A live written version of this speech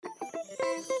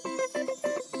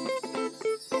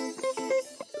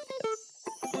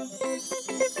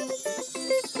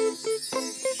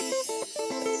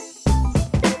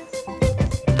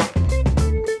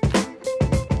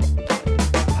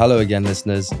Hello again,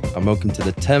 listeners, and welcome to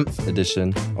the 10th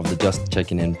edition of the Just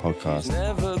Checking In podcast.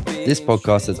 This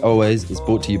podcast, as always, is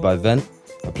brought to you by Vent,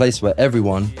 a place where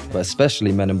everyone, but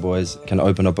especially men and boys, can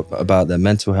open up about their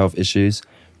mental health issues,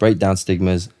 break down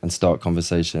stigmas, and start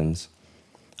conversations.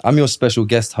 I'm your special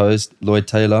guest host, Lloyd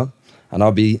Taylor, and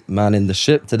I'll be manning the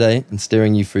ship today and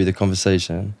steering you through the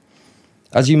conversation.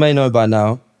 As you may know by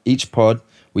now, each pod,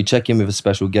 we check in with a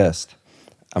special guest,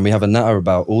 and we have a natter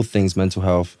about all things mental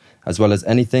health, as well as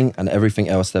anything and everything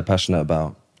else they're passionate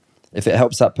about. If it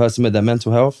helps that person with their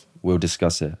mental health, we'll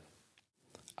discuss it.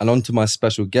 And on to my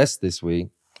special guest this week,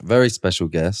 a very special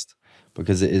guest,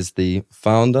 because it is the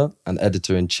founder and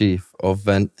editor-in-chief of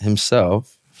Vent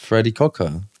himself, Freddie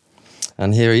Cocker.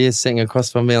 And here he is sitting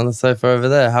across from me on the sofa over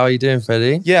there. How are you doing,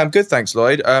 Freddie? Yeah, I'm good, thanks,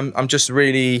 Lloyd. I'm just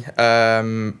really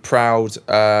proud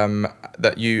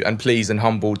that you, and pleased and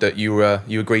humbled that you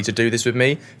agreed to do this with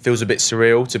me. Feels a bit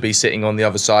surreal to be sitting on the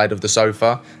other side of the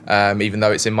sofa, even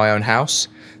though it's in my own house.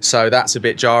 So that's a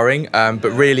bit jarring, but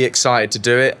really excited to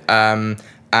do it,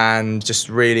 and just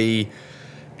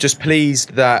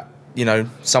pleased that, you know,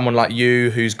 someone like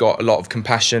you who's got a lot of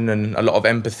compassion and a lot of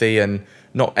empathy, and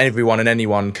not everyone and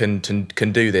anyone can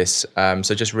do this.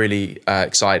 So just really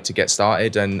excited to get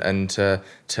started and to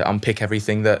unpick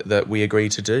everything that we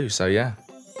agreed to do. So yeah.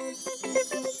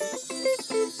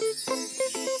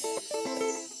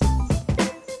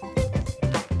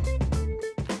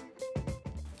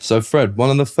 So Fred, one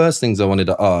of the first things I wanted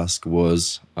to ask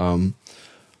was,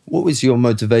 what was your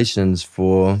motivations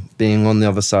for being on the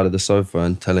other side of the sofa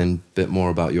and telling a bit more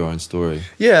about your own story?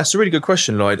 Yeah, it's a really good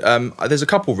question, Lloyd. There's a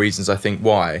couple of reasons I think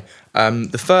why.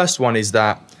 The first one is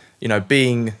that, you know,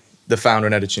 being the founder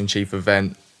and editor-in-chief of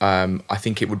Vent, I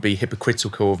think it would be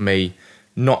hypocritical of me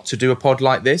not to do a pod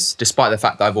like this, despite the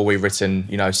fact that I've already written,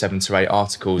 7 to 8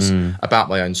 articles about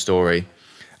my own story.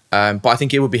 But I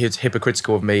think it would be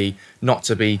hypocritical of me not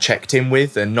to be checked in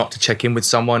with and not to check in with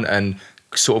someone and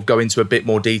sort of go into a bit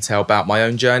more detail about my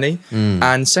own journey.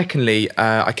 And secondly,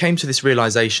 I came to this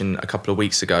realization a couple of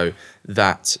weeks ago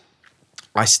that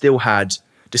I still had,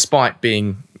 despite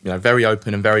being very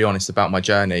open and very honest about my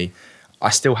journey, I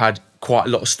still had quite a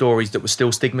lot of stories that were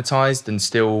still stigmatized and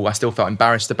I still felt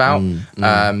embarrassed about,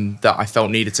 that I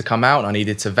felt needed to come out and I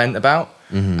needed to vent about.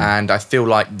 And I feel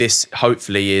like this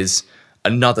hopefully is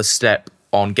another step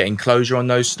on getting closure on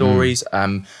those stories,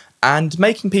 and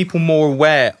making people more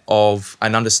aware of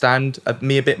and understand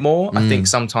me a bit more. I think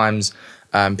sometimes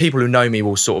people who know me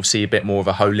will sort of see a bit more of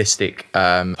a holistic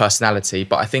personality,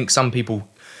 but I think some people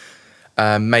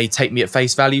may take me at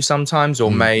face value sometimes,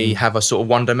 or may have a sort of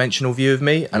one-dimensional view of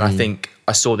me. And I think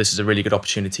I saw this as a really good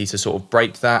opportunity to sort of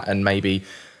break that and maybe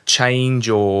change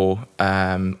or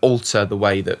alter the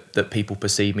way that people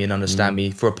perceive me and understand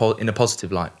me in a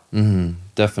positive light.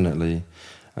 Definitely.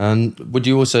 And would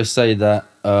you also say that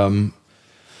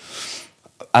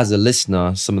as a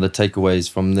listener, some of the takeaways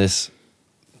from this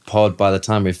pod, by the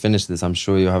time we finish this, I'm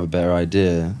sure you'll have a better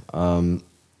idea,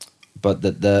 but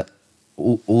that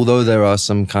although there are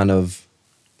some kind of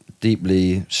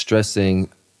deeply stressing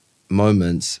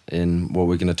moments in what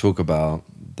we're going to talk about,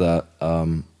 that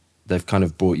they've kind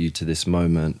of brought you to this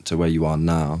moment, to where you are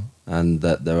now, and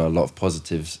that there are a lot of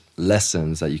positive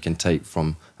lessons that you can take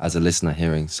from, as a listener,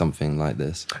 hearing something like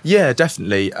this. Yeah,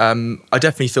 definitely. I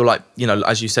definitely feel like,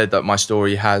 as you said, that my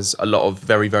story has a lot of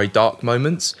very, very dark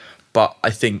moments, but I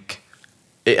think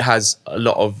it has a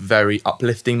lot of very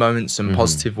uplifting moments and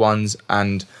positive ones,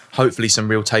 and hopefully some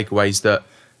real takeaways that,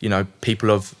 people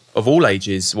of all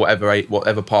ages,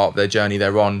 whatever part of their journey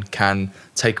they're on, can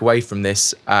take away from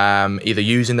this, either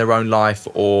use in their own life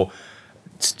or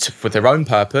for their own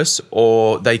purpose,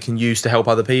 or they can use to help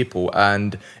other people.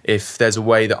 And if there's a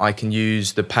way that I can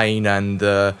use the pain and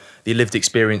the lived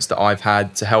experience that I've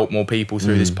had to help more people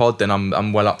through this pod, then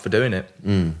I'm well up for doing it.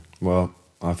 Well,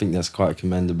 I think that's quite a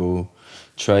commendable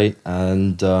trait,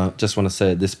 and just want to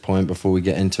say at this point, before we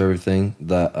get into everything,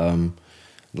 that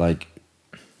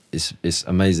it's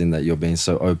amazing that you're being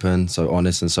so open, so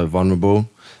honest, and so vulnerable.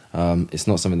 It's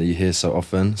not something that you hear so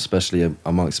often, especially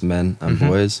amongst men and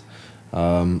boys.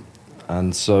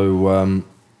 And so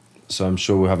I'm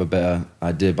sure we'll have a better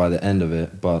idea by the end of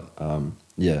it. But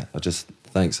I just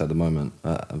thanks at the moment,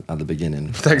 at the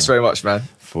beginning. Thanks very much, man.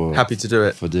 Happy to do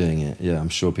it. For doing it. Yeah, I'm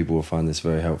sure people will find this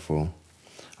very helpful.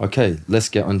 Okay, let's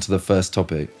get on to the first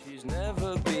topic. She's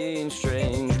never been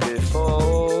strange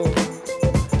before,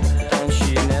 and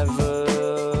she never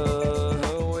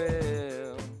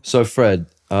will. So Fred,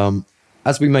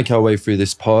 As we make our way through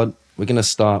this pod, we're going to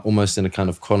start almost in a kind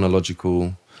of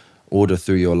chronological order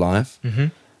through your life. Mm-hmm.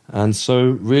 And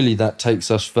so really that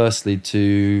takes us firstly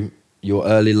to your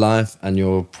early life and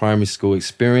your primary school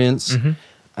experience, Mm-hmm.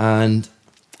 and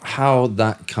how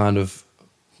that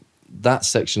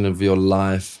section of your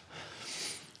life,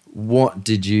 what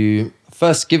did you...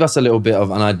 First, give us a little bit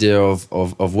of an idea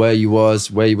of where you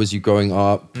was you growing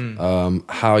up,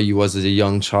 how you was as a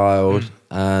young child,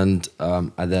 and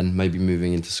then maybe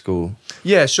moving into school.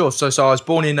 Yeah, sure. So I was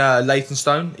born in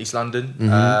Leytonstone, East London.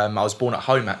 Mm-hmm. I was born at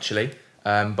home, actually.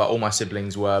 But all my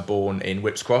siblings were born in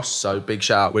Whipps Cross. So big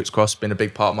shout out Whipps Cross. Been a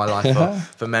big part of my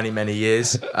life for many, many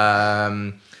years.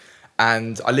 And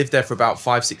I lived there for about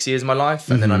 5-6 years of my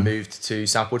life. And then I moved to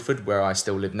South Woodford, where I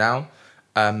still live now.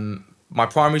 My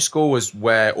primary school was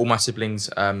where all my siblings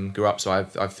grew up. So I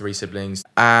have 3 siblings.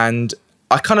 And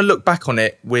I kind of look back on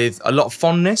it with a lot of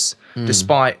fondness,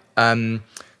 despite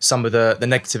some of the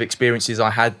negative experiences I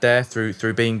had there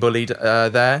through being bullied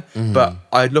there. But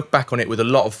I look back on it with a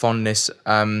lot of fondness.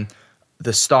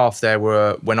 The staff there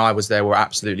when I was there, were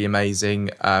absolutely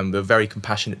amazing. They were very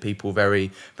compassionate people,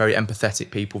 very, very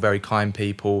empathetic people, very kind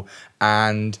people.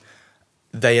 And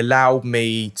they allowed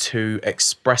me to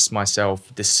express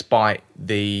myself despite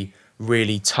the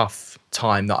really tough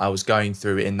time that I was going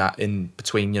through in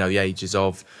between, the ages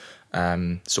of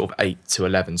sort of 8 to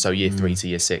 11, so year 3 to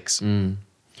year 6.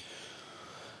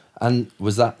 And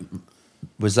was that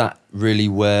really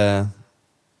where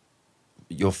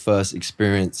your first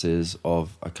experiences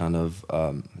of a kind of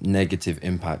negative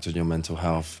impact on your mental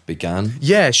health began?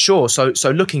 Yeah, sure.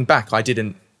 So looking back, I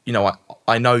didn't,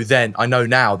 I know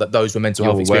now that those were mental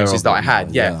health experiences that I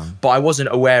had. Yeah. But I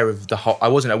wasn't aware of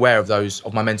those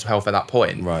of my mental health at that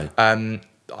point. Right.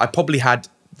 I probably had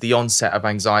the onset of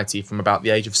anxiety from about the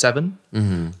age of 7,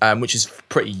 which is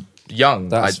pretty young.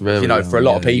 That's very young, for a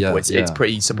lot of people, it's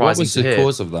pretty surprising to hear. What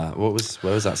was the cause of that?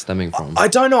 Where was that stemming from? I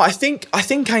don't know. I think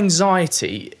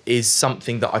anxiety is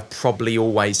something that I've probably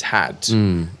always had.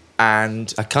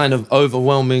 And a kind of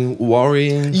overwhelming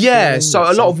worrying. Yeah, thing, so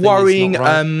a lot of worrying,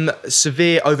 right?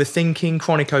 Severe overthinking,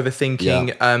 chronic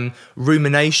overthinking,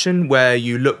 rumination, where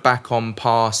you look back on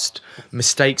past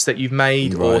mistakes that you've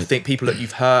made, or think people that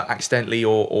you've hurt accidentally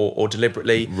or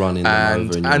deliberately, running them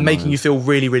over and making you feel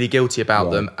really, really guilty about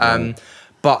them.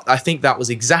 But I think that was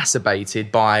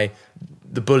exacerbated by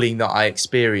the bullying that I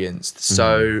experienced.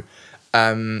 So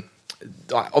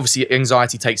obviously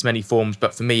anxiety takes many forms,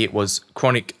 but for me it was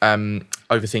chronic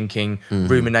overthinking,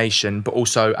 rumination, but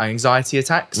also anxiety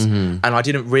attacks. And I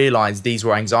didn't realise these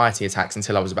were anxiety attacks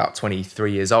until I was about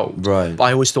 23 years old. Right. But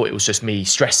I always thought it was just me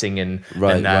stressing and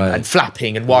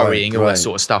flapping and worrying and all that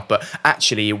sort of stuff. But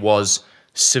actually it was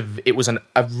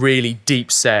a really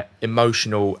deep set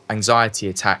emotional anxiety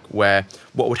attack, where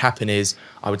what would happen is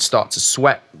I would start to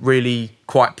sweat really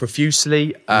quite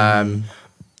profusely.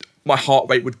 My heart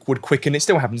rate would quicken. It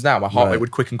still happens now. My heart rate would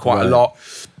quicken quite a lot.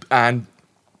 And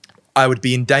I would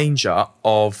be in danger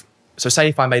of... So say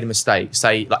if I made a mistake,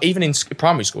 even in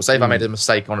primary school, if I made a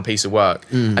mistake on a piece of work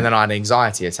and then I had an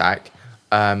anxiety attack,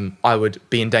 I would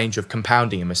be in danger of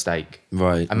compounding a mistake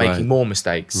and making more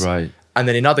mistakes. Right. And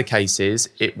then in other cases,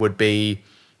 it would be,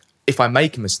 if I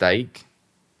make a mistake,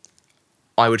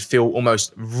 I would feel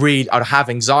I'd have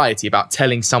anxiety about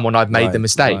telling someone I've made the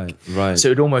mistake. Right. So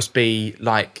it would almost be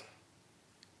like,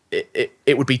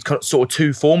 it would be sort of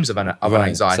 2 forms of an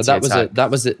anxiety attack. So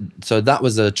that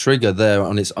was a trigger there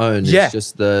on its own. It's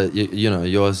just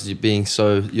you're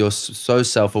so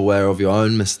self-aware of your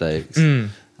own mistakes,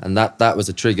 and that was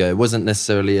a trigger. It wasn't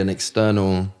necessarily an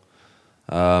external.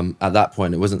 At that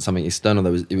point, it wasn't something external.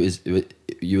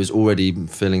 You was already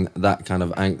feeling that kind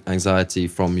of anxiety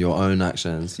from your own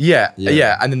actions. Yeah.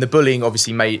 And then the bullying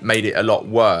obviously made it a lot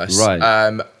worse.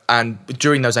 Right. And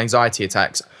during those anxiety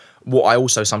attacks, what I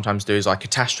also sometimes do is I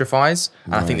catastrophize.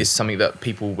 And I think this is something that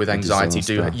people with anxiety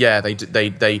do. Yeah, they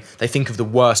think of the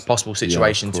worst possible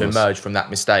situation to emerge from that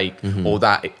mistake or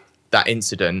that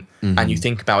incident, and you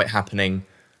think about it happening,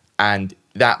 and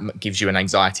that gives you an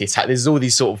anxiety attack. There's all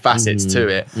these sort of facets to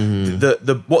it.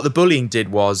 What the bullying did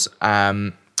was,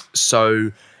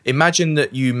 so imagine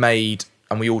that you made,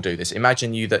 and we all do this,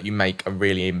 imagine that you make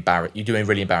you do a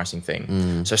really embarrassing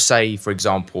thing. So say, for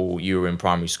example, you were in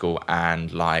primary school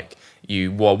and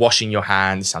you were washing your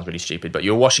hands. This sounds really stupid, but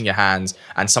you were washing your hands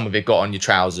and some of it got on your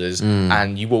trousers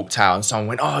and you walked out and someone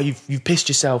went, "Oh, you've pissed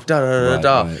yourself,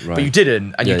 but you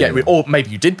didn't." And or maybe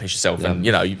you did piss yourself and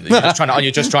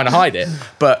you're just trying to hide it.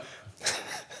 But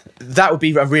that would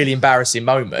be a really embarrassing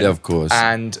moment. Yeah, of course.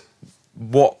 And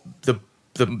what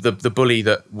the the bully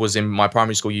that was in my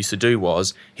primary school used to do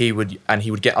was he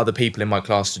would get other people in my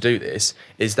class to do this,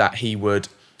 is that he would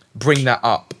bring that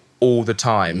up all the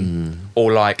time,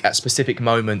 or like at specific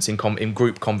moments in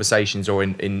group conversations or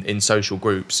in social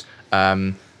groups,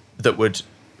 that would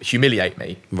humiliate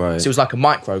me. Right. So it was like a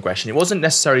microaggression. It wasn't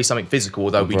necessarily something physical,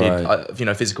 although we did,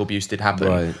 physical abuse did happen.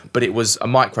 Right. But it was a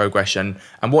microaggression,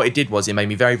 and what it did was it made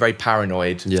me very, very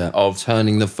paranoid. Of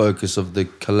turning the focus of the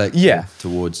collective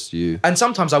towards you. And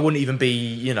sometimes I wouldn't even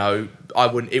be, I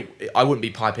wouldn't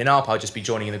be piping up. I'd just be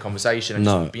joining in the conversation and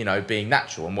just, being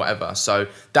natural and whatever. So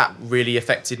that really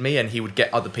affected me, and he would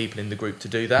get other people in the group to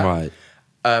do that. Right.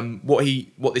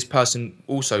 What this person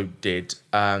also did,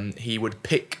 he would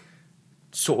pick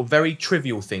sort of very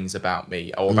trivial things about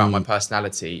me or about my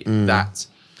personality that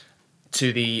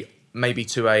to a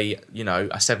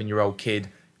 7-year-old kid,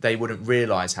 they wouldn't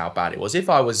realise how bad it was. If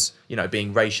I was,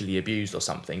 being racially abused or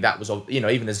something, that was,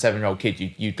 even as a 7-year-old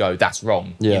kid, you'd go, that's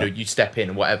wrong. Yeah. You'd step in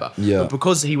and whatever. Yeah. But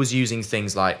because he was using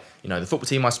things like, the football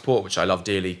team I support, which I love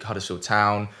dearly, Huddersfield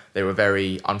Town, they were a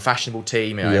very unfashionable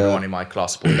team. Everyone in my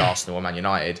class supported Arsenal or Man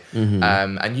United.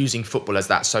 And using football as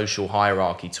that social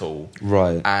hierarchy tool.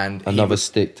 Right. And another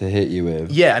stick to hit you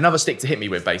with. Yeah, another stick to hit me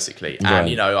with, basically.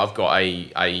 Right. And, I've got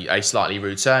a slightly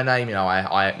rude surname.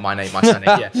 My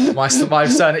surname, yeah. My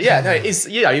surname, yeah, no, it's,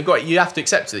 you have to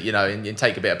accept it, and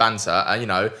take a bit of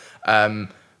banter,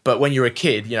 but when you're a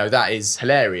kid, that is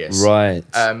hilarious. Right.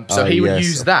 So he would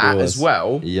use that as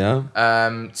well. Yeah.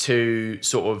 To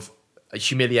sort of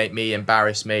humiliate me,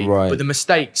 embarrass me. Right. But the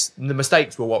mistakes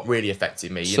were what really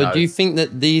affected me. So do you think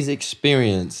that these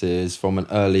experiences from an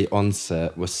early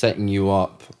onset were setting you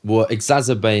up, were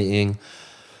exacerbating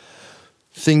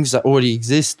things that already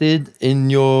existed in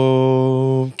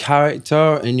your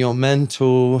character, in your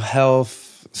mental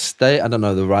health state? I don't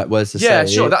know the right words to say. Yeah,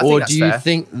 sure. Or do you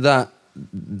think that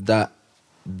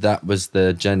was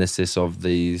the genesis of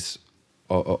these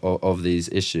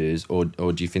issues, or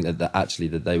do you think that actually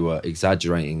that they were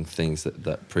exaggerating things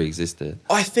that pre-existed?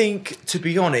 I think, to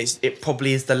be honest, it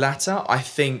probably is the latter. I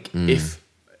think if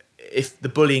the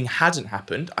bullying hadn't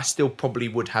happened, I still probably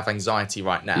would have anxiety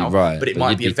right now. Right. But it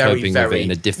might be a very, very...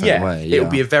 in a different way. It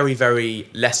would be a very, very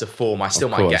lesser form. I still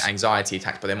might get anxiety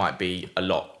attacks, but they might be a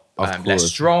lot less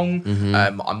strong.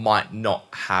 I might not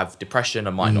have depression.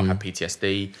 I might not have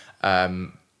PTSD.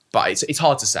 But it's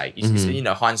hard to say.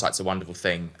 Hindsight's a wonderful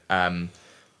thing.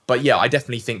 But yeah, I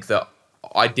definitely think that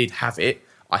I did have it.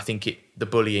 I think the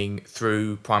bullying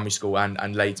through primary school and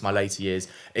my later years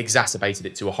exacerbated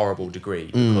it to a horrible degree,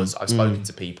 because I've spoken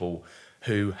to people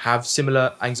who have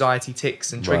similar anxiety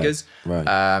tics and triggers.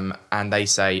 Right. And they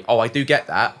say, I do get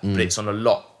that, but it's on a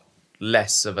lot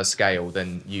less of a scale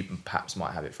than you perhaps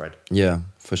might have it, Fred. Yeah,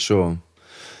 for sure.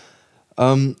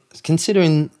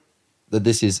 Considering that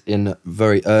this is in a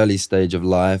very early stage of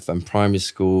life and primary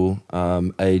school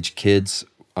age kids,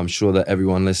 I'm sure that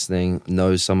everyone listening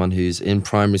knows someone who's in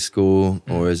primary school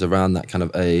or is around that kind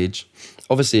of age.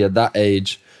 Obviously, at that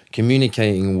age,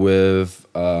 communicating with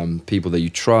people that you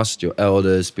trust, your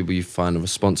elders, people you find are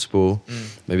responsible.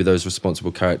 Maybe those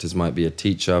responsible characters might be a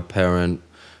teacher, parent,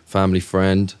 family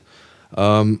friend.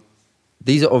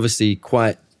 These are obviously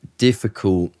quite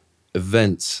difficult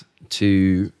events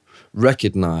to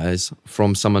recognize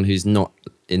from someone who's not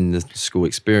in the school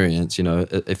experience.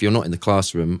 If you're not in the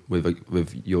classroom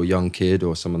with your young kid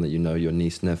or someone that your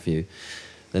niece, nephew,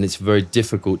 then it's very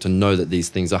difficult to know that these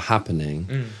things are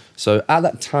happening. So at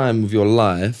that time of your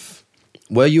life,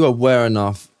 were you aware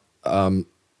enough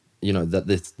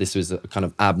that this was kind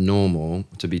of abnormal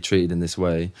to be treated in this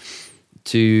way,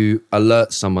 to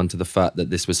alert someone to the fact that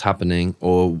this was happening?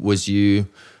 Or was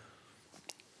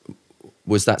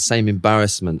that same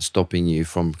embarrassment stopping you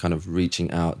from kind of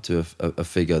reaching out to a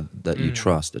figure that you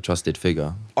trust, a trusted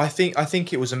figure? I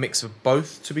think it was a mix of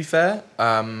both, to be fair.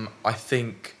 I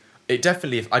think I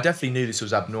definitely knew this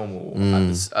was abnormal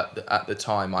at the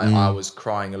time. I was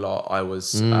crying a lot. I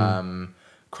was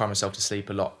crying myself to sleep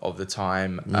a lot of the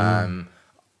time.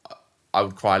 I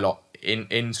would cry a lot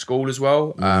in school as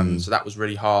well. So that was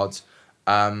really hard.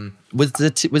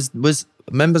 Was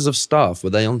members of staff,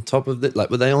 were they on top of it? Like,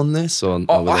 were they on this, or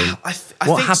what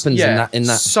happens in that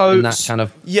kind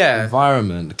of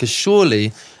environment? Because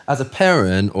surely, as a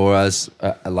parent or as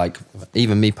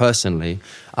even me personally,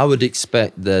 I would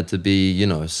expect there to be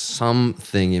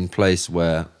something in place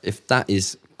where, if that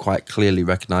is quite clearly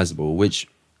recognizable, which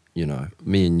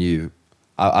me and you,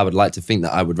 I would like to think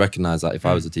that I would recognize that if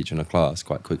I was a teacher in a class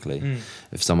quite quickly,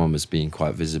 if someone was being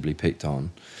quite visibly picked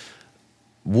on.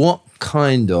 What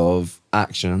kind of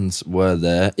actions were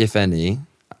there, if any,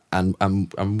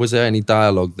 And was there any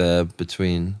dialogue there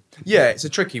between? Yeah, it's a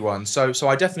tricky one. So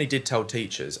I definitely did tell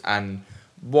teachers, and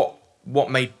what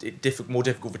made it more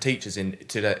difficult for teachers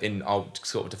I'll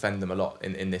sort of defend them a lot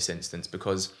in this instance,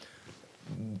 because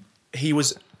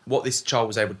what this child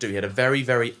was able to do, he had a very,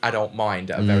 very adult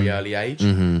mind at a very early age,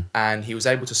 and he was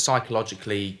able to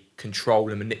psychologically control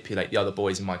and manipulate the other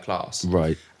boys in my class.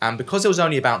 Right. And because there was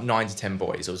only about 9 to 10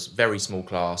 boys, it was a very small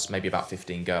class, maybe about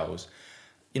 15 girls.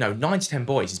 9 to 10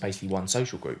 boys is basically one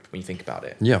social group when you think about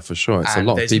it. Yeah, for sure. It's a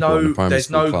lot of people in the primary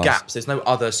school class. There's no gaps. There's no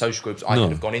other social groups I could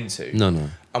have gone into. No.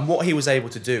 And what he was able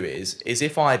to do is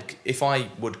if I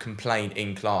would complain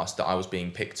in class that I was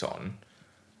being picked on,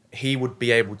 he would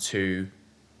be able to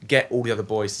get all the other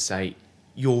boys to say,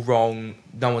 "You're wrong.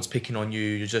 No one's picking on you.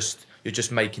 You're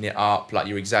just making it up. Like,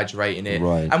 you're exaggerating it."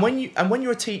 Right. And when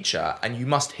you're a teacher and you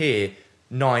must hear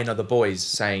 9 other boys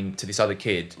saying to this other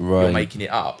kid, "You're making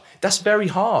it up," that's very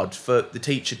hard for the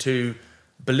teacher to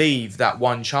believe that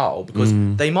one child, because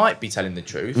they might be telling the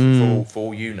truth for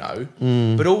all you know.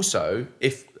 But also,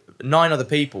 if 9 other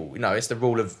people, it's the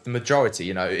rule of the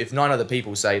majority, if 9 other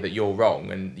people say that you're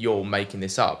wrong and you're making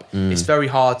this up, it's very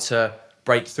hard to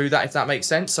break through that, if that makes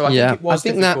sense. So I think it was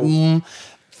difficult.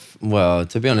 Well,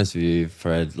 to be honest with you,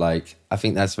 Fred, like, I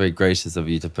think that's very gracious of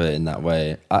you to put it in that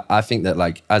way. I think that,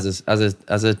 like, as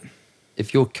a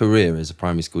if your career is a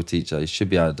primary school teacher, you should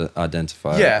be able to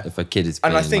identify if a kid is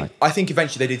being, and I think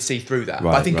eventually they did see through that.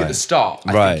 Right, but I think at the start,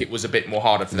 I think it was a bit more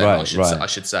harder for them, I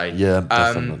should say. Yeah,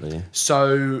 definitely.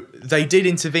 So they did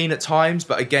intervene at times,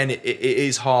 but again, it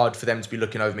is hard for them to be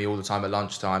looking over me all the time at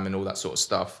lunchtime and all that sort of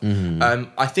stuff.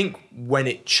 I think when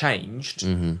it changed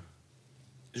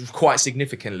quite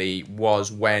significantly was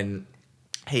when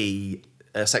he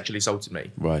sexually assaulted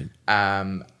me. Right.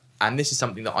 And this is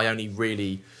something that I only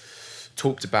really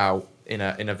talked about in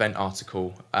an event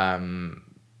article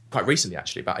quite recently,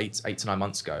 actually, about 8 to 9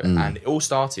 months ago. And it all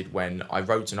started when I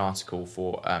wrote an article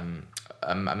for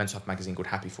a mental health magazine called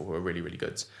Happy For, who are really, really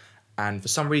good. And for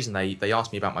some reason, they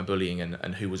asked me about my bullying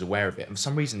and who was aware of it. And for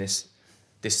some reason, this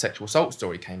sexual assault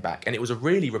story came back. And it was a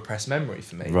really repressed memory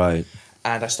for me. Right.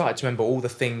 And I started to remember all the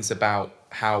things about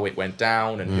how it went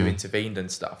down and who intervened and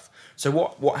stuff. So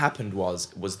what happened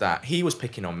was that he was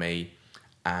picking on me,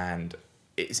 and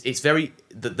it's very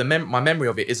my memory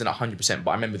of it isn't 100%, but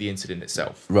I remember the incident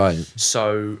itself. Right.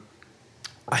 So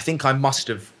I think I must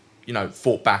have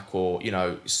fought back, or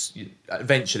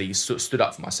eventually stood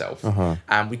up for myself.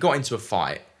 And we got into a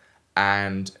fight,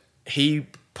 and he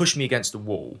pushed me against the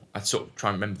wall. I sort of try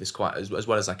and remember this quite as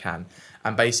well as I can.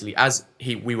 And basically, as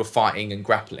we were fighting and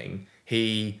grappling,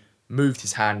 he moved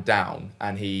his hand down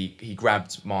and he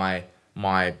grabbed my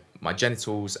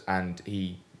genitals, and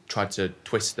he tried to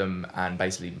twist them and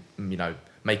basically,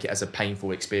 make it as a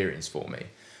painful experience for me.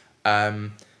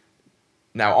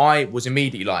 Now, I was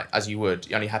immediately like, as you would,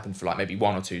 it only happened for like maybe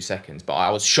 1 or 2 seconds, but I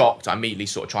was shocked. I immediately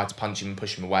sort of tried to punch him and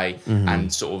push him away,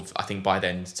 and sort of, I think by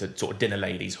then, to sort of dinner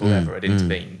ladies, whoever had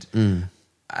intervened.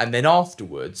 And then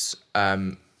afterwards,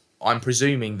 I'm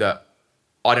presuming that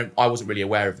I wasn't really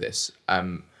aware of this,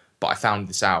 but I found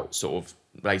this out sort of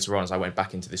later on as I went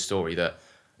back into this story, that,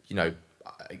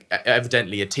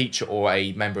 evidently a teacher or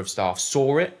a member of staff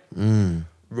saw it,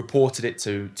 reported it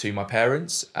to my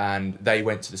parents, and they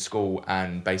went to the school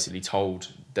and basically told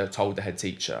the head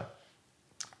teacher.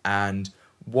 And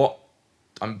what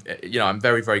I'm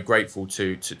very, very grateful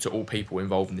to all people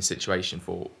involved in this situation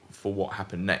for what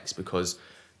happened next, because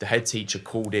the head teacher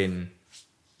called in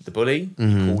the bully,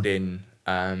 he called in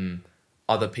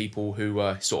other people who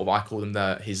were sort of, I call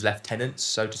them his lieutenants,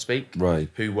 so to speak, right,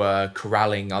 who were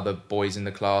corralling other boys in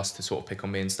the class to sort of pick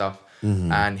on me and stuff.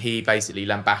 And he basically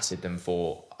lambasted them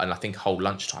for, and I think, whole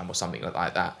lunchtime or something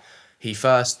like that. He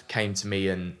first came to me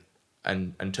and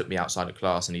took me outside of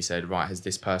class, and he said, "Right, has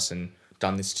this person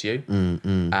done this to you?"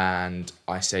 And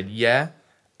I said, "Yeah."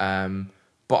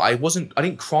 But I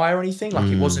didn't cry or anything.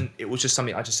 Like, it was just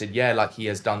something I just said, "Yeah, like, he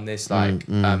has done this." Like,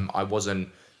 I wasn't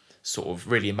sort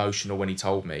of really emotional when he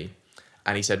told me.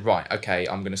 And he said, "Right, okay,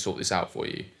 I'm going to sort this out for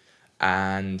you."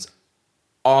 And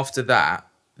after that,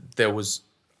 there was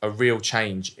a real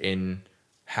change in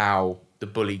how the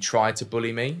bully tried to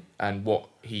bully me, and what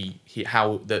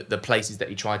how the places that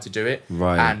he tried to do it,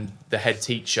 right, and the head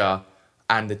teacher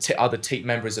and the other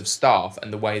members of staff,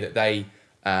 and the way that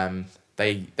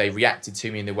they reacted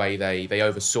to me, and the way they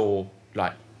oversaw,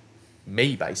 like,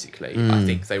 me, basically. I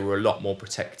think they were a lot more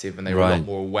protective, and they were a lot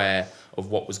more aware of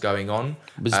what was going on.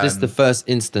 Was this the first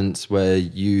instance where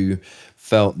you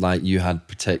felt like you had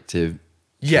protective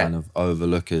kind of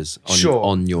overlookers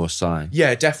on your side?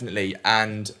 Yeah, definitely.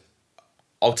 And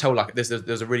I'll tell like there's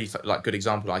a really like good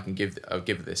example I can give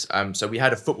of this. So we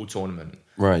had a football tournament,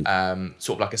 right?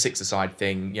 Sort of like a 6-a-side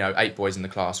thing. 8 boys in the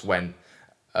class went,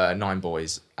 9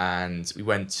 boys, and we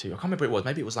went to, I can't remember what it was.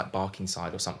 Maybe it was like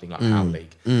Barkingside or something like Power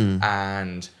League,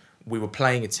 and we were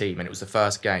playing a team, and it was the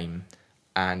first game,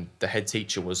 and the head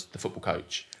teacher was the football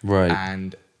coach, right?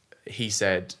 And he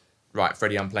said, "Right,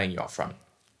 Freddie, I'm playing you up front."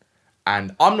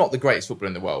 And I'm not the greatest footballer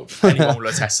in the world. Anyone will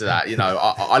attest to that.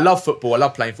 I love football. I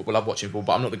love playing football. I love watching football.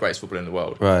 But I'm not the greatest footballer in the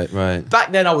world. Right.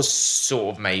 Back then, I was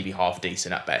sort of maybe half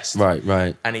decent at best.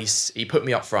 Right. And he put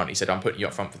me up front. He said, "I'm putting you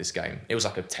up front for this game." It was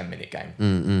like a 10-minute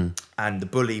game. And the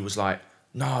bully was like,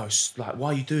 "No, like, why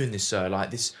are you doing this, sir?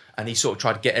 Like this." And he sort of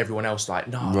tried to get everyone else like,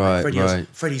 "No, like,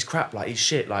 Freddie's crap. Like, he's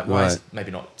shit. Like, why is..." Maybe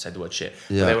not said the word shit.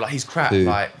 Yeah. But they were like, "He's crap." Poo.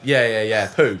 Like, yeah,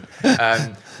 poo.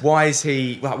 Why is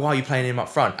he... Like, why are you playing him up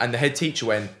front? And the head teacher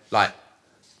went, like,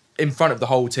 in front of the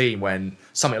whole team, when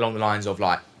something along the lines of,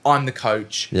 like, "I'm the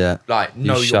coach. Yeah. Like,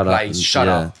 know your place. Shut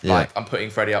up. Yeah. Like, I'm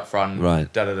putting Freddie up front.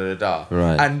 Right. Da-da-da-da-da."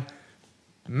 Right. And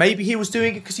maybe he was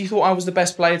doing it because he thought I was the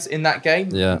best player in that game.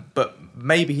 Yeah. But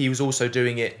maybe he was also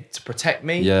doing it to protect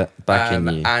me. Yeah, backing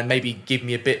you. And maybe give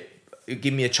me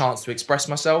a chance to express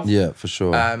myself. Yeah, for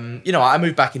sure. I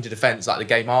moved back into defence like the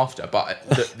game after, but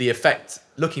the effect,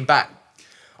 looking back,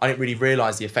 I didn't really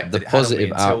realise the effect that it had on me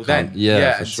until then.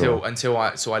 Yeah, sure. until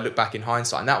I look back in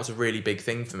hindsight, and that was a really big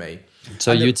thing for me.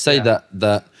 So you'd say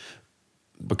that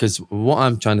because what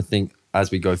I'm trying to think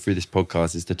as we go through this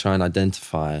podcast is to try and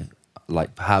identify,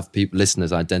 like, have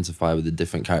listeners identify with the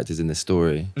different characters in this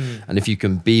story, and if you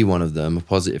can be one of them, a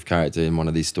positive character in one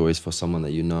of these stories for someone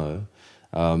that you know,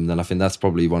 then I think that's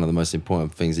probably one of the most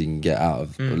important things you can get out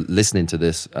of listening to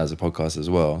this as a podcast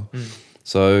as well.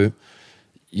 So,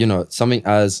 something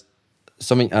as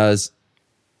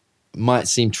might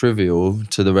seem trivial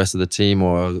to the rest of the team,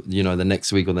 or the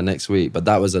next week, but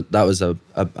that was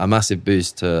a massive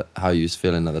boost to how you was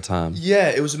feeling at the time. Yeah,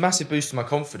 it was a massive boost to my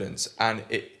confidence, and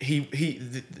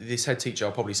this head teacher,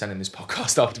 I'll probably send him this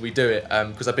podcast after we do it,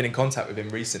 because I've been in contact with him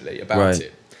recently about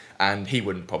it, and he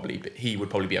would probably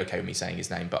be okay with me saying his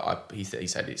name, but he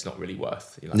said it's not really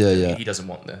worth. He doesn't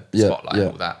want the spotlight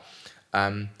and all that.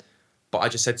 But I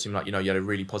just said to him, like, you had a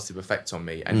really positive effect on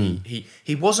me. And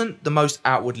he wasn't the most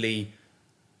outwardly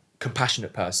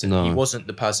compassionate person. No. He wasn't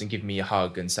the person giving me a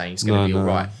hug and saying it's going to be all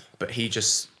right. But he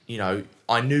just,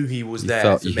 I knew he was there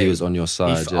felt for me. He was on your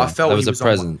side. I felt there was a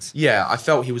presence. I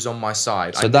felt he was on my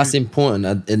side. So that's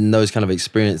important in those kind of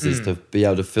experiences, to be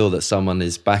able to feel that someone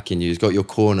is backing you, has got your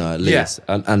corner at least.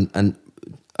 Yeah. And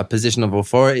a position of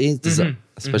authority,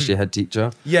 especially a head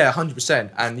teacher. Yeah, 100%.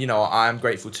 And I am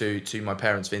grateful to my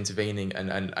parents for intervening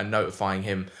and notifying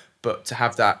him. But to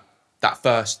have that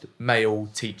first male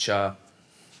teacher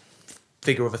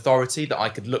figure of authority that I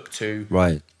could look to,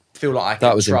 right? Feel like I could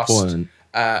that was trust. Important.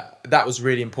 That was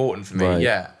really important for me. Right.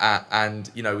 Yeah, and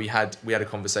we had a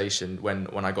conversation when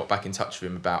I got back in touch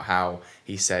with him about how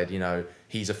he said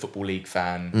he's a Football League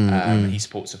fan. He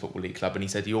supports a Football League club, and he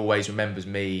said he always remembers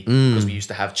me because we used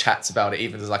to have chats about it,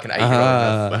 even as like an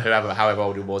 8-year-old, however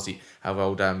old he was, however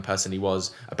old person he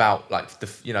was, about like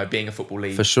the being a Football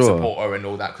League supporter and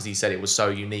all that, because he said it was so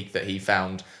unique that he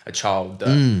found a child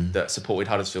that supported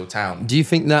Huddersfield Town. Do you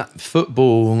think that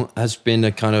football has been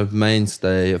a kind of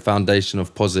mainstay, a foundation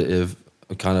of positive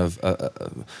kind of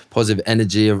positive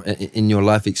energy in your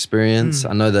life experience?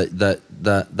 I know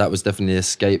that was definitely an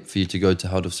escape for you to go to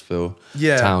Huddersfield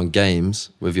Town games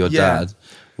with your dad.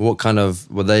 What kind of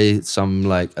are they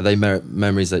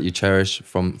memories that you cherish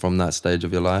from that stage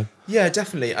of your life? Yeah,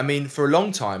 definitely. I mean, for a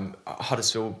long time,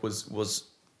 Huddersfield was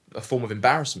a form of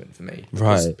embarrassment for me,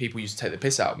 because people used to take the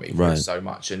piss out of me for so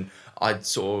much, and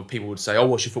people would say, "Oh,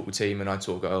 what's your football team?" And I'd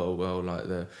sort of go, "Oh, well, like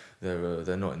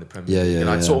they're not in the Premier League." And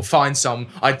I'd sort of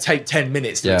I'd take 10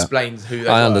 minutes to explain who they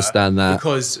were. I understand that.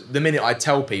 Because the minute I'd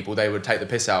tell people, they would take the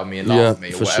piss out of me and laugh at me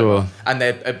or whatever. Sure. And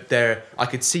I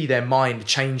could see their mind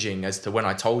changing as to when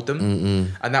I told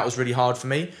them. And that was really hard for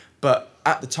me. But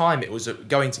at the time, it was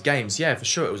going to games. Yeah, for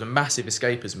sure. It was a massive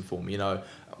escapism for me.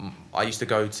 I used to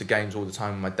go to games all the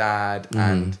time with my dad.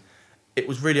 And it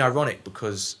was really ironic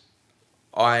because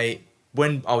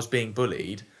when I was being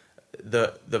bullied, one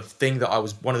of the things that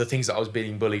I was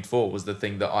being bullied for was the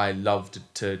thing that I loved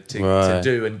to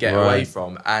do and get away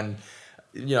from. And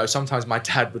sometimes my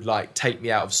dad would like take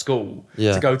me out of school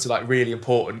to go to like really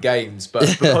important games, but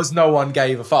because no one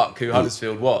gave a fuck who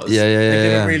Huddersfield was, they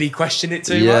didn't really question it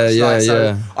too much.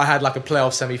 So I had like a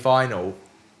playoff semi-final,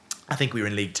 I think we were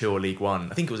in League 2 or League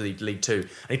 1. I think it was League 2. And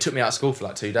he took me out of school for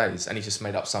like 2 days, and he just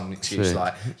made up some excuse Sick.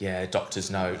 like, yeah,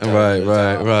 doctor's note.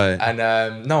 Right.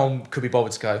 And no one could be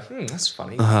bothered to go, that's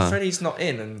funny. Freddie's not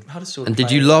in, and Huddersfield. And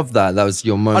did you love that? That was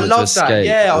your moment to escape? I loved that.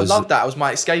 Yeah, I loved that. It was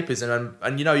my escapism.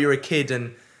 And you know, you're a kid,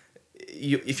 and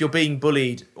if you're being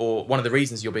bullied, or one of the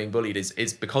reasons you're being bullied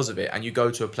is because of it, and you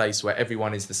go to a place where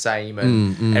everyone is the same,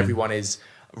 and everyone is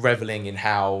reveling in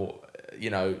how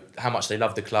much they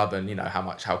love the club, and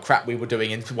how crap we were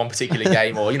doing in one particular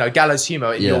game, or gallows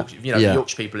humour.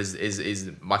 Yorkshire people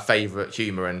is my favourite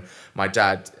humour, and my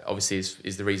dad obviously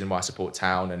is the reason why I support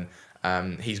Town,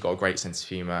 and he's got a great sense of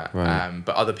humour. Right.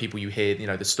 But other people, you hear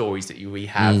the stories that we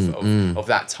have of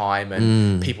that time,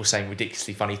 and people saying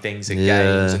ridiculously funny things at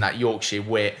games, and that Yorkshire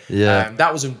wit.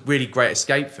 That was a really great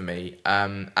escape for me,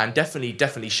 and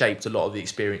definitely shaped a lot of the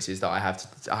experiences that I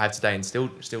have today, and still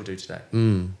do today.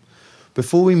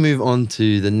 Before we move on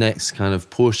to the next kind of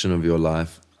portion of your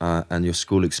life and your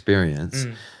school experience,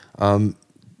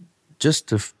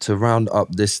 just to round up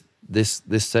this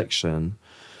section,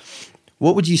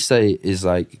 what would you say is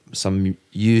like some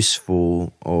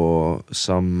useful or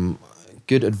some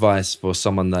good advice for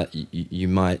someone that you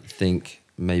might think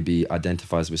maybe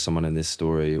identifies with someone in this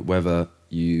story, whether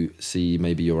you see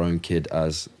maybe your own kid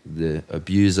as the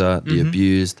abuser, the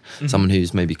abused, someone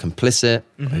who's maybe complicit,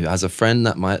 who has a friend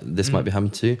that might be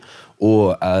happening to,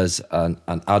 or as an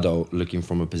adult looking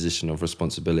from a position of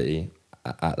responsibility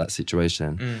at that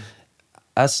situation.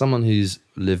 As someone who's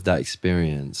lived that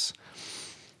experience,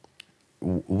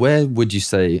 where would you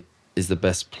say is the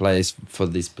best place for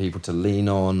these people to lean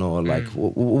on, or like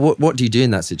what do you do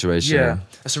in that situation? Yeah,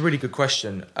 that's a really good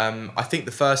question. I think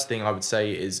the first thing I would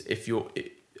say is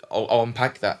I'll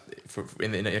unpack that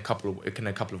in a couple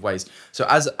of ways. So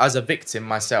as a victim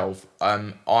myself,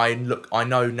 I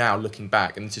know now looking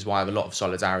back, and this is why I have a lot of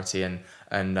solidarity and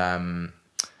kind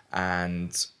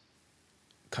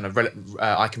of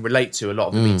I can relate to a lot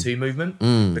of the Me Too movement,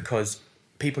 because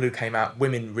people who came out,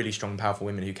 women, really strong and powerful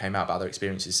women who came out about their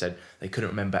experiences, said they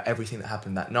couldn't remember everything that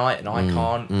happened that night, and I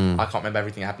can't remember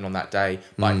everything that happened on that day,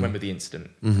 but I can remember the incident.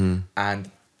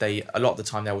 And a lot of the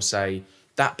time they will say,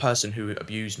 that person who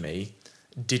abused me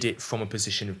did it from a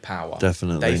position of power.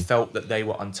 Definitely. They felt that they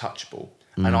were untouchable.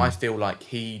 And I feel like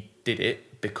he did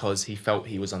it because he felt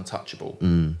he was untouchable.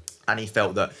 And he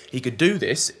felt that he could do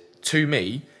this to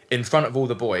me in front of all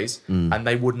the boys, and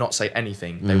they would not say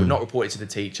anything. They would not report it to the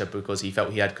teacher because he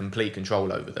felt he had complete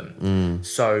control over them.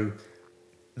 So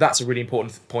that's a really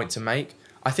important point to make.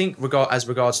 I think as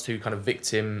regards to kind of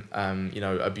victim,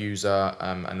 abuser,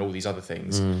 and all these other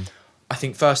things, I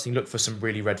think first thing, look for some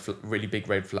really big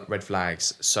red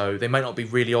flags. So they might not be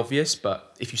really obvious,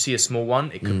 but if you see a small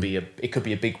one, it could be a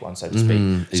big one, so to speak.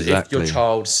 So exactly.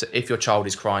 if your child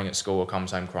is crying at school or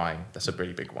comes home crying, that's a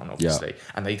really big one, obviously.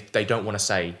 And they don't want to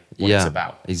say what it's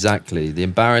about. Exactly. The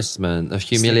embarrassment, the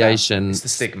humiliation, it's the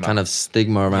stigma. Kind of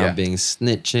stigma around being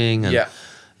snitching. And,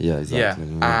 yeah, exactly.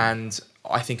 Yeah. And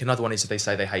I think another one is if they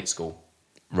say they hate school.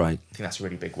 Right. I think that's a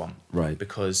really big one. Right.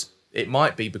 Because it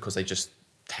might be because they just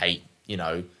hate,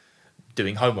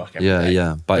 doing homework every day.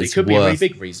 Yeah. But it could be a really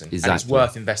big reason. Exactly. And it's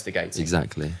worth investigating.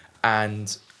 Exactly.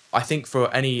 And I think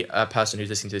for any person who's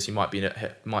listening to this who might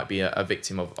be a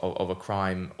victim of a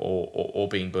crime or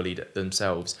being bullied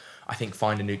themselves, I think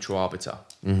find a neutral arbiter.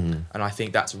 And I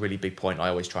think that's a really big point I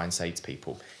always try and say to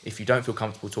people. If you don't feel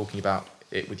comfortable talking about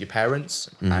it with your parents,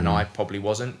 and I probably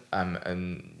wasn't,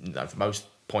 and for most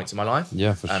points in my life,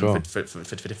 for sure,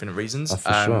 for different reasons,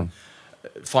 sure.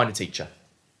 Find a teacher.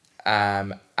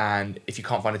 And if you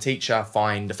can't find a teacher,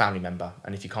 find a family member.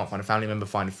 And if you can't find a family member,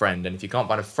 find a friend. And if you can't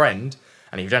find a friend,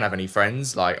 and if you don't have any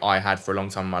friends, like I had for a long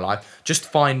time in my life, just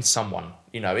find someone.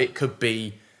 It could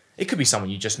be someone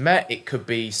you just met. It could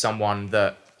be someone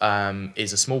that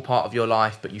is a small part of your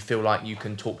life, but you feel like you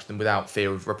can talk to them without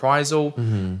fear of reprisal.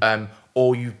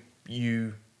 Or you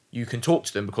can talk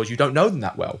to them because you don't know them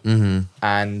that well.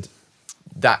 And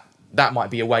that might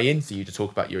be a way in for you to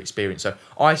talk about your experience. So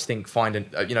I think finding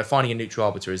a neutral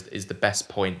arbiter is the best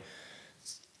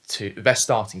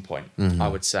starting point, I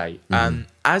would say.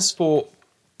 As for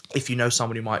if you know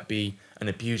someone who might be an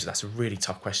abuser, that's a really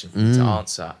tough question for me to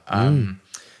answer.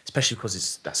 Especially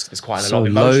because there's quite a lot of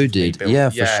emotion loaded. built. Yeah,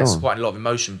 for sure. There's quite a lot of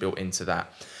emotion built into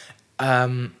that.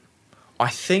 I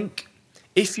think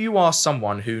if you are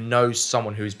someone who knows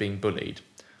someone who is being bullied,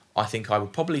 I think I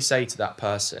would probably say to that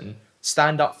person,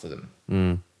 stand up for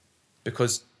them.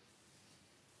 Because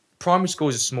primary school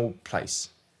is a small place.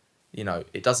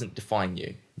 It doesn't define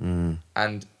you.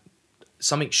 And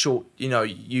something short,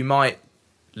 you might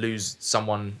lose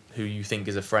someone who you think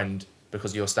is a friend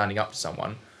because you're standing up to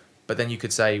someone. But then you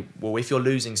could say, well, if you're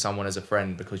losing someone as a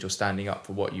friend because you're standing up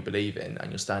for what you believe in,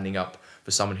 and you're standing up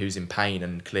for someone who's in pain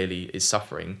and clearly is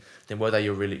suffering, then were they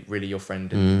really your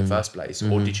friend in the first place?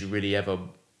 Or did you really ever,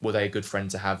 were they a good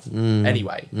friend to have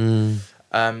anyway?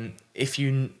 If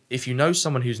you know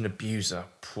someone who's an abuser,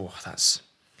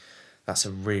 that's a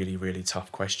really, really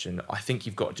tough question. I think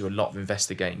you've got to do a lot of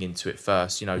investigating into it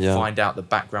first, find out the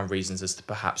background reasons as to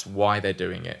perhaps why they're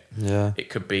doing it. Yeah. It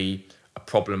could be a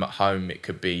problem at home. It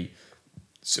could be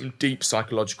some deep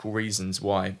psychological reasons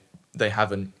why they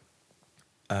haven't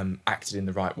acted in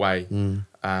the right way.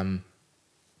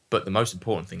 But the most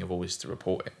important thing of all is to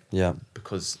report it. Yeah.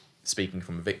 Because speaking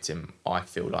from a victim, I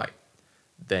feel like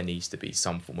there needs to be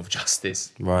some form of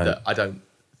justice. Right. That I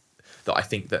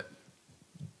think that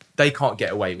they can't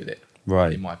get away with it.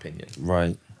 Right. In my opinion.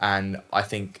 Right. And I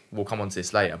think we'll come on to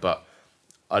this later, but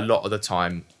a lot of the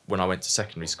time when I went to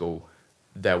secondary school,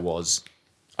 there was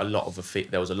a lot of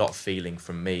feeling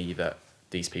from me that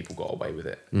these people got away with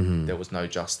it. There was no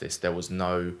justice. There was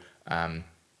no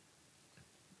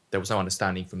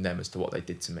understanding from them as to what they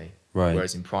did to me. Right.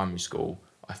 Whereas in primary school,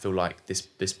 I feel like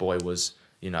this boy was,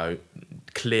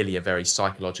 clearly a very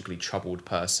psychologically troubled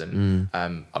person.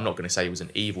 I'm not going to say he was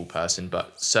an evil person,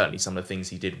 but certainly some of the things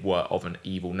he did were of an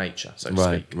evil nature, so to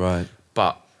speak. Right.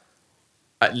 But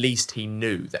at least he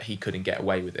knew that he couldn't get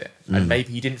away with it, and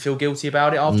maybe he didn't feel guilty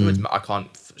about it afterwards.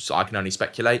 I can only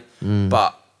speculate.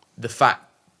 But the fact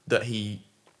that he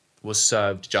was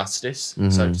served justice,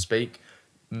 so to speak,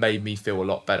 made me feel a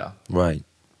lot better. Right.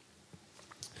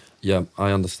 Yeah,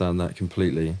 I understand that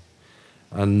completely.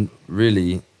 And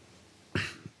really,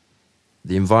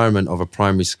 the environment of a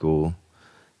primary school,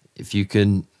 if you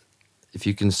can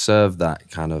serve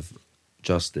that kind of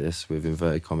justice with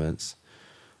inverted comments,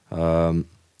 then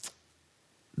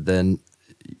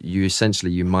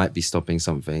you might be stopping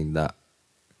something that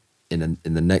in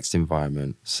the next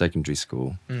environment, secondary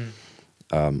school,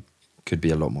 could be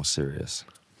a lot more serious.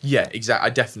 Yeah,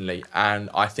 exactly. Definitely. And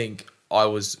I think I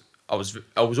was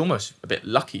almost a bit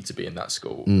lucky to be in that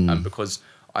school, because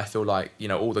I feel like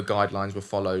all the guidelines were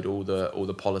followed, all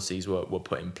the policies were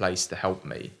put in place to help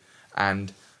me.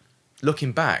 And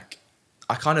looking back,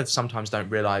 I kind of sometimes don't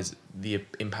realise the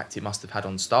impact it must have had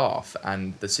on staff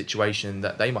and the situation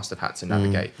that they must have had to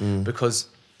navigate. Because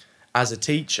as a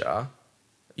teacher,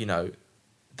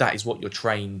 that is what you're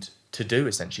trained to do,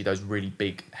 essentially, those really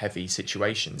big, heavy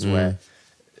situations where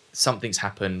something's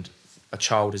happened, a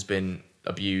child has been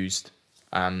abused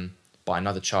by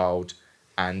another child,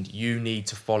 and you need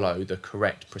to follow the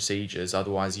correct procedures,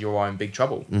 otherwise you are in big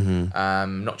trouble.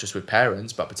 Not just with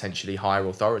parents, but potentially higher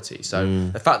authority.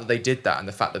 So the fact that they did that, and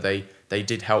the fact that they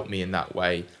did help me in that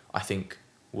way, I think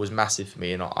was massive for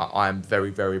me, and I am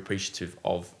very, very appreciative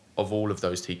of all of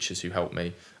those teachers who helped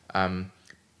me.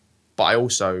 But I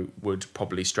also would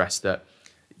probably stress that,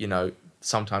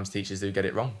 sometimes teachers do get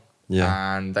it wrong.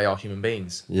 Yeah. And they are human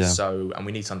beings. Yeah. So, and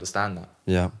we need to understand that.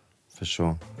 Yeah, for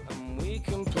sure. We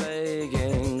can play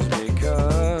games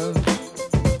because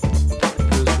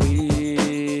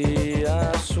we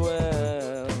are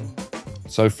swell.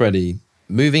 So, Freddie,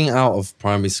 moving out of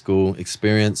primary school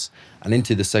experience and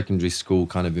into the secondary school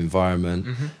kind of environment,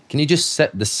 can you just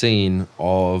set the scene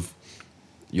of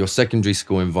your secondary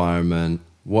school environment,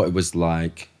 what it was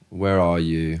like? Where are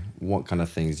you? What kind of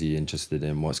things are you interested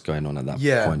in? What's going on at that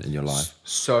point in your life?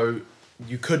 So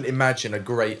you couldn't imagine a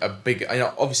big,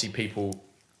 obviously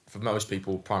for most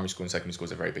people, primary school and secondary school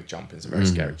is a very big jump. It's a very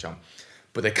scary jump.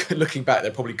 But looking back,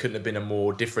 there probably couldn't have been a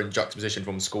more different juxtaposition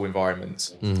from school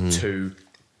environments to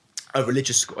a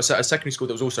religious school, a secondary school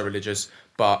that was also religious,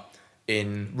 but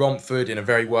in Romford, in a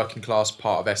very working class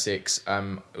part of Essex.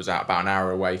 It was about an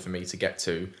hour away for me to get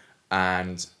to,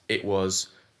 and it was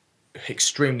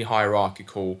extremely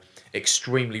hierarchical,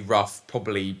 extremely rough,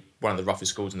 probably one of the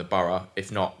roughest schools in the borough,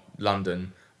 if not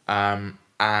London,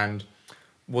 and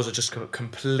was just a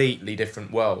completely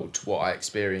different world to what I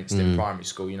experienced in primary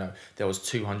school. There was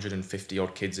 250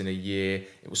 odd kids in a year.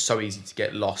 It was so easy to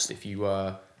get lost if you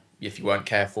weren't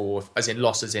careful, as in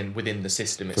within the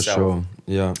system itself. For sure,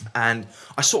 yeah. And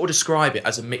I sort of describe it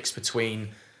as a mix between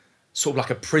sort of like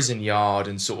a prison yard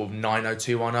and sort of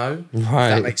 90210. Right.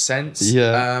 If that makes sense.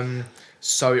 Yeah.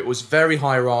 So it was very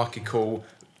hierarchical.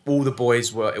 All the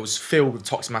boys it was filled with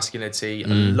toxic masculinity, a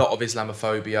lot of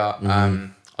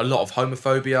Islamophobia, a lot of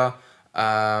homophobia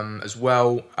as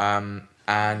well. And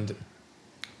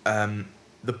all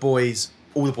the boys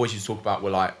used to talk about were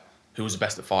like, who was the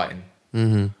best at fighting?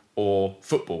 Or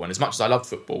football. And as much as I loved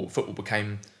football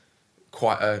became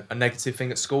quite a negative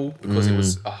thing at school because it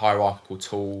was a hierarchical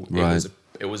tool. Right.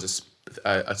 It was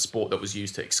a sport that was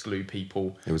used to exclude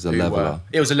people. It was a leveler.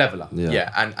 It was a leveler. Yeah.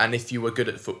 Yeah. And if you were good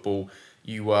at football,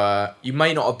 you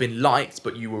may not have been liked,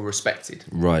 but you were respected.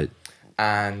 Right.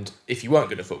 And if you weren't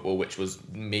good at football, which was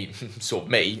me,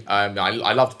 I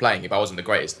loved playing it, but I wasn't the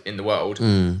greatest in the world.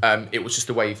 It was just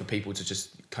a way for people to just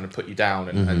kind of put you down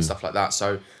and stuff like that.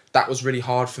 So that was really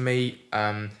hard for me.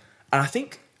 And I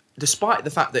think, despite the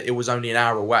fact that it was only an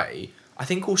hour away, I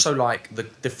think also like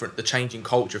the changing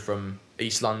culture from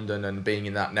East London and being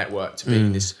in that network to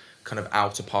being this kind of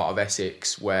outer part of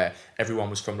Essex where everyone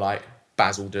was from like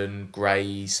Basildon,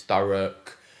 Grays,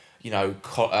 Thurrock,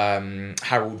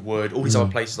 Harold Wood, all these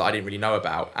other places that I didn't really know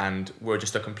about, and were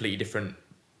just a completely different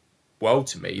world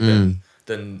to me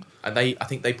than I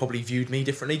think they probably viewed me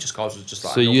differently just because I was just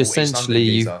like. So you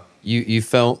essentially you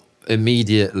felt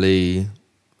immediately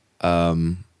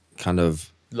kind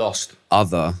of lost,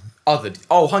 othered. 100%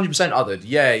 othered.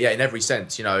 Yeah, in every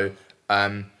sense. One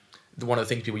of the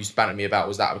things people used to banter me about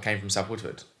was that I came from South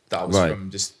Woodford, that I was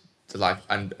from just like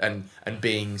and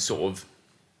being sort of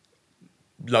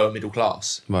lower middle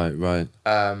class. Right.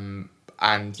 And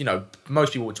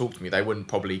most people would talk to me, they wouldn't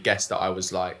probably guess that I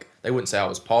was like, they wouldn't say I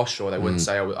was posh, or they wouldn't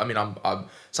say I'm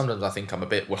sometimes I think I'm a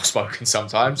bit well spoken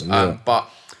sometimes, but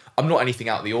I'm not anything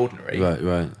out of the ordinary.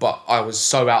 Right. But I was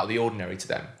so out of the ordinary to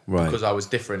them because I was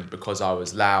different, because I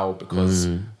was loud, because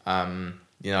I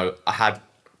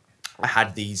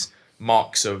had these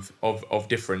marks of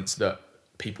difference that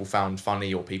people found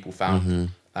funny, or people found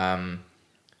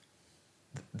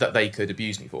that they could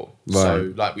abuse me for. Right.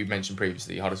 So, like we mentioned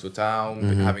previously, Huddersfield Town,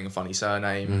 having a funny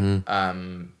surname,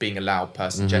 being a loud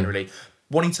person generally,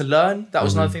 wanting to learn. That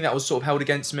was another thing that was sort of held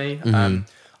against me.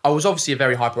 I was obviously a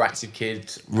very hyperactive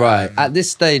kid. Right. At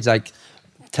this stage, like,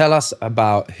 tell us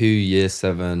about who Year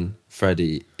 7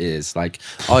 Freddie is. Like,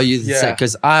 are you the same?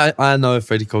 Because I know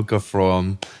Freddie Coker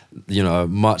from,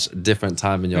 much different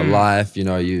time in your life.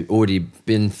 You've already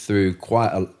been through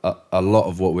quite a lot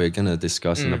of what we're going to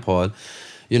discuss in the pod.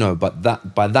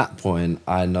 But by that point,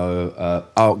 I know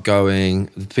outgoing,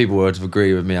 people would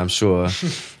agree with me, I'm sure,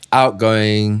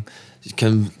 outgoing,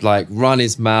 can like run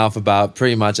his mouth about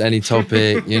pretty much any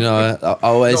topic,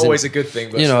 always. Not always a good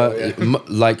thing, but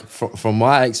like from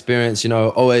my experience,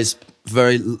 always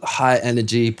very high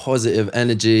energy, positive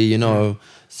energy,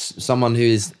 someone who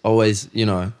is always,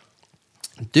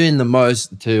 doing the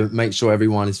most to make sure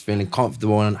everyone is feeling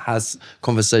comfortable and has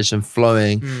conversation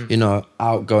flowing,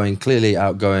 clearly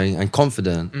outgoing and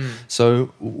confident.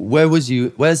 So where's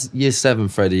Year 7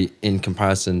 Freddie in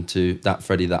comparison to that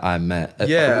Freddie that I met?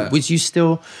 Was you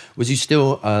still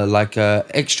like a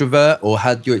extrovert, or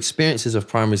had your experiences of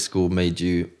primary school made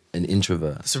you an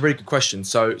introvert? It's a really good question.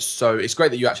 So it's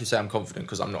great that you actually say I'm confident,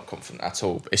 because I'm not confident at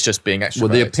all. It's just being extroverted. Well,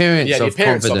 the appearance of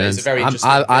confidence. It's a very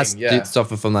interesting thing. I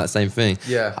suffer from that same thing.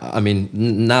 Yeah. I mean,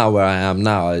 now where I am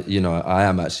now, I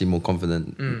am actually more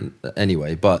confident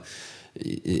anyway. But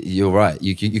you're right.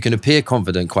 You can appear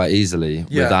confident quite easily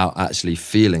without actually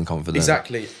feeling confident.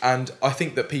 Exactly. And I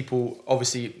think that people,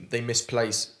 obviously, they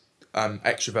misplace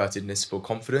extrovertedness for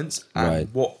confidence. And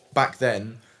what back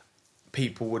then,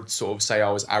 people would sort of say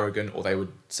I was arrogant, or they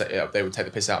would take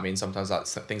the piss out of me, and sometimes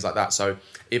things like that. So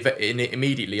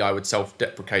immediately I would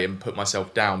self-deprecate and put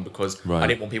myself down, because I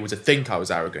didn't want people to think I was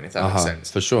arrogant, if that makes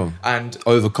sense. For sure. And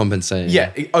overcompensating.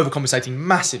 Yeah, overcompensating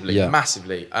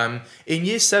massively. In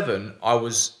Year 7,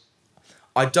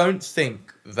 I don't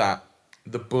think that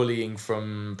the bullying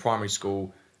from primary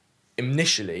school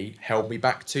initially held me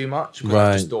back too much, because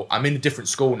I just thought, I'm in a different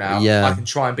school now, I can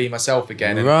try and be myself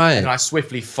again, and I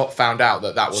swiftly found out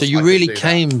that was. So you really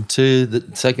came to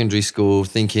the secondary school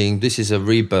thinking this is a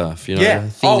rebirth,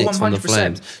 Phoenix 100%. from the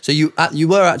flames. So you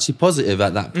were actually positive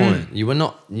at that point. You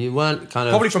weren't kind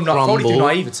of probably through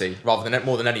naivety rather than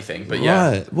more than anything, but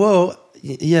right. Well,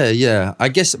 yeah. I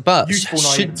guess, but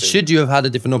should you have had a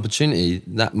different opportunity,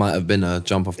 that might have been a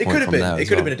jump off point from there. It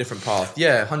could have been a different path.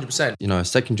 Yeah, 100%.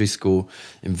 Secondary school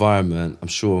environment, I'm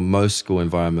sure most school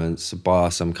environments, bar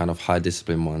some kind of high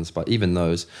discipline ones, but even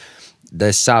those,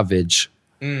 they're savage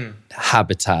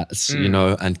habitats,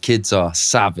 and kids are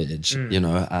savage,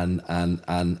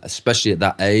 and especially at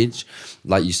that age,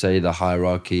 like you say, the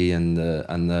hierarchy and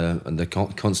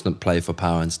the constant play for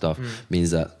power and stuff means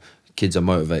that kids are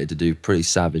motivated to do pretty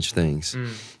savage things.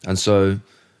 And so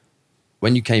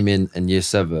when you came in Year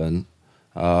 7,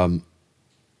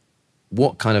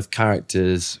 what kind of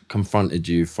characters confronted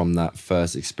you from that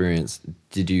first experience?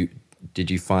 Did you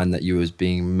find that you was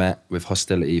being met with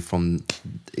hostility from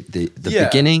the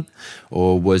beginning,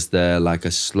 or was there like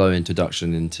a slow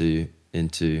introduction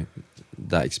into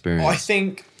that experience? I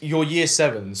think you're Year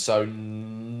 7, so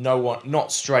no one,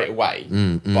 not straight away,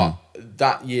 but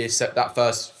that year, that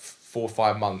first 4 or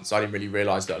 5 months, I didn't really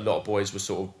realise that a lot of boys were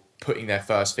sort of putting their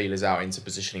first feelers out into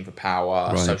positioning for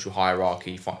power, social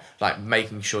hierarchy, like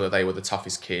making sure that they were the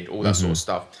toughest kid, all that sort of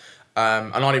stuff.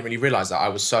 And I didn't really realise that. I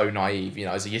was so naive, you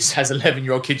know, as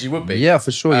 11-year-old kid you would be. Yeah,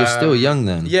 for sure. You're still young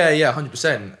then. Yeah,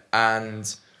 100%.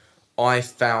 And I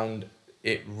found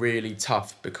it really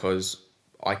tough because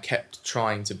I kept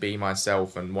trying to be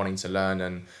myself and wanting to learn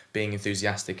and being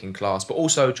enthusiastic in class, but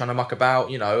also trying to muck about.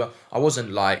 You know, I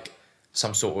wasn't like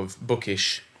some sort of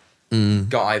bookish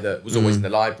guy that was always in the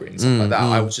library and stuff like that.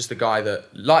 I was just a guy that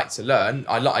liked to learn.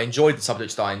 I enjoyed the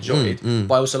subjects that I enjoyed,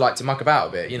 but I also liked to muck about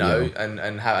a bit, you know,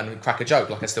 and crack a joke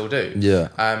like I still do. Yeah.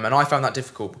 And I found that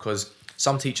difficult because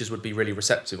some teachers would be really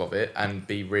receptive of it and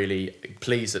be really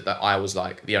pleased that I was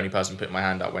like the only person putting my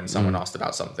hand up when someone asked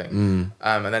about something.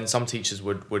 And then some teachers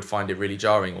would find it really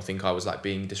jarring or think I was like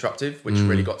being disruptive, which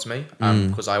really got to me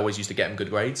because I always used to get them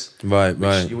good grades. Right.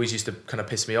 Which always used to kind of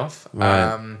piss me off.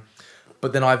 Right.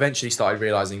 But then I eventually started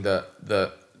realising that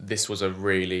this was a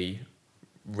really,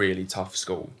 really tough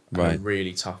school. Right. A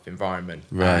really tough environment.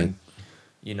 Right. And,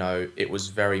 you know, it was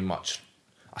very much...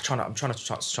 I'm trying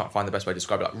to find the best way to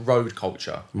describe it, like road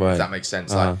culture, if that makes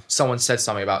sense. Like someone said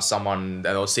something about someone, and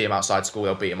they'll see him outside school,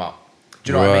 they'll beat him up.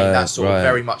 Do you know what I mean? That's sort of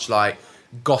very much like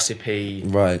gossipy,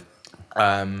 like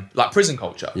prison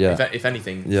culture, if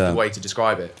anything, the way to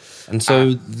describe it. And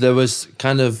so there was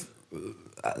kind of,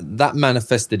 that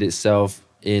manifested itself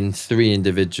in 3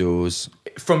 individuals.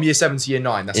 From year 7 to year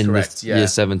 9, that's correct. Year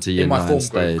 7 to year 9 in my form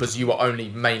stage. group, because you were only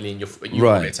mainly in your... You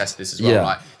probably attested this as well. Yeah.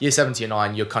 Like year 7 to year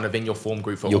 9, you're kind of in your form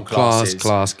group for your all classes.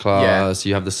 Class. Yeah.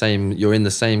 You have the same... You're in the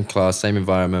same class, same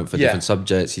environment for different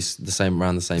subjects. You're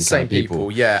around the same kind of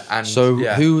people. Yeah. And so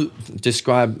who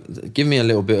give me a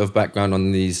little bit of background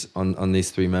on these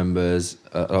 3 members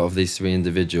of these 3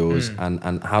 individuals,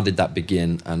 and how did that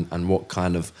begin, and what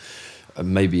kind of...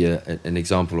 maybe an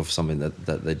example of something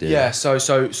that they did. Yeah,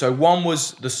 so one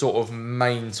was the sort of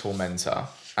main tormentor,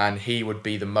 and he would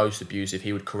be the most abusive.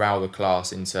 He would corral the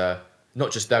class into,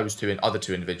 not just those 2 and other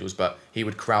 2 individuals, but he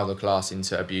would corral the class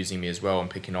into abusing me as well and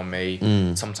picking on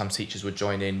me. Sometimes teachers would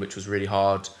join in, which was really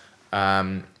hard.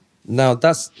 Now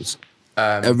that's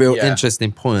a real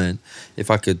interesting point. If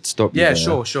I could stop you there.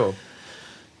 Sure.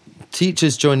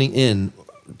 Teachers joining in.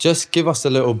 Just give us a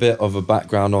little bit of a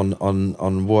background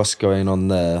on what's going on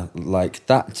there. Like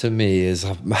that to me is,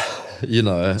 you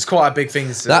know, it's quite a big thing.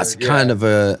 That's kind of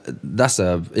that's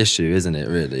a issue, isn't it?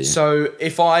 Really. So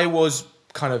if I was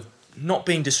kind of not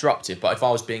being disruptive, but if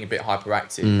I was being a bit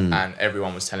hyperactive and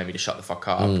everyone was telling me to shut the fuck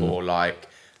up or like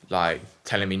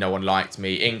telling me no one liked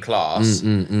me in class,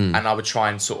 and I would try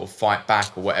and sort of fight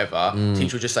back or whatever,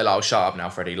 teacher would just say like, "Oh, shut up now,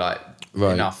 Freddie." Like,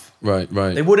 enough. Right.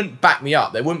 They wouldn't back me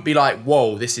up. They wouldn't be like,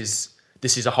 "Whoa, this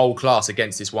is a whole class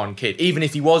against this one kid." Even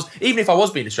if I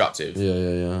was being disruptive.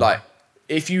 Yeah. Like,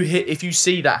 if you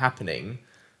see that happening,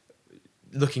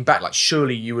 looking back, like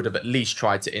surely you would have at least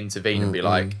tried to intervene and be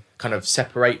like, kind of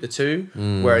separate the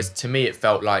 2. Whereas to me, it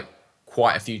felt like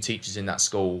quite a few teachers in that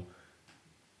school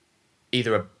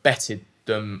either abetted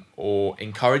them or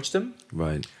encouraged them.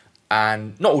 Right.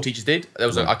 And not all teachers did. There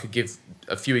was I could give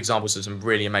a few examples of some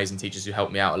really amazing teachers who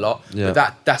helped me out a lot. Yeah.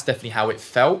 But that's definitely how it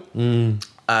felt.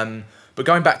 But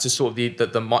going back to sort of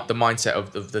the mindset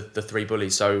of the 3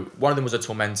 bullies. So one of them was a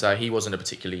tormentor. He wasn't a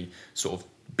particularly sort of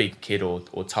big kid or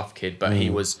tough kid, but he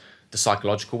was the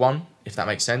psychological one, if that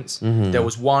makes sense. There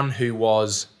was one who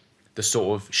was the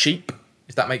sort of sheep,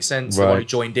 if that makes sense. Right. The one who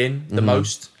joined in the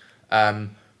most.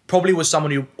 Probably was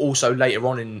someone who also later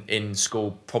on in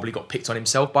school probably got picked on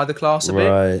himself by the class a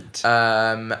bit.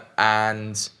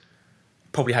 And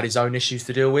probably had his own issues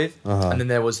to deal with. And then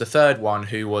there was the third one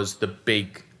who was the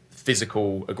big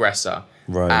physical aggressor.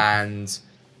 Right. And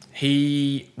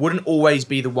he wouldn't always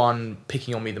be the one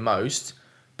picking on me the most,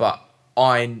 but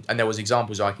and there was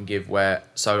examples I can give where,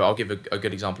 so I'll give a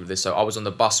good example of this. So I was on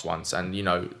the bus once, and you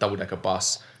know, double-decker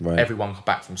bus, everyone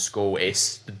back from school,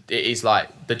 it is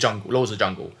like the jungle, laws of the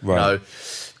jungle, you know,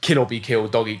 kill or be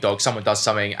killed, dog eat dog, someone does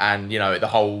something, and you know, the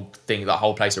whole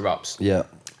place erupts. Yeah.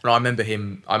 And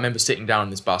I remember sitting down on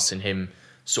this bus and him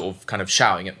sort of kind of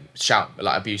shout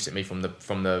like abuse at me from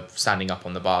the standing up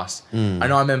on the bus. And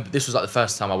I remember this was like the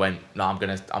first time I went, no, I'm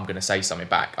gonna say something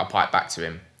back. I'll pipe back to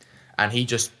him, and he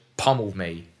just pummeled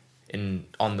me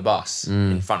on the bus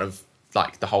in front of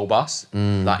like the whole bus,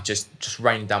 like just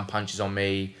raining down punches on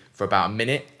me for about a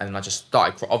minute, and then I just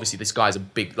started. Obviously, this guy's a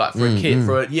big, like for a kid,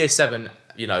 for a year 7,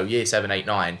 you know, year 7, 8,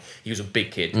 9, he was a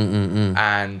big kid,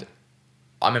 and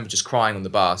I remember just crying on the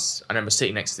bus. I remember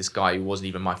sitting next to this guy who wasn't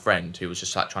even my friend, who was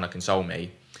just like trying to console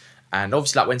me, and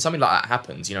obviously, like when something like that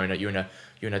happens, you know, you're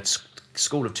in a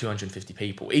school of 250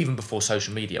 people. Even before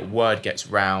social media, word gets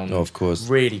round. Oh, of course.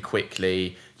 Really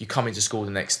quickly. You come into school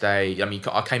the next day. I mean,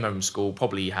 I came home from school,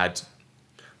 probably had,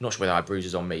 I'm not sure whether I had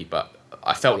bruises on me, but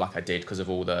I felt like I did because of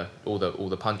all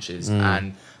the punches.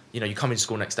 And you know, you come into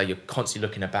school next day, you're constantly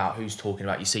looking about who's talking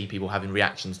about. You see people having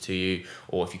reactions to you,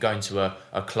 or if you go into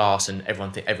a class and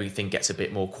everything gets a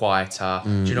bit more quieter.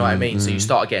 Do you know what I mean? So you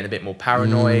start getting a bit more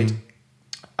paranoid.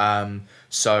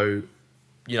 So,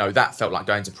 you know, that felt like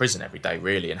going to prison every day,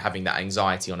 really, and having that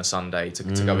anxiety on a Sunday to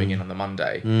going in on the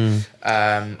Monday.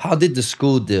 How did the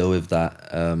school deal with that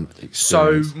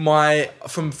So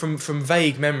experience? from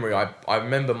vague memory, I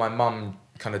remember my mum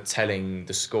kind of telling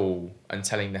the school and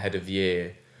telling the head of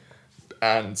year,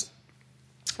 and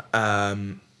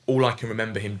all I can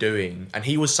remember him doing, and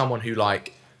he was someone who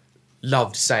like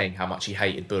loved saying how much he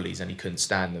hated bullies and he couldn't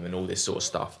stand them and all this sort of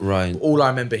stuff. Right. But all I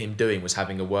remember him doing was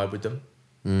having a word with them.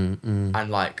 And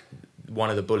like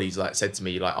one of the bullies like said to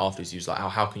me like afterwards, he was like,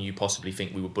 how can you possibly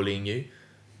think we were bullying you?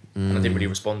 And I didn't really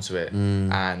respond to it.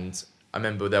 And I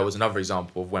remember there was another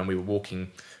example of when we were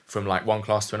walking from like one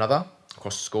class to another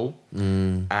across the school,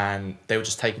 and they were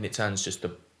just taking it turns just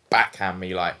to backhand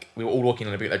me. Like we were all walking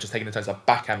in a bit, they're just taking it turns to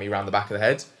backhand me around the back of the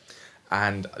head,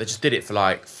 and they just did it for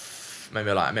like maybe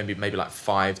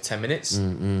 5-10 minutes.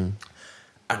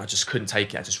 And I just couldn't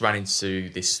take it. I just ran into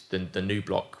the new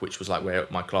block, which was like where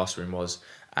my classroom was.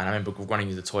 And I remember running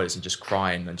into the toilets and just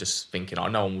crying and just thinking, oh,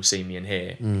 no one will see me in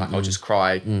here. Like I'll just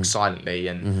cry silently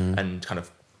and kind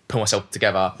of pull myself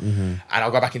together. And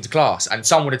I'll go back into class. And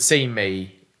someone had seen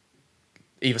me,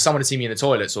 either someone had seen me in the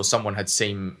toilets or someone had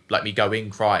seen like me go in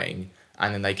crying.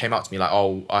 And then they came up to me like,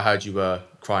 oh, I heard you were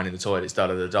crying in the toilets, da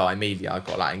da da da. Immediately I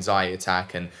got like anxiety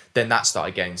attack. And then that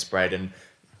started getting spread. And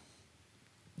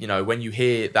you know, when you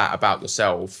hear that about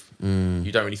yourself,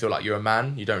 you don't really feel like you're a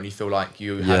man. You don't really feel like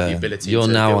you have the ability You're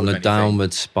to now deal on with a anything.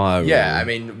 downward spiral. Yeah, I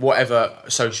mean, whatever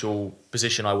social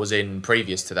position I was in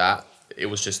previous to that, it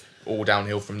was just all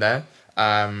downhill from there.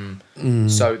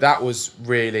 So that was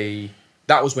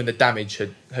when the damage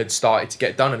had started to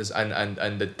get done,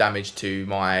 and the damage to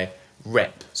my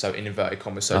rep, so in inverted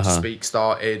commas, so to speak,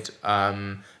 started.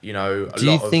 You know,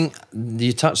 Do you think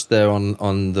you touched there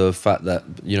on the fact that,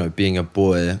 you know, being a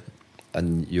boy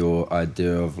and your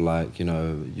idea of like, you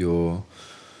know,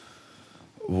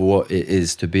 what it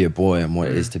is to be a boy and what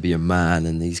it is to be a man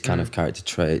and these kind of character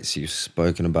traits? You've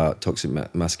spoken about toxic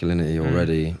masculinity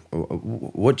already.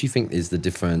 What do you think is the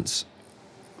difference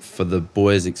for the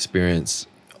boy's experience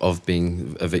of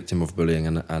being a victim of bullying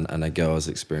and a girl's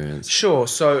experience? Sure.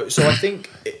 So I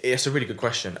think it's a really good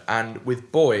question. And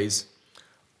with boys,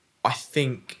 I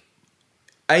think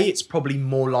it's probably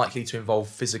more likely to involve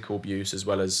physical abuse as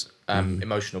well as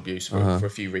emotional abuse for a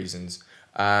few reasons.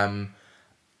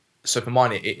 So for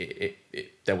mine,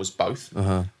 there was both.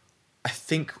 I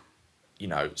think, you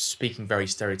know, speaking very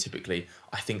stereotypically,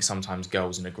 I think sometimes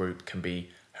girls in a group can be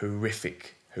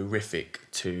horrific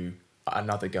to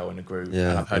another girl in a group.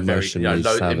 Yeah, and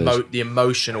I've heard the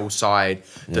emotional side,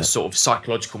 the sort of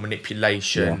psychological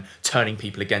manipulation, turning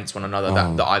people against one another,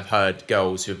 that I've heard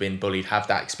girls who have been bullied have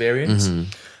that experience.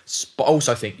 But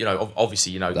also I think, you know,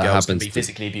 obviously, you know, That girls can happens be to-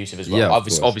 physically abusive as well. Yeah,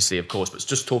 Obviously, of course, but it's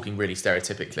just talking really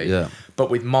stereotypically. Yeah. But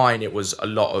with mine, it was a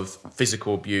lot of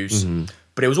physical abuse,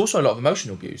 but it was also a lot of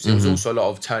emotional abuse. It was also a lot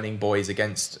of turning boys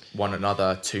against one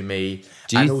another to me.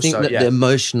 Do you and think also, that the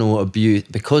emotional abuse,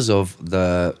 because of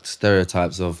the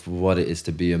stereotypes of what it is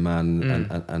to be a man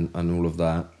and all of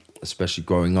that, especially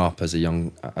growing up as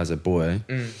a boy,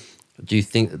 do you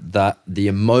think that the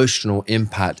emotional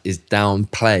impact is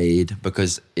downplayed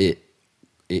because it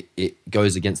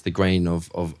goes against the grain of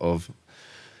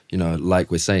you know, like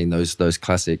we're saying, those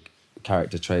classic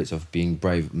character traits of being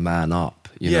brave, man up,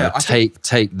 you know,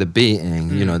 take the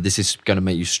beating, you know, this is going to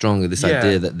make you stronger, this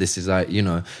idea that this is like, you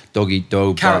know, dog eat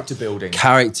dog, Character building,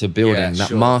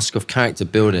 that mask of character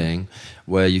building,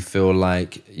 where you feel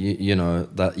like you know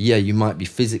that you might be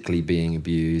physically being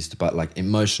abused, but like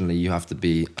emotionally you have to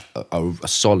be a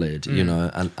solid, you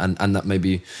know, and that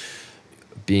maybe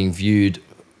being viewed,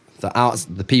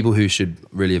 the people who should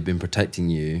really have been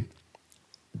protecting you.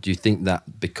 Do you think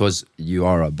that because you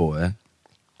are a boy,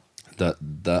 that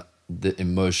the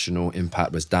emotional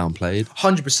impact was downplayed?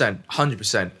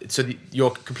 100%. So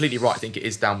you're completely right. I think it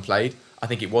is downplayed. I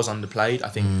think it was underplayed. I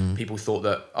think people thought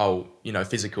that, oh, you know,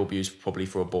 physical abuse probably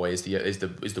for a boy is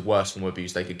the worst form of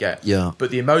abuse they could get. Yeah.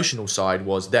 But the emotional side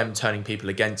was them turning people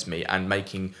against me and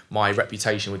making my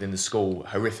reputation within the school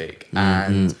horrific.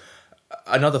 And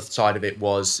another side of it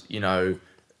was, you know,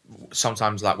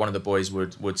 sometimes like one of the boys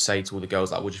would say to all the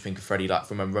girls like, what do you think of Freddie, like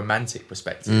from a romantic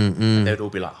perspective? And they'd all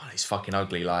be like, oh, he's fucking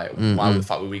ugly, like why the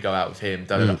fuck would we go out with him?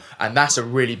 Da, da, da. And that's a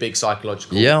really big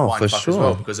psychological mindfuck sure. as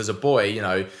well, because as a boy, you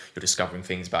know, you're discovering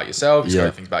things about yourself, you're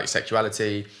discovering things about your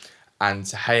sexuality, and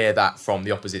to hear that from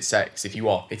the opposite sex, if you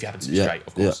happen to be straight,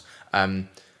 of course,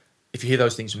 if you hear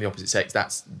those things from the opposite sex,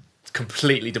 that's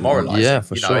completely demoralizing. Yeah,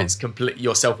 for sure. It's complete.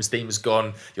 Your self-esteem is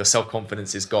gone. Your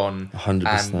self-confidence is gone. 100%.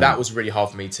 And that was really hard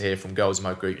for me to hear from girls in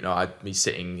my group. You know, I'd be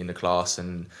sitting in the class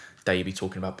and they'd be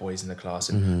talking about boys in the class,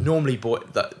 and normally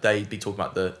they'd be talking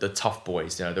about the tough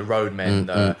boys. You know, the road men,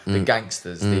 the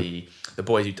gangsters, the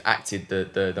boys who acted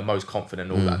the most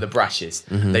confident, all that, the brashest.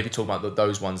 They'd be talking about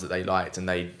those ones that they liked, and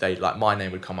they like my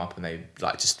name would come up and they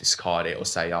like just discard it or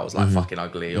say I was like fucking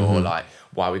ugly, or like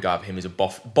why we go up him as a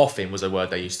boffin was a word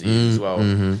they used to use as well.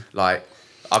 Like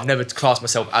I've never classed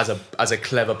myself as a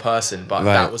clever person, but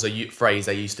that was a phrase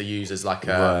they used to use as like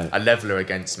a leveler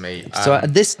against me. So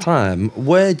at this time,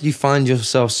 where do you find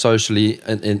yourself socially?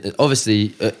 And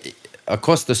obviously,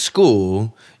 across the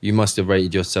school, you must have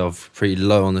rated yourself pretty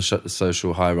low on the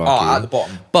social hierarchy. Oh, at the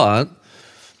bottom. But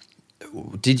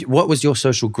what was your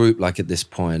social group like at this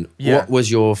point? Yeah. What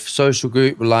was your social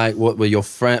group like? What were your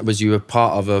friends? Was you a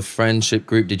part of a friendship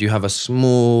group? Did you have a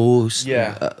small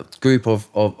group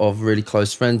of really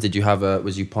close friends?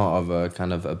 Was you part of a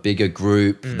kind of a bigger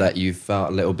group that you felt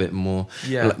a little bit more?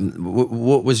 Yeah.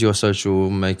 What was your social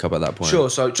makeup at that point? Sure.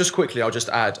 So just quickly, I'll just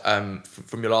add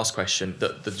from your last question,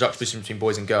 that the juxtaposition between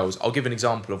boys and girls. I'll give an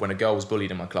example of when a girl was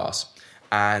bullied in my class.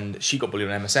 And she got bullied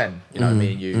on MSN, you know,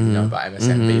 me and you know about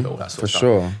MSN, Bieber, all that sort of stuff.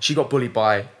 Sure. She got bullied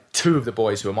by two of the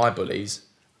boys who are my bullies,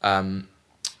 and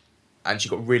she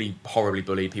got really horribly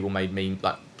bullied. People made me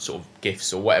like sort of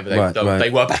gifs or whatever they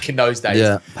were back in those days.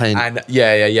 Yeah, Paint. And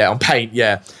on Paint,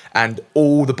 yeah. And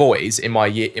all the boys in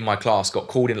my class got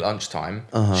called in at lunchtime,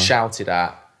 shouted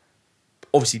at.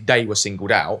 Obviously, they were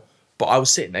singled out, but I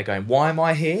was sitting there going, "Why am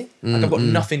I here? Like I've got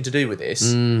nothing to do with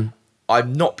this.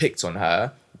 I'm not picked on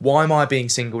her. Why am I being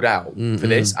singled out for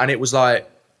this?" And it was like,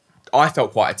 I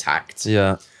felt quite attacked.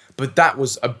 Yeah. But that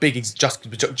was a big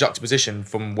juxtaposition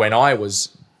from when I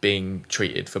was being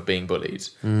treated for being bullied.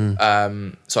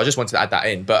 So I just wanted to add that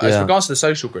in. But as regards to the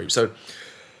social group, so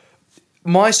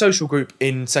my social group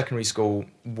in secondary school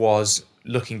was,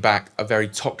 looking back, a very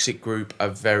toxic group, a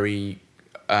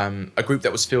group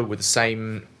that was filled with the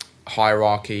same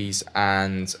hierarchies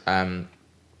and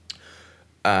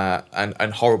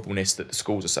horribleness that the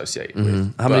school's associated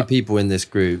with. How many people in this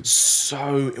group?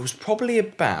 So it was probably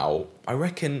about, I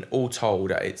reckon, all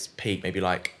told at its peak, maybe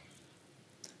like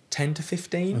 10 to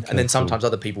 15. Okay, and then sometimes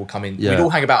other people would come in. Yeah. We'd all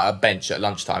hang about at a bench at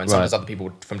lunchtime, and sometimes other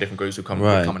people from different groups would come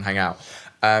and hang out.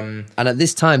 And at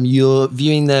this time, you're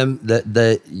viewing them,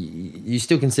 that you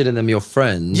still consider them your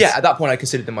friends? Yeah, at that point I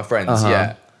considered them my friends,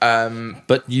 yeah.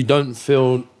 But you don't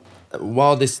feel,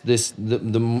 while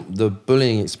the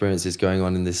bullying experience is going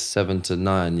on in this 7 to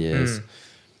 9 years,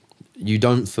 you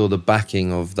don't feel the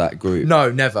backing of that group?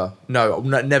 No, never. No,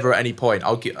 never at any point.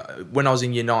 When I was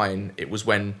in year 9, it was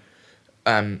when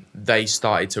they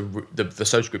started to, the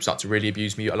social group started to really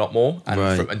abuse me a lot more, and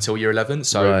until year 11.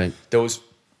 So there was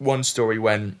one story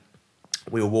when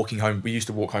we were walking home. We used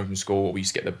to walk home from school. We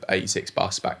used to get the 86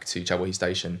 bus back to Chadwell Heath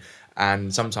Station.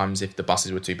 And sometimes if the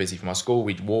buses were too busy for my school,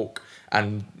 we'd walk.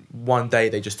 And one day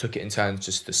they just took it in turns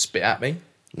just to spit at me.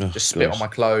 Spit on my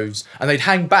clothes. And they'd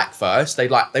hang back first. They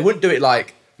wouldn't do it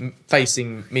like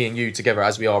facing me and you together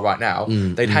as we are right now.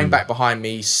 They'd hang back behind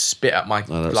me, spit at my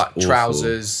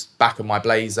trousers, back of my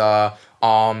blazer,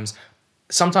 arms.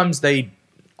 Sometimes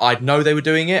I'd know they were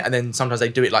doing it, and then sometimes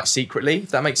they'd do it like secretly,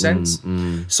 if that makes sense.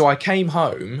 So I came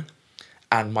home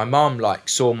and my mum like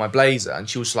saw my blazer, and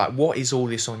she was like, "What is all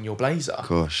this on your blazer?"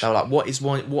 Gosh. They were like, what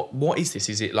is this?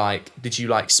 Is it like, did you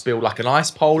like spill like an ice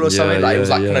pole or something? Like it was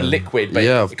like kind of liquid, but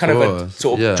it kind of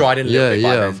sort of dried in a little bit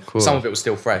by then. Of course. Some of it was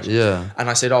still fresh. Yeah. And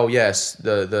I said, "Oh yes,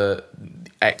 the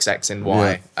X, X and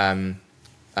Y,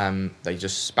 they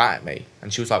just spat at me."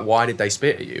 And she was like, "Why did they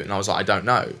spit at you?" And I was like, "I don't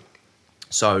know."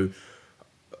 So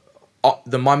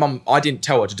my mum, I didn't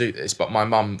tell her to do this, but my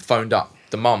mum phoned up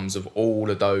the mums of all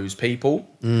of those people,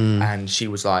 and she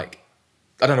was like,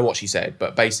 I don't know what she said,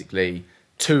 but basically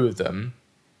 2 of them,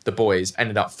 the boys,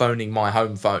 ended up phoning my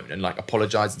home phone and like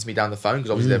apologising to me down the phone,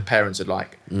 because obviously their parents had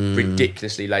like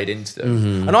ridiculously laid into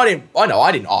them. And I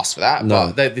didn't ask for that,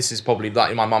 but this is probably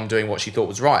like my mum doing what she thought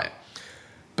was right.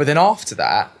 But then after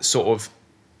that, sort of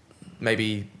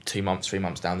maybe 2 months, 3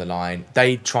 months down the line,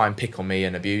 they'd try and pick on me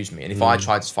and abuse me. And if I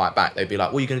tried to fight back, they'd be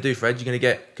like, "What are you going to do, Fred? You're going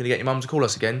to get your mum to call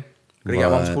us again?" Gonna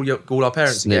get mum to call our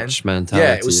parents again. Snitch mentality.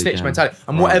 Yeah, it was snitch again. mentality.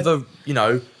 And whatever,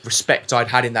 respect I'd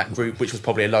had in that group, which was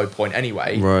probably a low point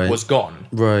anyway, was gone.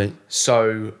 Right.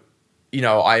 So,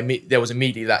 there was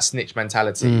immediately that snitch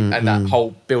mentality and that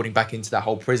whole building back into that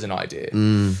whole prison idea.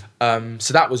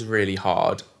 So that was really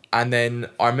hard. And then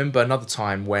I remember another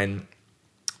time when,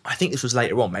 I think this was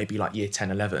later on, maybe like year 10,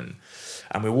 11,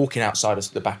 and we were walking outside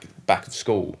of the back of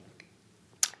school,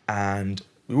 and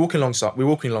we were walking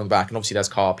along the back, and obviously there's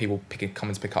people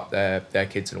coming to pick up their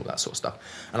kids and all that sort of stuff.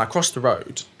 And I crossed the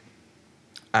road,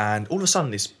 and all of a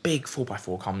sudden this big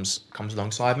 4x4 comes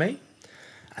alongside me,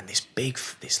 and this big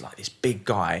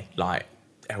guy,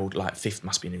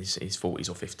 must be in his 40s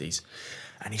or 50s,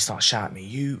 and he starts shouting at me,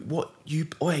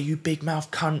 you big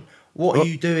mouth cunt, what are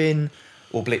you doing?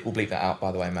 We'll bleep that out,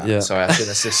 by the way, man. Yeah. Sorry, I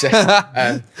shouldn't have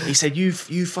said. He said, "You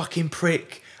fucking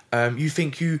prick. You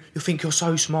think you're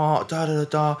so smart. Da da da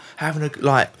da. Having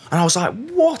and I was like,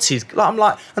 what is? I'm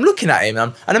looking at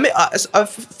him, and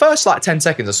first 10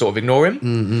 seconds I sort of ignore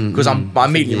him because I'm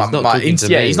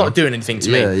immediately he's not doing anything to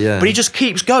me. Yeah. But he just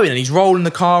keeps going, and he's rolling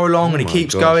the car along, and he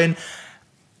keeps going.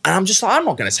 And I'm just like, I'm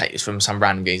not going to take this from some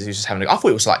random geezer who's just having I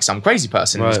thought it was like some crazy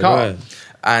person in his car. Right.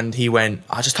 And he went,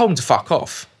 I just told him to fuck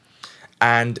off.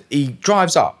 And he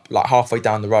drives up halfway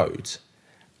down the road,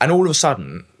 and all of a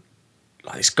sudden,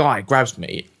 this guy grabs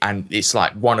me, and it's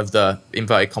one of the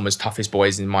inverted commas toughest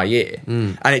boys in my year.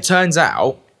 And it turns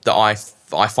out that I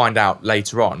find out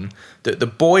later on that the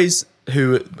boys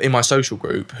who in my social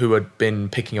group who had been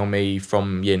picking on me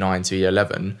from year 9 to year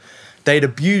 11, they'd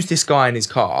abused this guy in his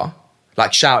car,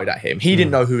 shouted at him. He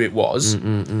didn't know who it was.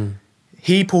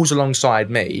 He pulls alongside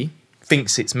me,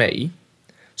 thinks it's me,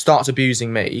 starts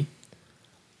abusing me.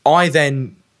 I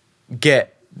then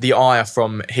get the ire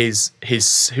from his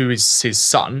who is his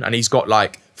son, and he's got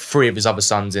 3 of his other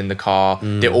sons in the car.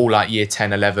 They're all year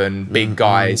 10, 11, big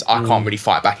guys. I can't really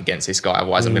fight back against this guy,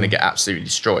 otherwise I'm going to get absolutely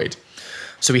destroyed.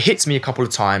 So he hits me a couple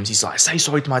of times. He's like, say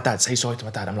sorry to my dad, say sorry to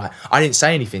my dad. I'm like, I didn't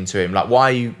say anything to him. Why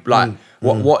are you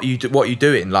what are you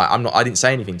doing? I didn't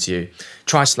say anything to you.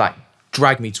 Tries to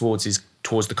drag me towards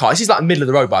the car. This is middle of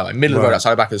the road, by the way, middle of the road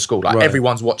outside the back of the school.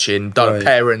 Everyone's watching,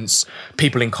 parents,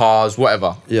 people in cars,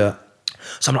 whatever. Yeah.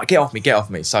 So I'm like, get off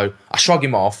me. So I shrug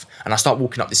him off, and I start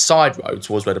walking up this side road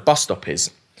towards where the bus stop is.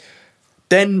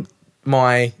 Then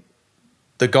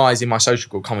the guys in my social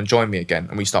group come and join me again,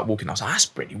 and we start walking. I was like, that's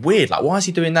pretty weird. Why is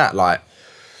he doing that?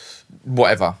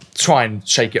 Whatever. Try and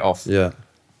shake it off. Yeah.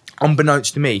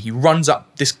 Unbeknownst to me, he runs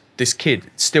up, this kid,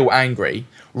 still angry,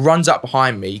 runs up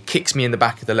behind me, kicks me in the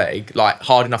back of the leg,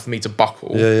 hard enough for me to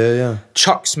buckle. Yeah.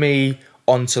 Chucks me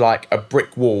onto a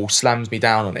brick wall, slams me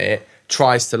down on it,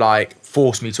 tries to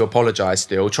force me to apologise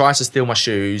still, tries to steal my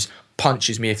shoes,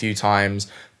 punches me a few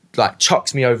times,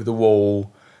 chucks me over the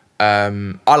wall.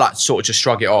 I sort of just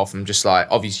shrug it off. I'm just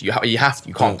obviously you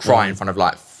can't cry in front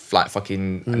of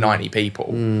fucking 90 people.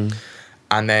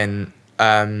 And then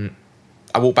I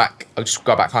just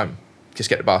go back home, just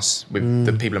get the bus with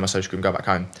the people in my social group and go back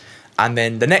home. And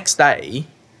then the next day,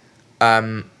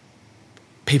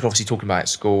 people obviously talking about it at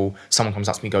school. Someone comes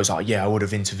up to me and goes, oh yeah, I would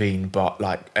have intervened, but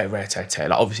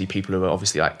obviously people who are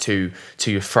obviously too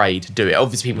afraid to do it.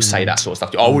 Obviously people say that sort of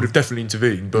stuff. I would have definitely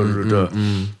intervened, blah, blah,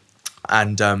 blah.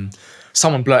 And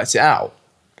someone blurts it out.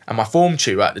 And my form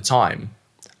tutor at the time,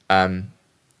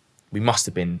 we must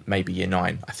have been maybe year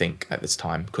 9, I think, at this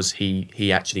time, because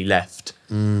he actually left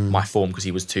my form because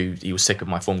he was sick of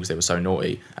my form because they were so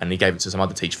naughty, and he gave it to some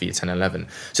other teacher for year 10 and 11.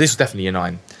 So this was definitely year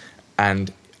 9.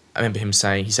 And I remember him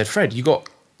saying, he said, Fred, you got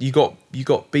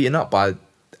beaten up by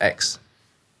X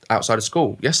outside of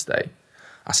school yesterday.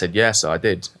 I said, yeah, so I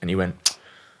did. And he went,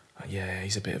 oh, yeah,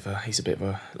 he's a bit of a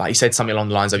he said something along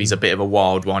the lines of he's a bit of a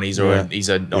wild one. He's not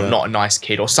a nice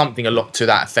kid, or something a lot to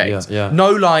that effect. Yeah.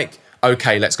 No,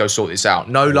 okay, let's go sort this out.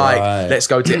 No, let's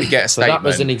go get a statement. So that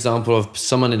was an example of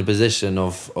someone in a position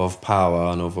of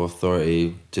power and of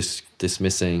authority just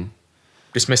dismissing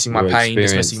my pain,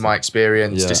 dismissing my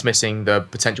experience, dismissing the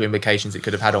potential implications it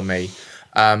could have had on me.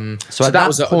 So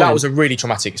that was a really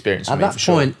traumatic experience for me. At that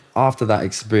point, after that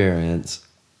experience,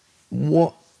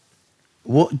 what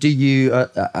do you,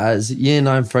 as year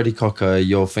 9 Freddie Cocker,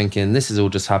 you're thinking, this has all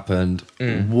just happened.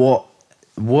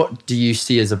 What do you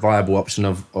see as a viable option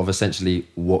of essentially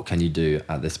what can you do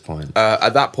at this point?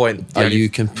 At that point, you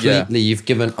completely, you've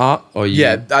given up? Or you...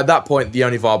 Yeah, at that point, the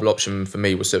only viable option for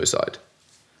me was suicide.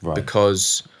 Right.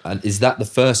 Because... And is that the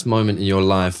first moment in your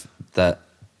life that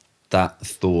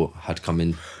thought had come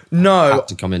in? No, had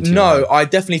to come into your life? I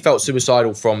definitely felt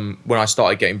suicidal from when I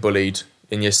started getting bullied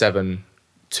in year 7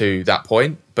 to that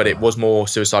point. But it was more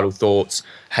suicidal thoughts,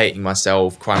 hating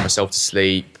myself, crying myself to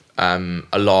sleep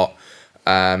a lot.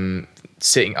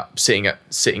 sitting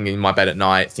in my bed at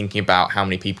night, thinking about how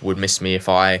many people would miss me if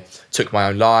I took my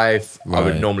own life. I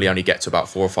would Right. normally only get to about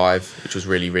 4 or 5, which was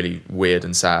really, really weird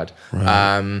and sad.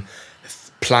 Right.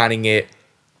 Planning it,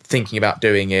 thinking about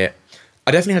doing it.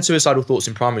 I definitely had suicidal thoughts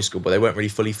in primary school, but they weren't really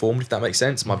fully formed, if that makes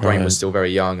sense. My brain was still very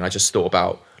young, and I just thought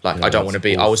about, like, Yeah, I don't want to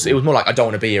be, it was more like, I don't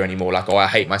want to be here anymore, like, oh, I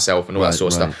hate myself and all that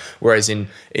sort of stuff. Whereas in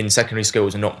secondary school, it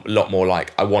was a lot more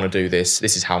like, I want to do this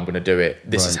is how I'm going to do it,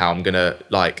 this is how I'm going to,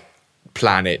 like,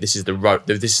 plan it, this is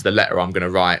the letter I'm going to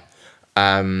write.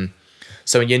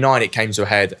 So in year 9, it came to a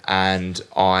head, and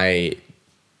I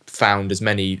found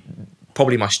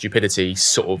probably my stupidity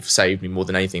sort of saved me more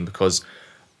than anything, because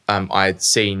I had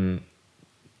seen,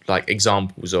 like,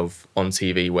 examples of on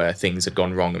TV where things had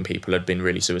gone wrong and people had been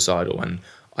really suicidal, and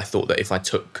I thought that if I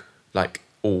took, like,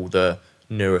 all the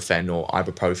Nurofen or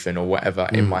ibuprofen or whatever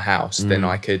in my house, then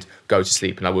I could go to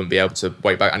sleep and I wouldn't be able to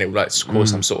wake back, and it would, like, cause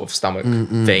some sort of stomach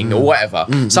thing or whatever,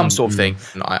 some sort of thing.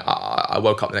 And I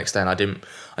woke up the next day and I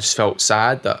just felt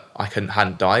sad that I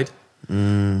hadn't died.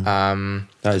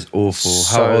 That is awful.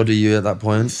 So- How old are you at that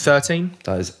point? 13.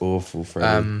 That is awful,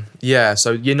 Freddie. Yeah,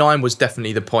 so year 9 was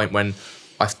definitely the point when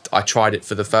I tried it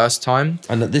for the first time.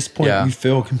 And at this point, you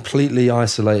feel completely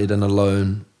isolated and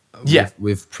alone. Yeah.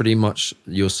 With pretty much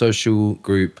your social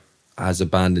group has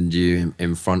abandoned you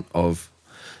in front of,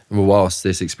 whilst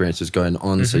this experience was going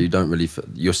on. So you don't really,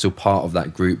 you're still part of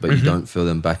that group, but you don't feel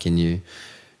them backing you.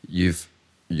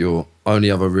 Your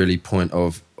only other really point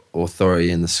of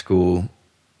authority in the school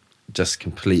just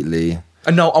completely.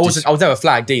 And no, I was never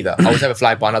flagged either. I was never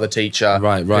flagged by another teacher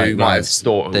who might have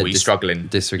thought, oh, he's struggling.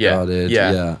 Disregarded,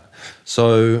 yeah.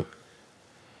 So,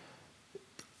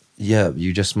 yeah,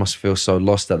 you just must feel so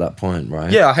lost at that point,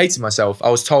 right? Yeah, I hated myself. I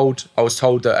was told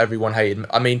that everyone hated me.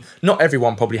 I mean, not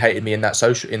everyone probably hated me in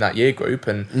that year group,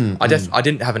 and I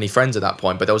didn't have any friends at that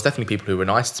point, but there was definitely people who were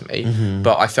nice to me.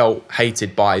 But I felt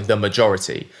hated by the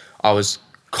majority. I was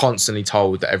constantly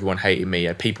told that everyone hated me,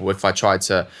 and people, if I tried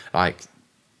to, like,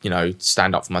 you know,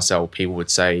 stand up for myself, people would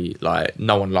say, like,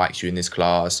 no one likes you in this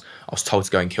class. I was told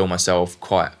to go and kill myself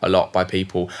quite a lot by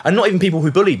people, and not even people who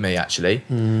bullied me, actually.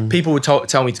 People would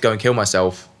tell me to go and kill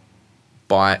myself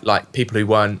by, like, people who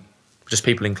weren't just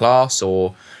people in class,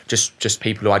 or just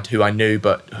people who I knew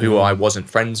but who I wasn't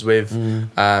friends with.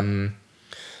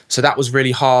 So that was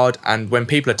really hard, and when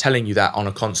people are telling you that on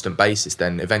a constant basis,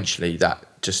 then eventually that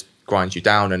just grinds you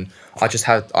down. And I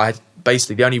had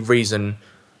basically the only reason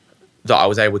that I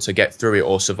was able to get through it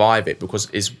or survive it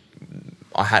because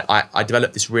I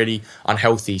developed this really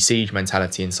unhealthy siege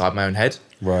mentality inside my own head,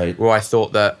 Right. where I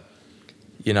thought that,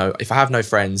 you know, if I have no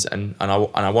friends and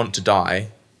I want to die,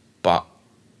 but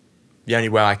the only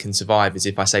way I can survive is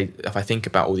if I think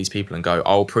about all these people and go,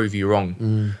 I'll prove you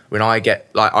wrong. When I get,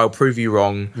 like, I'll prove you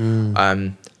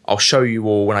wrong. I'll show you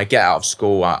all when I get out of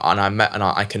school, and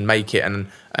I can make it,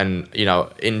 and you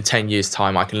know, in 10 years'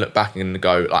 time, I can look back and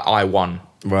go, like, I won.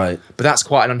 Right. But that's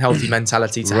quite an unhealthy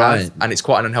mentality to have, and it's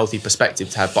quite an unhealthy perspective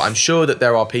to have. But I'm sure that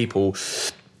there are people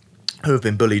who have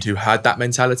been bullied who had that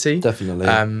mentality. Definitely.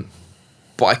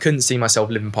 But I couldn't see myself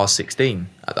living past 16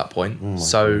 at that point.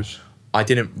 So gosh. I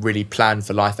didn't really plan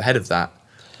for life ahead of that.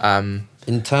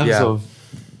 In terms of,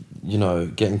 you know,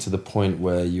 getting to the point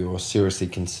where you're seriously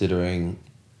considering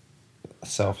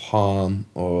self-harm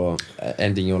or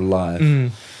ending your life,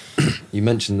 you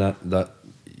mentioned that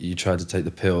you tried to take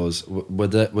the pills.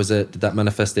 Did that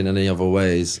manifest in any other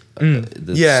ways?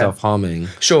 Self-harming.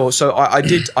 Sure. So I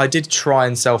did try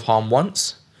and self-harm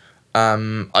once.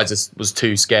 I just was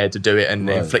too scared to do it and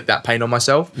inflict that pain on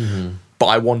myself. But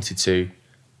I wanted to,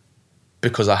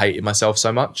 because I hated myself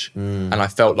so much, and I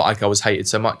felt like I was hated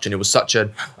so much, and it was such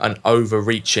an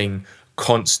overreaching,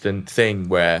 constant thing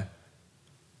where,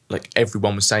 like,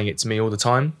 everyone was saying it to me all the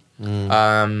time.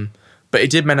 But it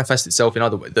did manifest itself in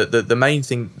other ways. The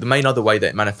main other way that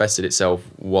it manifested itself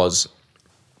was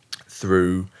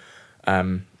through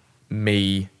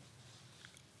me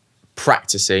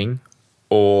practicing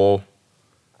or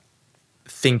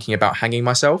thinking about hanging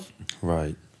myself.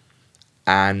 Right.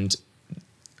 And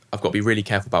I've got to be really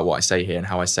careful about what I say here and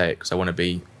how I say it, because I want to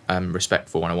be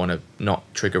respectful and I want to not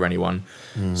trigger anyone.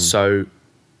 So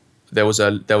there was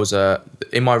a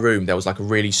in my room there was like a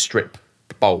really strip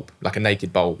bulb, like a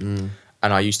naked bulb,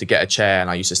 and I used to get a chair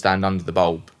and I used to stand under the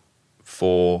bulb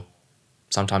for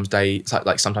sometimes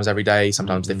every day,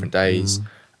 sometimes different days,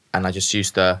 and I just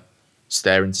used to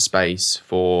stare into space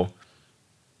for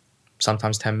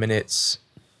sometimes 10 minutes,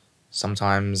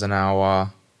 sometimes an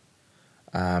hour,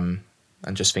 and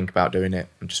just think about doing it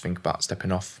and just think about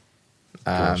stepping off.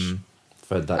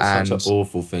 Fred, that's such an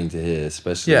awful thing to hear,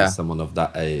 especially as someone of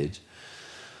that age.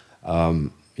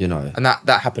 you know. And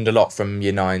that happened a lot from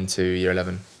year 9 to year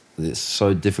 11. It's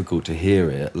so difficult to hear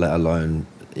it, let alone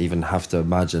even have to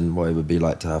imagine what it would be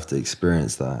like to have to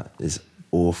experience that. It's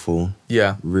awful.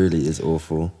 Yeah. Really is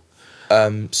awful.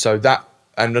 So that,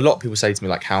 and a lot of people say to me,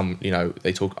 like, how, you know,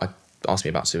 I ask me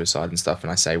about suicide and stuff,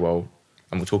 and I say, well,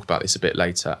 and we'll talk about this a bit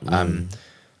later.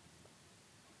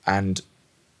 And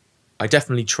I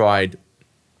definitely tried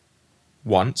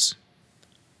once,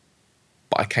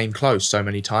 but I came close so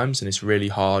many times, and it's really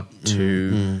hard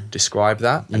to describe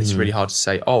that. And it's really hard to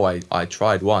say, oh, I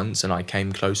tried once and I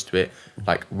came close to it,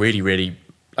 like really, really,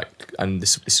 like, and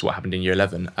this is what happened in year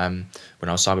 11 when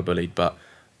I was cyberbullied, but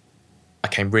I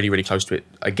came really, really close to it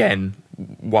again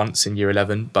once in year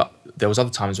 11, but there was other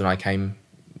times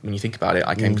when you think about it,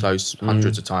 I came close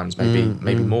hundreds of times,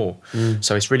 maybe more.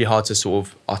 So it's really hard to sort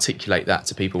of articulate that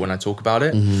to people when I talk about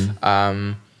it.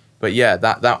 But yeah,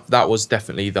 that was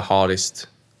definitely the hardest.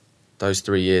 Those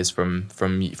 3 years from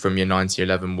year 9 to year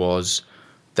 11 was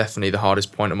definitely the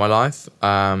hardest point of my life.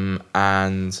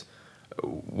 And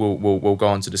we'll go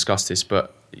on to discuss this,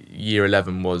 but year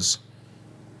 11 was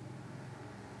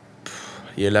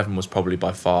probably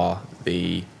by far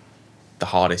the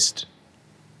hardest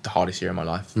year of my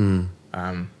life.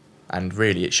 And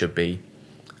really it should be,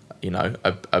 you know,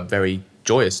 a very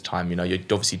joyous time. You know, you're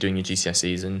obviously doing your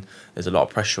GCSEs and there's a lot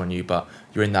of pressure on you, but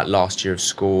you're in that last year of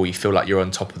school, you feel like you're on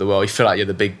top of the world, you feel like you're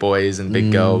the big boys and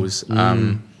big girls.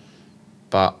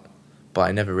 But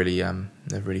I never really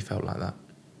felt like that.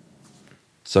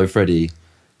 So Freddie,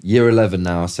 year 11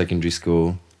 now, secondary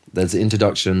school, there's the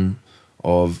introduction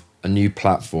of a new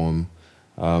platform,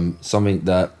 something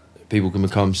that people can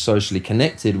become socially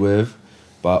connected with,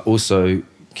 but also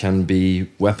can be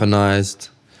weaponized,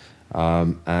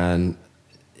 and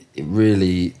it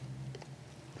really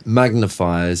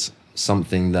magnifies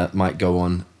something that might go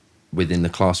on within the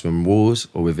classroom walls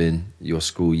or within your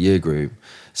school year group.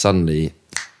 Suddenly,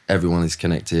 everyone is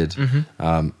connected,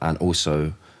 and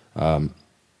also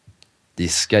the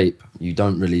escape. You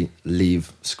don't really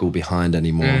leave school behind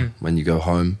anymore when you go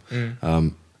home.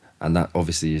 And that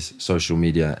obviously is social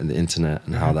media and the internet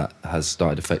and how that has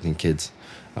started affecting kids.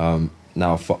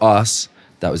 Now, for us,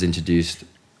 that was introduced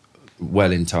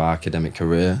well into our academic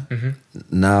career.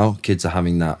 Now, kids are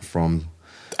having that from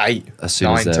 8, as soon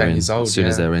 9, as they're 10 in, years old. as soon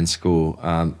as they're in school,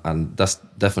 and that's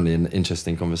definitely an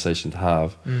interesting conversation to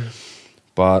have.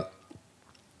 But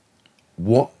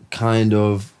what kind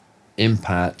of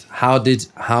impact? How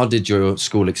did your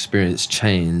school experience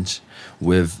change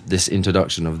with this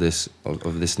introduction of this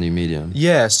new medium?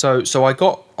 Yeah, so I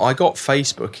got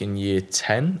Facebook in year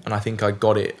 10, and I think I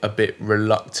got it a bit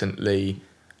reluctantly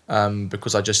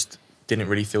because I just didn't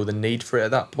really feel the need for it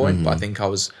at that point. But I think in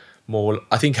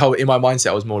my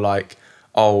mindset I was more like,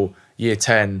 oh, year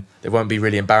 10, there won't be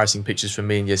really embarrassing pictures from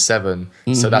me in year 7,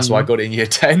 so that's why I got it in year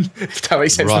 10. If that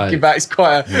makes sense, looking back, it's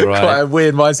quite a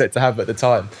weird mindset to have at the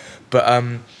time. But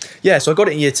yeah, so I got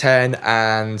it in year 10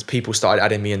 and people started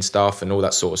adding me and stuff and all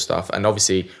that sort of stuff. And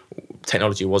obviously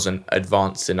technology wasn't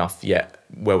advanced enough yet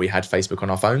where we had Facebook on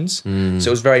our phones. So it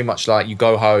was very much like you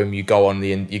go home, you go on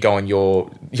your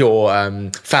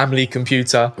family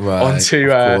computer onto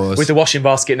with the washing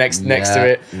basket next to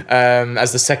it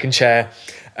as the second chair.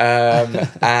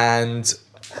 And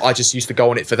I just used to go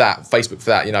on it for that, Facebook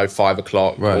for that, 5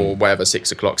 o'clock or whatever,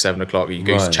 6 o'clock, 7 o'clock. You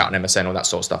go to chat on MSN, all that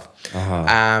sort of stuff.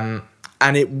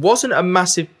 And it wasn't a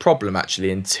massive problem actually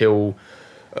until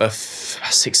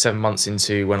 6-7 months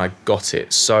into when I got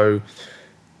it. So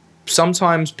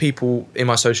sometimes people in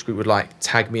my social group would like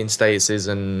tag me in statuses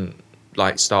and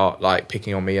like start like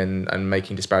picking on me and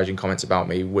making disparaging comments about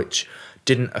me, which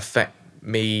didn't affect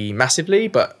me massively,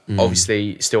 but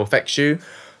obviously still affects you.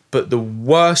 But the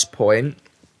worst point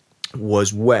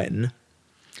was when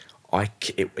I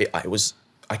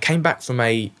came back from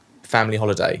a family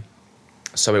holiday.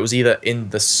 So it was either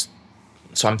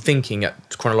so I'm thinking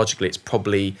chronologically, it's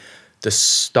probably the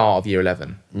start of year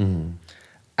 11.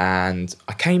 And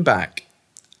I came back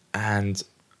and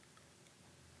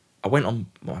I went on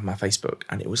my Facebook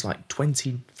and it was like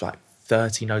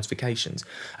 30 notifications.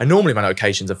 And normally my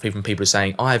notifications are from people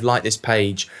saying, I've liked this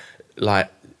page,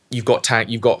 like, you've got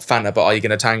Fanta, but are you going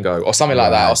to tango? Or something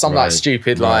like that. Or some like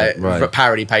stupid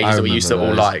parody pages that we used to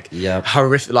all like.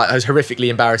 Horrifically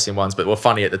embarrassing ones, but were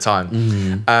funny at the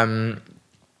time.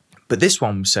 But this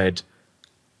one said,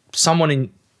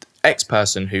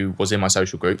 ex-person who was in my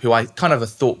social group, who I kind of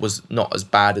thought was not as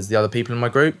bad as the other people in my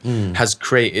group, has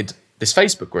created this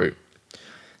Facebook group.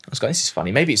 I was going, this is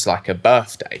funny. Maybe it's like a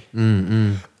birthday.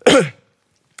 Because,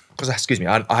 excuse me,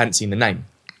 I hadn't seen the name.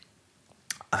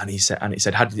 And it said,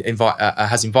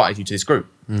 has invited you to this group,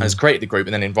 and has created the group,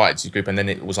 and then invited to the group, and then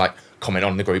it was like, comment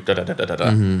on the group, da da da da da.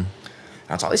 And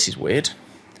I was like, this is weird.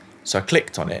 So I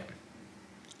clicked on it,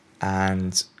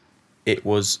 and it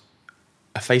was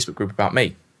a Facebook group about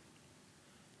me,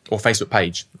 or Facebook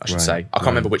page, I should say. I can't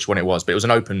remember which one it was, but it was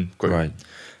an open group. Right.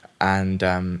 And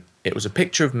it was a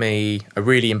picture of me, a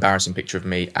really embarrassing picture of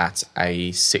me at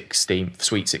a sweet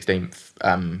 16th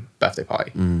birthday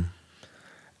party.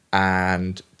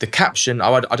 And the caption,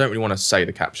 I don't really want to say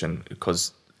the caption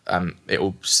because it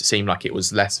will seem like it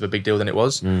was less of a big deal than it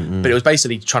was. But it was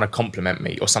basically trying to compliment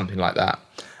me or something like that.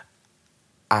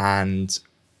 And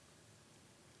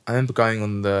I remember going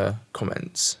on the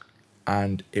comments,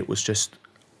 and it was just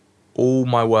all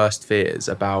my worst fears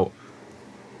about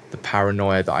the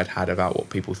paranoia that I'd had about what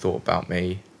people thought about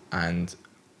me, and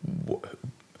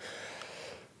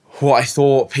what I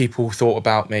thought people thought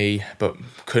about me but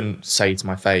couldn't say to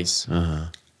my face,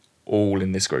 all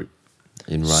in this group.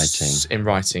 In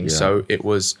writing. Yeah. So it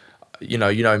was, you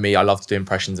know me, I love to do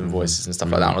impressions and voices and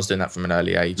stuff like that, and I was doing that from an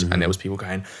early age, and there was people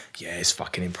going, yeah, his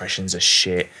fucking impressions are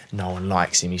shit, no one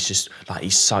likes him, he's just like,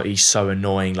 he's so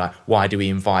annoying, like, why do we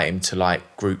invite him to like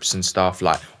groups and stuff,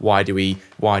 like, why do we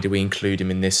include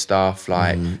him in this stuff,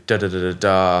 like, da da da da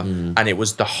da. And it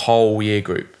was the whole year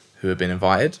group who had been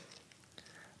invited.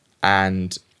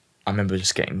 And I remember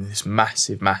just getting this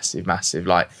massive,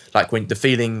 like when the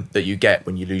feeling that you get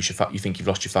when you lose your phone, you think you've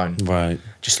lost your phone. Right.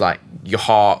 Just like your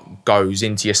heart goes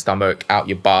into your stomach, out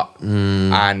your butt.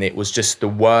 And it was just the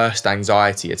worst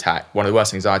anxiety attack, one of the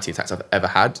worst anxiety attacks I've ever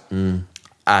had.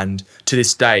 And to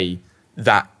this day,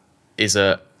 that is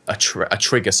a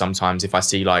trigger sometimes if I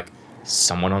see like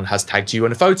someone has tagged you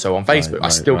in a photo on Facebook. I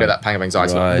still get that pang of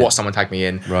anxiety. Like, what, someone tagged me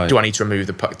in? Do I need to remove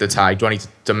the tag? Do I need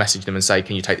to message them and say,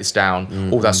 can you take this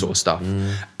down? All that sort of stuff.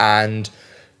 And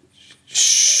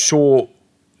shortly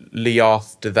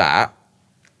after that,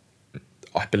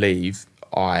 I believe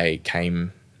I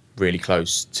came really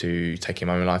close to taking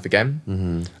my own life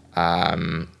again.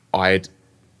 I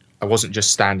wasn't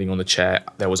just standing on the chair.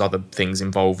 There was other things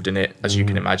involved in it, as you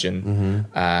can imagine.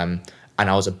 And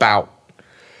I was about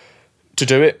to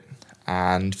do it,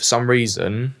 and for some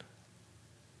reason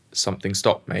something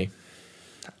stopped me,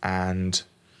 and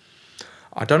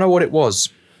I don't know what it was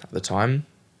at the time.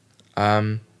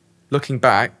 Looking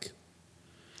back,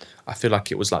 I feel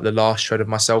like it was like the last shred of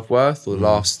my self-worth, or the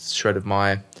last shred of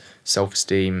my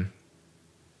self-esteem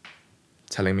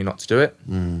telling me not to do it.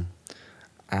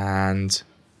 And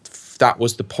that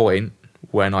was the point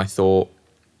when I thought,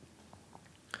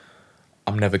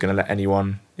 I'm never going to let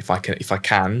anyone, if I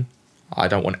can, I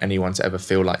don't want anyone to ever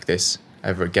feel like this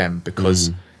ever again,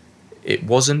 because it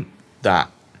wasn't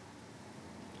that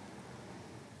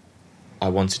I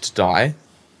wanted to die.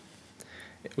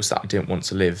 It was that I didn't want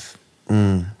to live.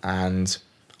 And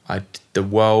the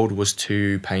world was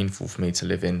too painful for me to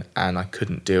live in, and I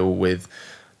couldn't deal with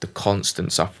the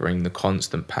constant suffering, the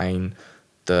constant pain,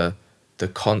 the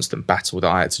constant battle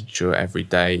that I had to endure every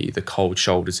day, the cold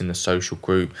shoulders in the social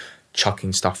group,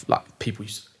 chucking stuff, like people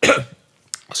used to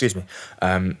excuse me,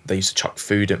 they used to chuck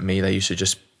food at me. They used to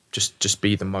just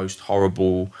be the most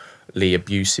horribly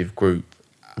abusive group.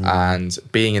 And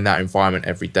being in that environment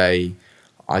every day,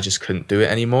 I just couldn't do it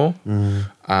anymore.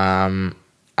 And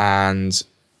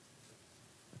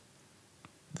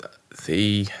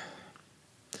the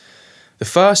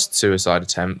first suicide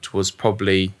attempt was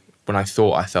probably when I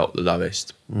thought I felt the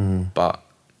lowest. But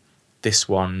this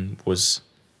one was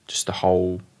just a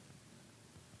whole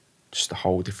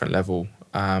different level.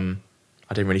 I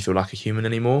didn't really feel like a human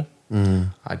anymore.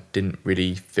 I didn't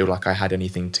really feel like I had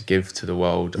anything to give to the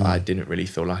world. I didn't really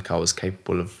feel like I was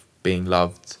capable of being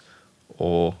loved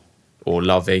or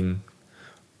loving,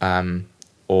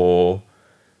 or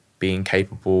being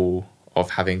capable of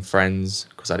having friends,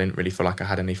 because I didn't really feel like I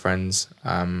had any friends.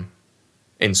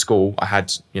 In school, I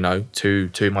had,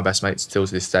 two of my best mates still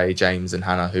to this day, James and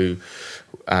Hannah, who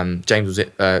James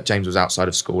was outside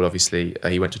of school, obviously.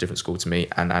 He went to a different school to me,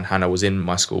 and Hannah was in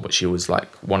my school, but she was like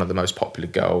one of the most popular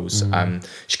girls.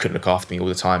 She couldn't look after me all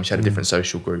the time. She had a different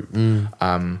social group.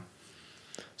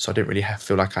 So I didn't really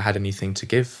feel like I had anything to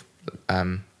give,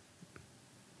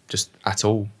 just at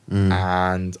all.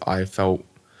 And I felt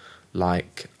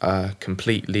like a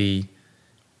completely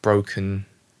broken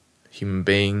human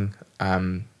being. I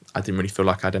didn't really feel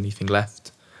like I had anything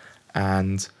left,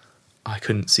 and I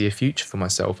couldn't see a future for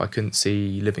myself. I couldn't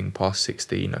see living past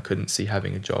 16. I couldn't see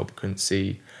having a job. Couldn't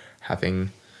see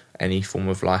having any form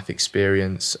of life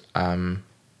experience. And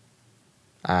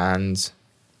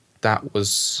that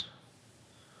was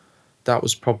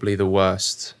probably the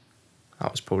worst.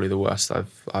 That was probably the worst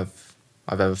I've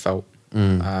ever felt.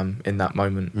 in that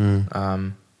moment.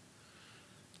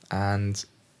 And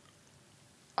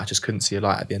I just couldn't see a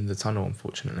light at the end of the tunnel,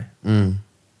 unfortunately.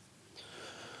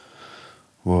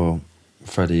 Well,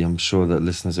 Freddie, I'm sure that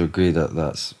listeners will agree that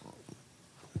that's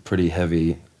pretty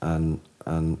heavy and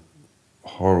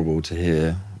horrible to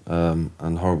hear,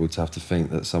 and horrible to have to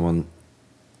think that someone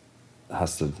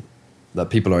that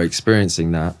people are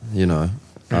experiencing that, you know.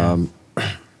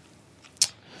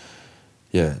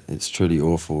 Yeah, it's truly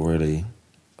awful, really.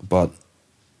 But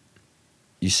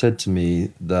you said to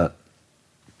me that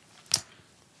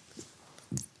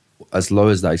as low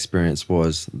as that experience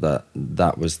was,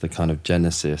 that was the kind of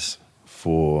genesis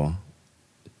for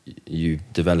you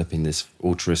developing this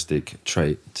altruistic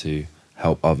trait to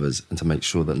help others and to make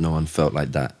sure that no one felt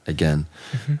like that again.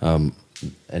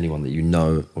 Anyone that you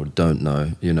know or don't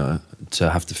know, you know, to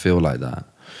have to feel like that.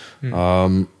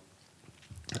 And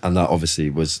that obviously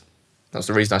was... That's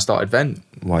the reason I started Vent.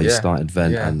 Why you started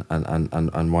Vent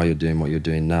and why you're doing what you're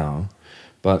doing now.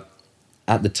 But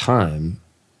at the time,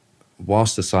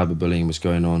 whilst the cyberbullying was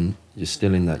going on, you're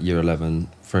still in that year 11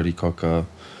 Freddie Cocker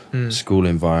school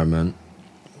environment.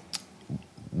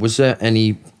 Was there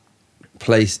any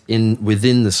place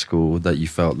within the school that you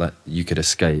felt that you could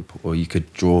escape or you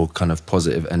could draw kind of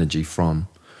positive energy from?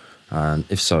 And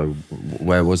if so,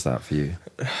 where was that for you?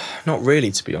 Not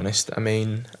really, to be honest. I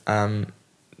mean,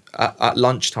 at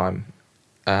lunchtime,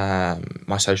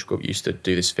 my social group used to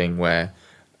do this thing where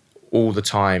all the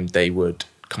time they would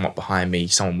come up behind me,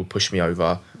 someone would push me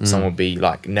over, someone would be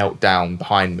like knelt down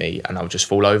behind me and I would just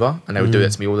fall over, and they would do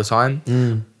that to me all the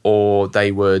time. Or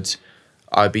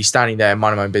I'd be standing there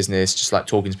minding my own business, just like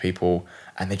talking to people,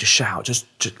 and they just shout, just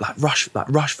like rush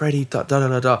Freddie, da da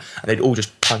da da, and they'd all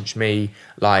just punch me,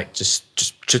 like just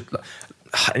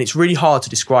and it's really hard to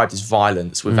describe this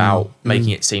violence without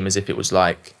making it seem as if it was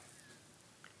like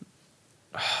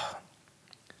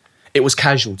it was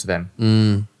casual to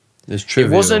them. It's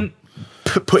trivial. It wasn't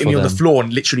putting me on the floor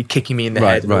and literally kicking me in the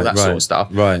head and all that sort of stuff.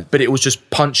 But it was just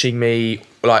punching me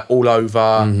like all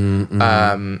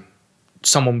over.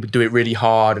 Someone would do it really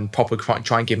hard and proper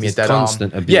try and give me a dead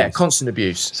constant arm. Abuse. Yeah, constant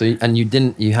abuse. So and you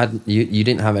didn't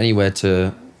have anywhere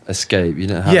to escape. You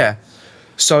didn't have.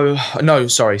 So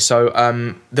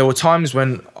there were times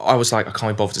when I was like, I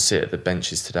can't be bothered to sit at the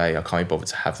benches today. I can't be bothered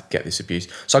to get this abuse.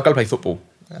 So I'd go play football.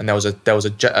 And there was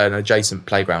an adjacent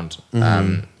playground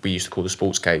we used to call the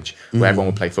sports cage, where everyone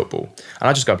would play football. And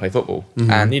I'd just go and play football.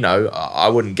 And, you know, I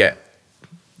wouldn't get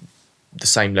the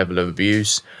same level of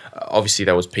abuse. Obviously,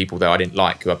 there was people there I didn't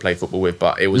like who I played football with,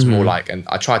 but it was more like, and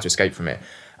I tried to escape from it.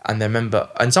 And then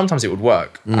and sometimes it would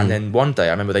work. And then one day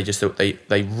I remember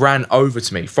they ran over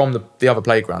to me from the other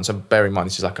playground. So bear in mind,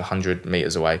 this is like 100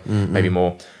 metres away, maybe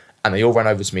more. And they all ran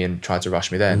over to me and tried to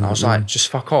rush me there. And I was like, just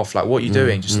fuck off. Like, what are you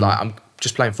doing? Just like, I'm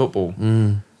just playing football.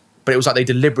 But it was like they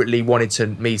deliberately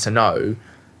wanted me to know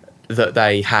that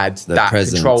they had that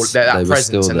control, that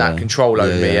presence and that control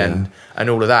over me and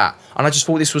all of that. And I just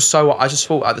thought I just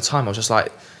thought at the time, I was just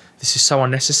like, this is so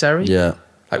unnecessary. Yeah.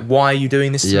 Like, why are you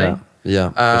doing this to me? Yeah,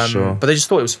 for sure. But they just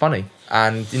thought it was funny.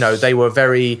 And, you know, they were a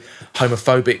very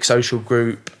homophobic social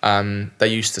group. They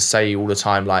used to say all the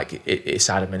time, like, it's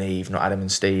Adam and Eve, not Adam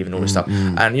and Steve, and all this stuff.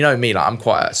 And, you know me, like, I'm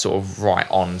quite a sort of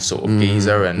right-on sort of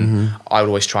geezer, and I would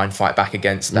always try and fight back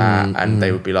against that. And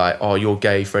they would be like, oh, you're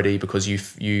gay, Freddie, because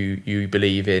you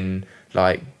believe in,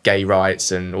 like, gay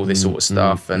rights and all this sort of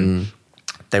stuff. And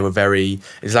they were very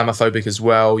Islamophobic as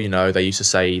well. You know, they used to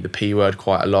say the P word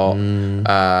quite a lot.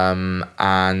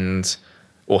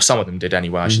 Or some of them did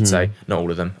anyway, I should say, not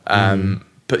all of them.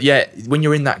 But yeah, when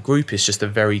you're in that group, it's just a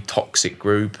very toxic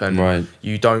group, and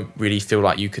you don't really feel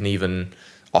like you can even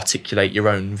articulate your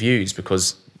own views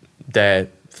because they're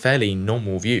fairly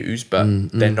normal views, but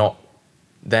they're not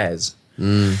theirs.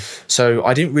 So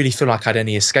I didn't really feel like I had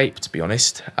any escape, to be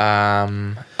honest.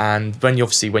 And when you're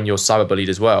cyberbullied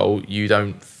as well, you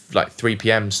don't, like, 3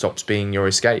 p.m. stops being your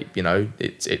escape. You know,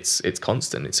 it's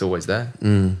constant. It's always there.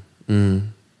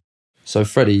 So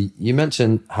Freddie, you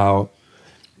mentioned how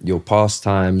your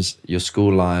pastimes, your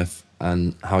school life,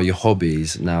 and how your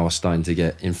hobbies now are starting to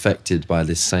get infected by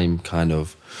this same kind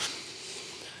of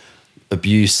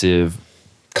abusive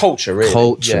culture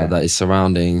that is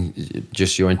surrounding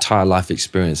just your entire life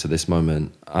experience at this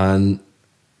moment. And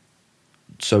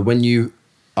so when you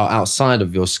are outside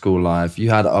of your school life, you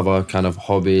had other kind of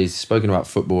hobbies, spoken about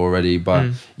football already,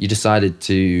 but you decided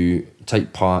to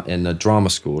take part in a drama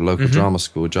school, local drama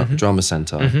school, drama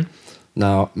centre.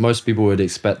 Now, most people would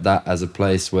expect that as a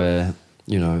place where,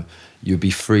 you know, you'd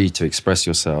be free to express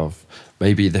yourself.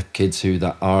 Maybe the kids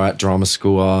that are at drama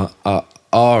school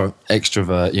are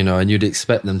extrovert, you know, and you'd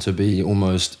expect them to be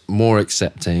almost more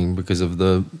accepting because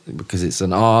it's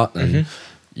an art, and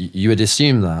you would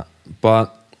assume that.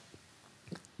 But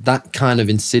that kind of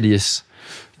insidious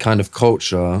kind of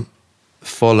culture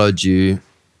followed you.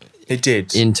 It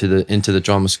did into the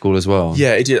drama school as well.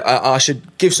 Yeah, it did. I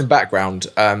should give some background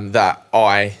that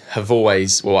I have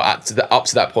always, well, up to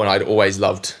that point, I'd always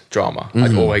loved drama.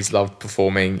 I'd always loved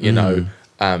performing. You know,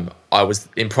 I was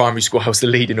in primary school. I was the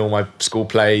lead in all my school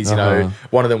plays. You know,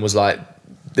 one of them was like,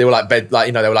 they were like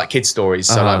they were like kids stories.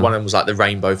 So like one of them was like the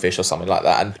Rainbow Fish or something like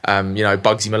that. And you know,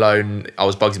 Bugsy Malone. I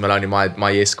was Bugsy Malone in my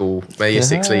year six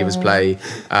leavers play.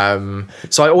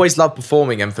 So I always loved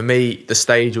performing, and for me, the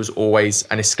stage was always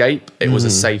an escape. It was a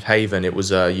safe haven. It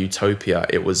was a utopia.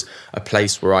 It was a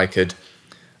place where I could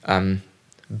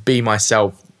be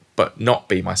myself, but not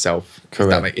be myself.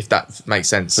 Correct. If that makes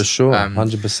sense. For sure,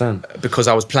 100%. Because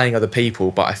I was playing other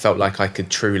people, but I felt like I could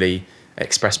truly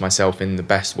express myself in the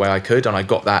best way I could, and I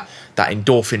got that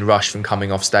endorphin rush from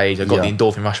coming off stage. I got the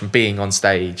endorphin rush from being on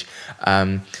stage,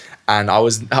 and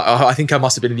I think I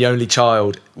must have been the only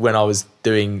child when I was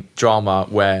doing drama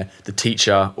where the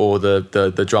teacher or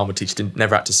the drama teacher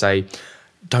never had to say,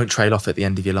 "Don't trail off at the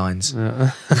end of your lines,"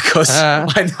 because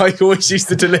I know you always used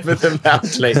to deliver them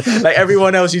loudly. Like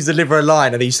everyone else used to deliver a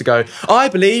line, and they used to go, "I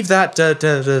believe that,"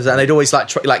 and they'd always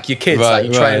like your kids, like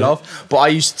you trail off. But I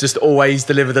used to just always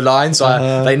deliver the lines.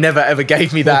 So they never ever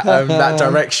gave me that that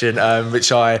direction,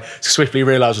 which I swiftly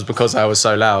realised was because I was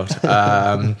so loud.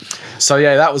 So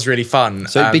yeah, that was really fun.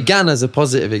 So it began as a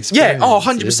positive experience. Yeah,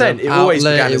 100%. It always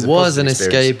began as a was an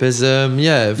positive escapism.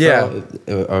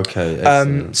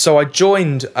 Okay. So I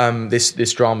joined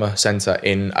this drama centre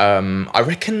in I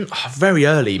reckon very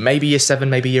early, maybe year 7,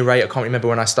 maybe year 8. I can't remember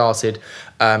when I started,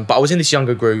 but I was in this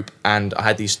younger group, and I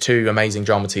had these 2 amazing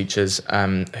drama teachers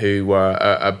who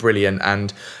were brilliant,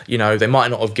 and you know, they might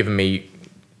not have given me,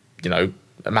 you know,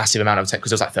 a massive amount of attention because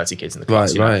there was like 30 kids in the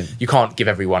class. Right. You can't give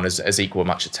everyone as equal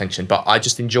much attention, but I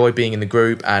just enjoyed being in the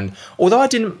group, and although I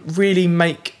didn't really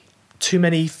make too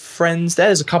many friends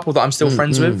there's a couple that I'm still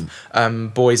friends with,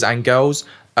 boys and girls.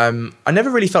 I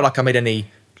never really felt like I made any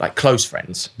like close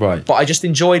friends, right? But I just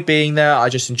enjoyed being there. I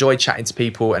just enjoyed chatting to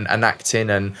people and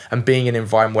acting and being in an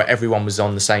environment where everyone was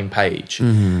on the same page.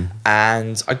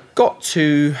 And I got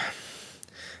to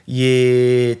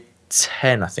year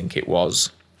 10, I think it was,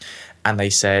 and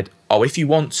they said, "Oh, if you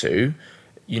want to,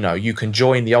 you know, you can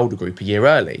join the older group a year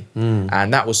early."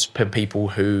 And that was for people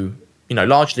who, you know,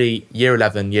 largely year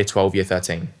 11, year 12, year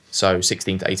 13, so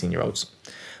 16 to 18 year olds.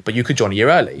 But you could join a year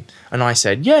early. And I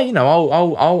said, yeah, you know,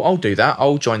 I'll do that.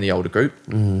 I'll join the older group.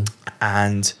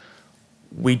 And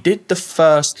we did the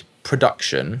first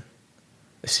production.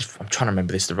 I'm trying to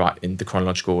remember this in the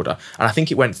chronological order. And I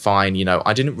think it went fine. You know,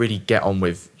 I didn't really get on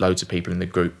with loads of people in the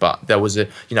group, but there was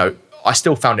I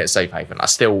still found it a safe haven. I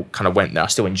still kind of went there. I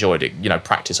still enjoyed it, you know,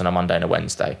 practice on a Monday and a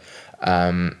Wednesday,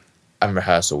 and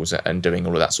rehearsals and doing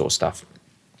all of that sort of stuff.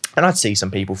 And I'd see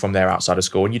some people from there outside of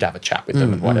school, and you'd have a chat with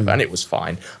them and whatever, and it was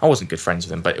fine. I wasn't good friends with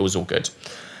them, but it was all good.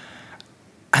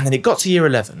 And then it got to year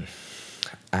 11,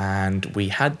 and we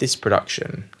had this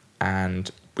production,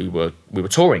 and we were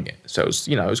touring it. So it was,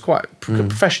 you know, it was quite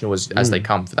professional as they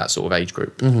come for that sort of age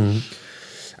group.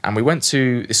 And we went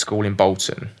to this school in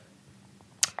Bolton,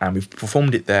 and we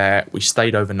performed it there. We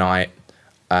stayed overnight,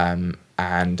 and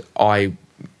I,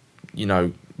 you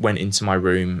know, went into my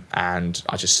room, and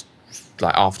I just,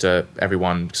 like, after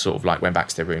everyone sort of like went back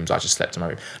to their rooms, I just slept in my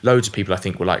room. Loads of people I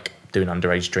think were like doing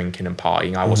underage drinking and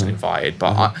partying. I wasn't invited,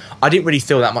 but I didn't really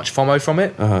feel that much FOMO from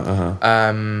it.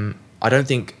 I don't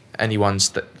think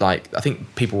anyone's I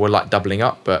think people were like doubling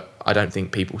up, but I don't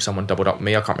think someone doubled up with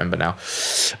me. I can't remember now.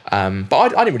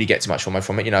 But I didn't really get too much FOMO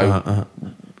from it. You know,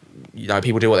 you know,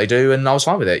 people do what they do, and I was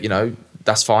fine with it. You know,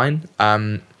 that's fine.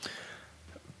 But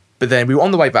then we were on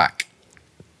the way back.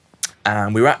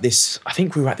 And we were at this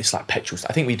like petrol.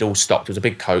 I think we'd all stopped. It was a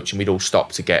big coach, and we'd all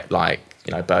stopped to get like,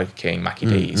 you know, Burger King, Mackie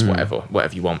D's, whatever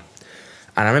you want.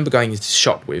 And I remember going into the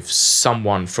shop with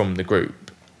someone from the group,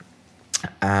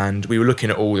 and we were looking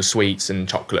at all the sweets and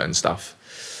chocolate and stuff.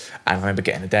 And I remember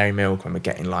getting a dairy milk. I remember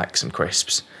getting like some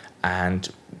crisps, and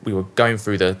we were going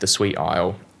through the sweet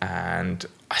aisle, and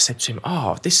I said to him,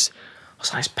 this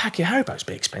packet of Haribo's a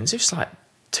bit expensive. It's like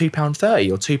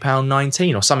 £2.30 or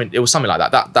 £2.19 or something. It was something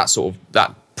like that sort of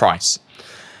that price.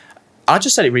 I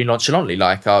just said it really nonchalantly,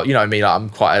 like, you know me,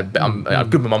 like I'm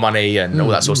good with my money and all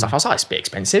that sort of stuff. I was like, it's a bit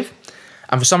expensive.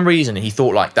 And for some reason, he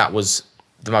thought like that was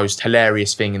the most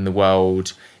hilarious thing in the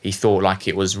world. He thought like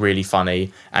it was really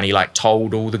funny, and he like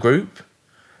told all the group.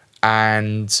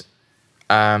 And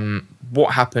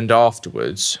what happened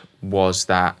afterwards was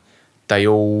that they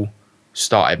all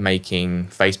started making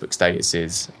Facebook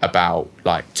statuses about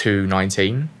like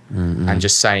 219 and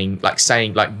just saying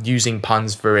using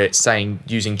puns for it,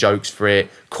 using jokes for it,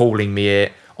 calling me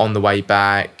it on the way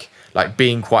back, like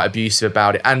being quite abusive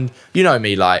about it. And you know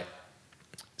me, like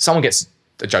someone gets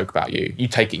a joke about you,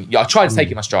 I try to take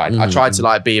it in my stride. I tried to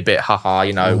like be a bit haha,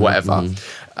 you know, whatever,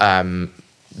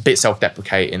 bit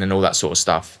self-deprecating and all that sort of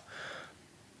stuff.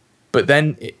 But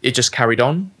then it just carried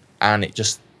on, and it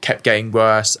just kept getting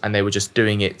worse, and they were just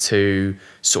doing it to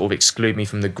sort of exclude me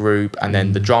from the group. And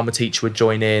then the drama teacher would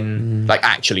join in, like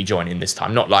actually join in this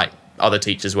time, not like other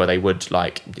teachers where they would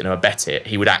like, you know, abet it.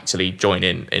 He would actually join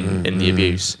in the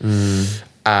abuse.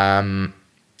 And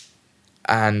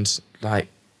like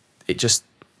it just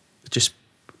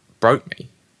broke me,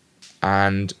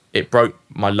 and it broke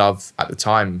my love at the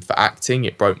time for acting.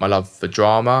 It broke my love for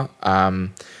drama.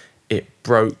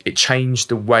 It changed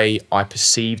the way I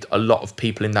perceived a lot of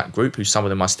people in that group, who some of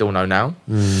them I still know now,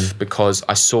 because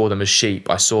I saw them as sheep.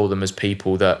 I saw them as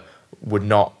people that would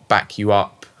not back you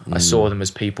up. I saw them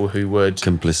as people who would...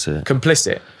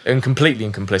 Complicit, and completely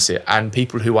complicit, and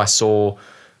people who I saw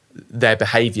their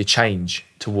behaviour change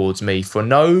towards me for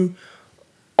no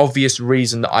obvious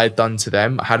reason that I had done to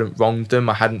them. I hadn't wronged them.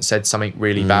 I hadn't said something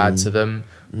really bad to them,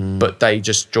 but they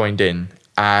just joined in.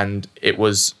 And it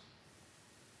was...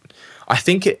 I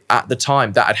think at the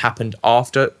time that had happened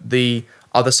after the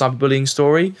other cyberbullying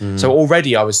story. So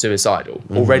already I was suicidal.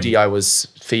 Already I was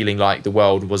feeling like the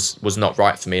world was not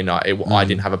right for me, and I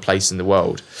didn't have a place in the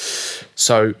world.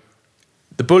 So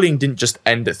the bullying didn't just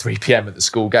end at 3 p.m. at the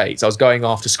school gates. I was going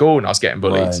after school and I was getting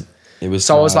bullied. Right. It was.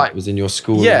 So I was like, it was in your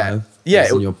school life. Yeah,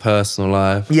 it was in your personal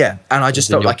life. Yeah, and I just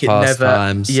felt like it never.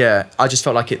 Times. Yeah, I just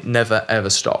felt like it never ever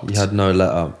stopped. You had no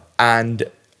let up. And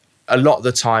a lot of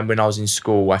the time when I was in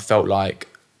school, I felt like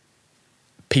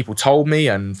people told me,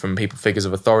 and from figures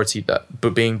of authority, that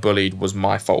being bullied was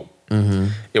my fault.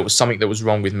 It was something that was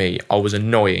wrong with me. I was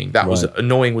annoying.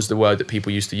 Annoying was the word that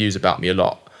people used to use about me a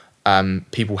lot.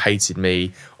 People hated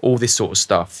me, all this sort of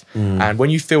stuff. And when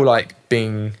you feel like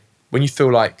the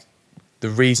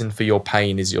reason for your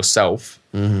pain is yourself,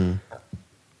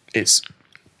 it's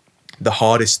the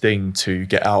hardest thing to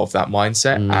get out of that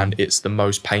mindset, and it's the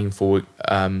most painful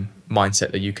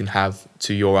mindset that you can have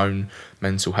to your own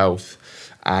mental health.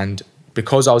 And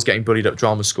because I was getting bullied at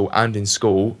drama school and in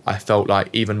school, I felt like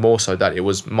even more so that it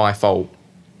was my fault.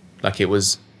 Like it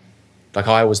was, like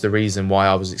I was the reason why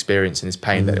I was experiencing this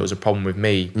pain, that it was a problem with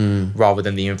me rather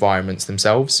than the environments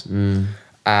themselves.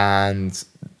 And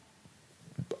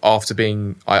after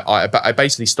being, I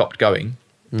basically stopped going.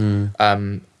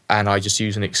 And I just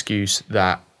used an excuse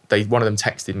that one of them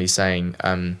texted me saying,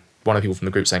 one of the people from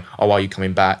the group saying, "Oh, are you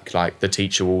coming back? Like the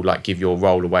teacher will like give your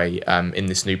role away in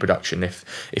this new production if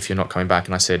you're not coming back."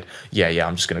 And I said, yeah,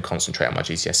 I'm just going to concentrate on my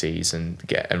GCSEs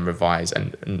and revise.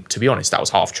 And to be honest, that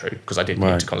was half true, because I did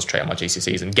need to concentrate on my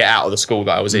GCSEs and get out of the school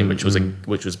that I was in,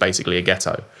 which was basically a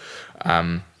ghetto.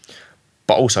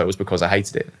 But also it was because I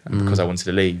hated it and because I wanted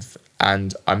to leave.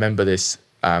 And I remember this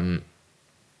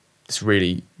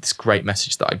great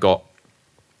message that I got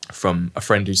from a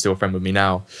friend who's still a friend with me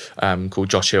now, called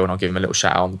Josh Hill, and I'll give him a little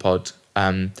shout out on the pod.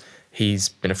 He's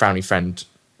been a family friend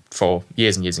for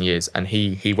years and years and years, and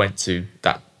he went to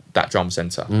that drama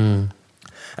centre.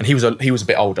 And he was a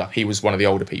bit older. He was one of the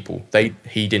older people.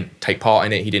 He didn't take part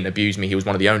in it. He didn't abuse me. He was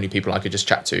one of the only people I could just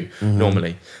chat to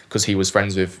normally, because he was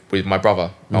friends with my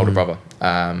brother, my older brother,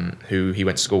 who he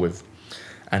went to school with.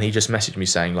 And he just messaged me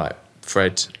saying, like,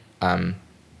 "Fred, I'm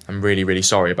really, really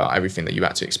sorry about everything that you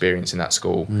had to experience in that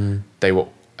school. They were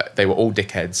all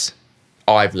dickheads.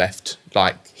 I've left."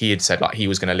 Like he had said, like he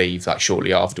was going to leave like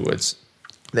shortly afterwards.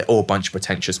 They're all a bunch of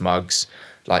pretentious mugs.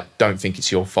 Like, don't think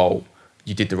it's your fault.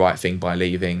 You did the right thing by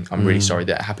leaving. I'm really sorry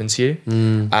that it happened to you.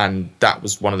 And that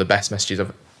was one of the best messages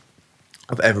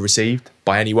I've ever received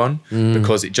by anyone,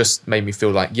 because it just made me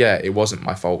feel like, yeah, it wasn't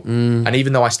my fault. And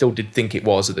even though I still did think it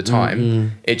was at the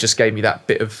time, it just gave me that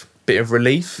bit of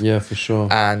relief. Yeah, for sure.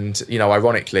 And, you know,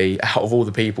 ironically, out of all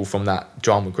the people from that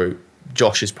drama group,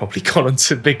 Josh has probably gone on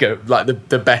to bigger, like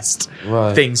the best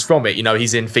things from it. You know,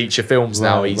 he's in feature films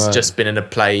now. He's just been in a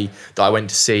play that I went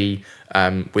to see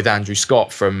with Andrew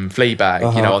Scott from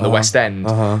Fleabag, you know, on the West End.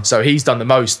 So he's done the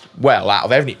most well out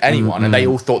of anyone, and they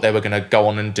all thought they were going to go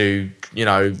on and do, you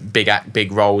know,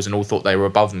 big roles, and all thought they were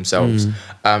above themselves.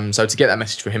 So to get that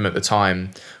message from him at the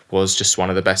time was just one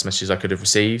of the best messages I could have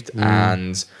received.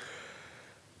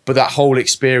 But that whole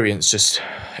experience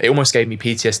it almost gave me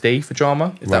PTSD for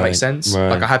drama, if that makes sense.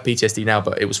 Like I had PTSD now,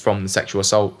 but it was from the sexual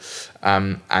assault.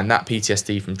 And that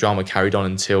PTSD from drama carried on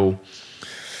until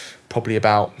probably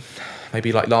about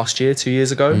maybe like last year, 2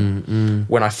 years ago,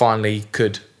 when I finally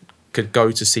could could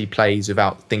go to see plays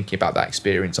without thinking about that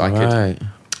experience. I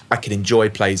could enjoy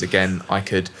plays again. I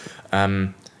could,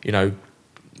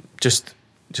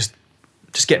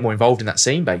 just get more involved in that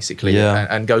scene basically,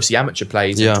 and go see amateur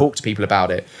plays and talk to people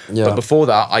about it. But before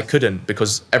that, I couldn't,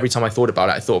 because every time I thought about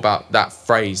it, I thought about that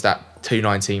phrase, that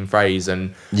 219 phrase,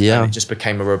 and it just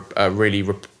became a really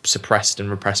suppressed and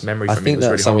repressed memory for me. I think it was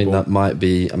that's really something horrible. that might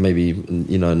be, maybe,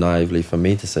 naively for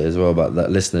me to say as well, but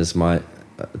that listeners might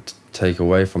take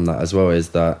away from that as well, is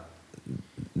that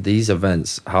these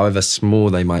events, however small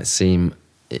they might seem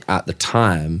at the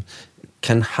time,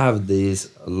 can have these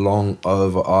long,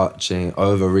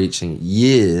 overreaching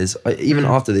years, even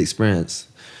after the experience.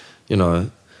 For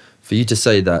you to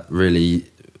say that really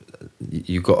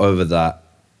you got over that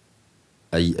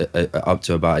up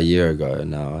to about a year ago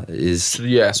now is... so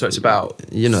it's about...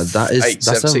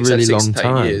 that's a really long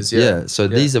time. Years, So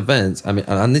these events,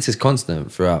 and this is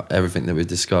constant throughout everything that we've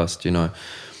discussed,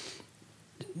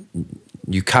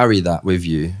 you carry that with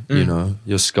you,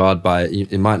 you're scarred by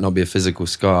it. It might not be a physical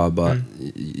scar, but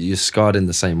you're scarred in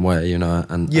the same way,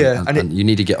 and you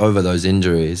need to get over those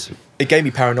injuries. It gave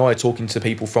me paranoia talking to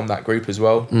people from that group as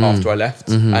well after I left,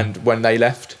 and when they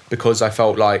left, because I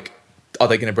felt like, are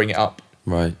they going to bring it up?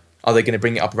 Right. Are they going to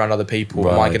bring it up around other people?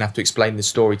 Right. Am I going to have to explain this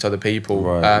story to other people?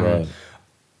 Right.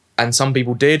 And some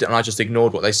people did, and I just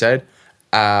ignored what they said.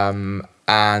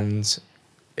 And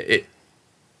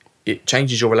it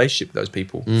changes your relationship with those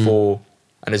people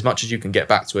and as much as you can get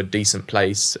back to a decent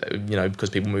place,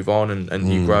 because people move on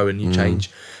and you grow and you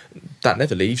change, that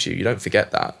never leaves you. You don't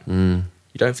forget that. You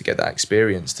don't forget that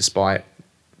experience, despite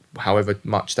however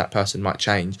much that person might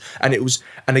change. And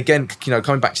again,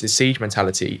 coming back to the siege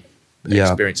mentality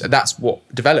experience, and that's what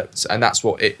developed, and that's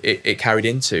what it carried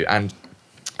into. And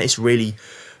it's really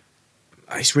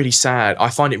sad. I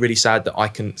find it really sad that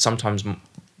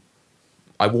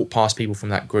I walk past people from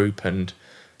that group, and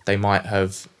I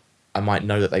might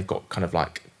know that they've got kind of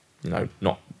like,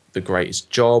 not the greatest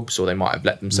jobs, or they might have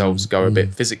let themselves go a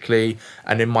bit physically.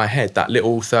 And in my head, that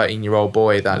little 13-year-old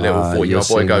boy, that little 14-year-old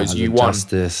boy goes, "You won.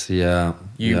 Justice,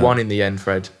 You won in the end,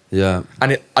 Fred." Yeah.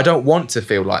 And I don't want to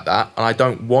feel like that, and I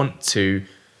don't want to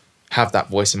have that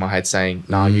voice in my head saying,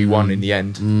 "Nah, you won in the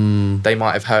end. They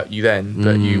might have hurt you then,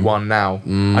 but you won now."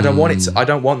 I don't want it. I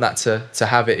don't want that to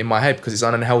have it in my head, because it's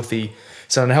an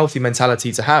unhealthy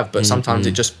mentality to have. But sometimes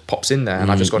it just pops in there, and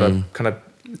I've just got to kind of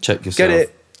check yourself, get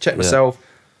it, check myself,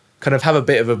 kind of have a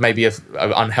bit of maybe a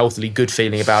unhealthily good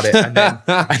feeling about it,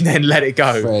 and then let it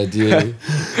go. Fred, you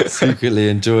secretly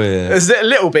enjoy it. Is it a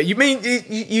little bit? You mean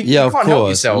you can't help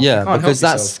yourself? Yeah, because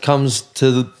that comes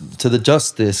to the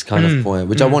justice kind of point,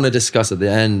 which I want to discuss at the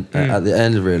end. At the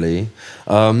end, really.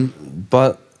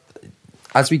 But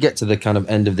as we get to the kind of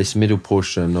end of this middle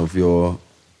portion of your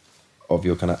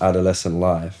kind of adolescent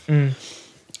life,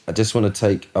 I just want to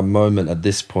take a moment at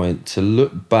this point to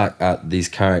look back at these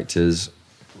characters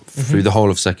through the whole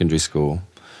of secondary school.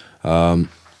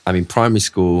 Primary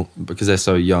school, because they're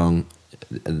so young,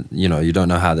 you don't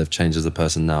know how they've changed as a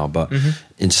person now, but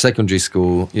in secondary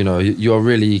school, you're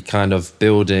really kind of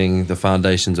building the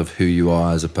foundations of who you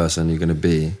are as a person you're going to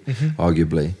be,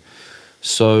 arguably.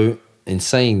 So in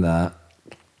saying that,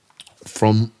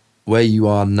 from where you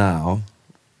are now,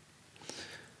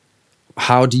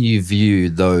 how do you view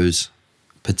those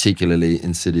particularly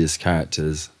insidious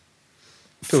characters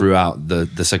throughout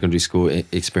the secondary school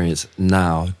experience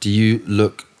now? Do you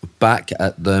look back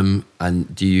at them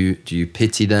and do you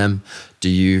pity them? Do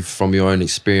you, from your own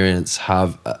experience,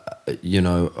 have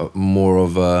more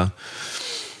of a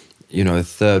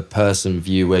third person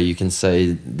view where you can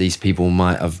say these people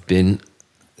might have been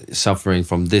suffering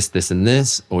from this and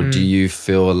this, or do you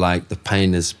feel like the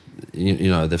pain is,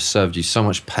 they've served you so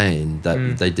much pain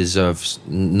that they deserve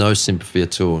no sympathy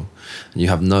at all, and you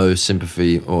have no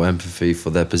sympathy or empathy for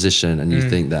their position, and you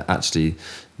think that actually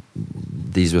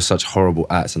these were such horrible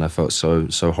acts, and I felt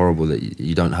so horrible that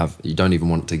you don't even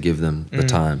want to give them the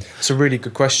time? It's a really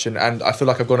good question, and I feel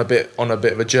like I've gone on a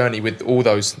bit of a journey with all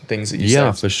those things that you said.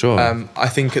 Yeah, for sure. I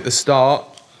think at the start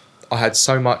I had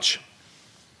so much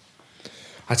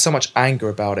anger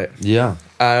about it. Yeah.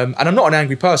 And I'm not an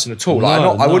angry person at all.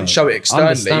 I wouldn't show it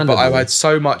externally, but I had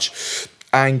so much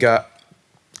anger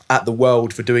at the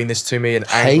world for doing this to me, and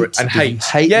anger and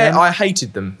hate. Them? I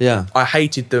hated them. Yeah. I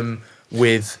hated them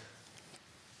with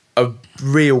a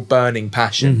real burning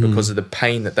passion because of the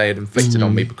pain that they had inflicted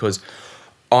on me, because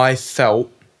I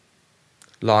felt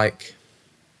like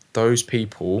those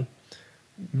people,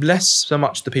 less so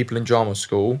much the people in drama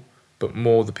school, but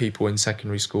more the people in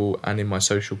secondary school and in my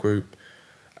social group,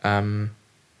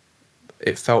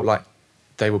 it felt like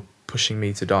they were pushing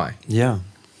me to die. Yeah.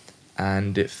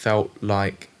 And it felt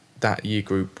like that year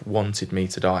group wanted me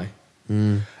to die.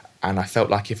 And I felt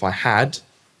like if I had,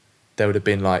 there would have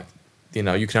been like, you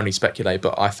know, you can only speculate,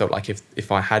 but I felt like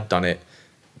if I had done it,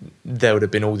 there would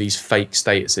have been all these fake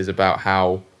statuses about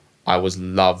how I was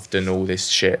loved and all this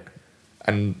shit.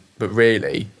 But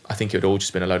really, I think it would all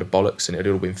just been a load of bollocks and it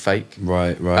would all been fake.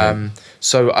 Right.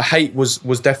 So a hate was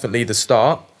definitely the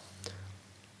start.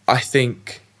 I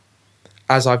think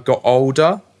as I've got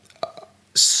older,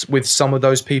 with some of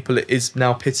those people, it is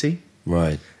now pity.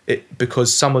 Right.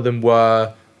 Because some of them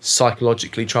were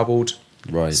psychologically troubled.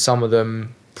 Right. Some of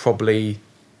them probably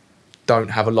don't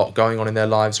have a lot going on in their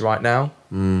lives right now.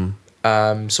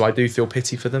 So I do feel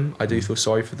pity for them. I do feel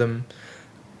sorry for them.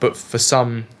 But for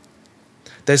some,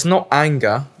 there's not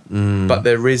anger, but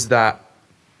there is that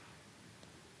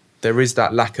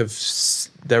lack of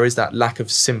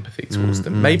sympathy towards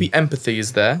them. Maybe empathy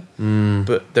is there,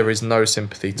 but there is no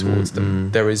sympathy towards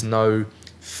them. There is no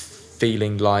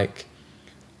feeling like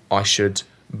I should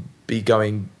be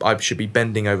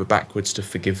bending over backwards to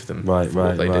forgive them for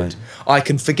what they did. I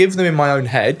can forgive them in my own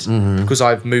head because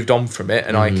I've moved on from it,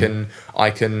 and I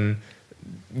can,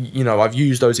 you know, I've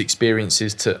used those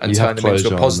experiences to turn them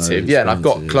into a positive. Yeah, and I've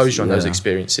got closure on those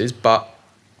experiences, but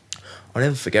I'll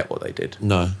never forget what they did.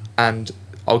 No. And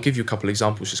I'll give you a couple of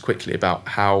examples just quickly about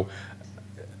how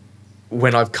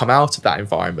when I've come out of that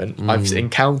environment, I've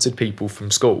encountered people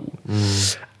from school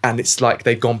and it's like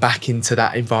they've gone back into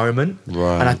that environment.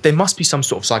 Right. And there must be some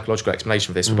sort of psychological explanation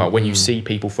for this about when you see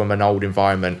people from an old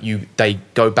environment, they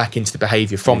go back into the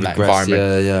behaviour from that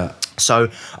environment. Yeah. So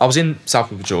I was in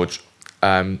South River George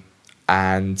and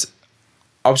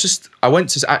I went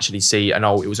to actually see it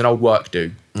was an old work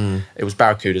do. It was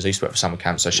Barracudas. I used to work for summer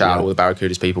camp, so shout out all the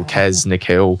Barracudas people, Kez,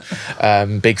 Nikhil,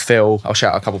 Big Phil. I'll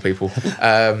shout out a couple of people.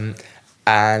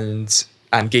 And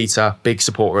Geeta, big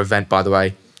supporter of event, by the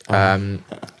way.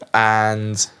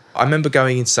 And I remember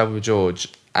going into South River George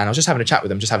and I was just having a chat with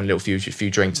them, just having a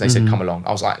few drinks. And they said, come along.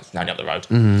 I was like, no, not the road.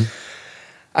 And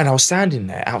I was standing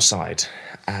there outside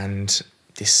and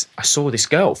I saw this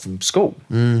girl from school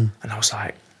and I was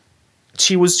like,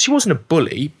 she wasn't a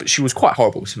bully, but she was quite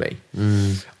horrible to me.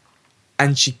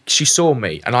 And she saw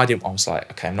me and I was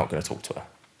like, okay, I'm not going to talk to her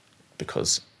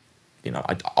because, you know,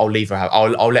 I'll leave her,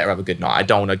 I'll let her have a good night. I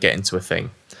don't want to get into a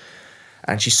thing.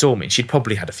 And she saw me. She'd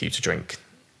probably had a few to drink,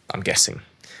 I'm guessing.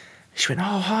 She went,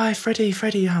 oh, hi, Freddie.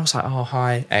 I was like, oh,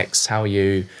 hi, X, how are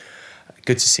you?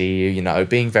 Good to see you, you know,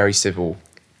 being very civil.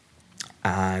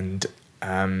 And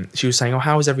she was saying, oh,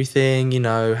 how's everything? You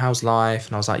know, how's life?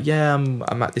 And I was like, yeah,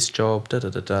 I'm at this job,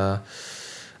 da-da-da-da.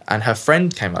 And her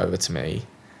friend came over to me.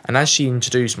 And as she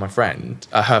introduced her friend,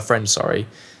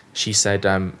 she said,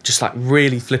 just like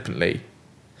really flippantly,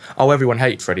 oh, everyone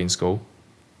hated Freddie in school.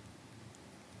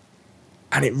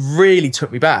 And it really took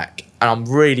me back. And I'm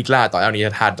really glad that I only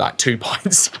had like 2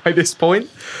 pints by this point.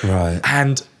 Right.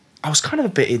 And I was kind of a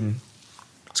bit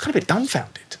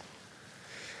dumbfounded.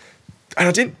 And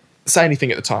I didn't say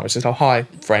anything at the time. I said, oh, hi,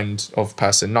 friend of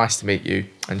person, nice to meet you.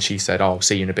 And she said, oh, I'll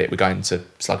see you in a bit. We're going to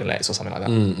Slug and Lettuce or something like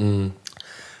that.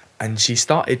 And she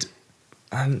started,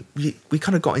 and we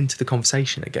kind of got into the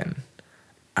conversation again.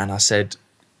 And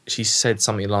she said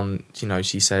something along, you know,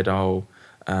 she said, oh,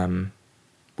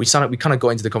 we kind of got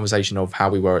into the conversation of how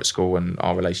we were at school and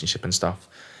our relationship and stuff.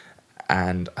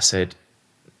 And I said,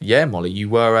 yeah, Molly, you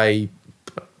were I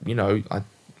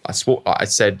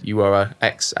said you were an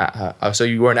ex at her. So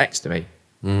you were an ex to me.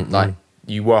 Like,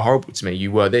 you were horrible to me.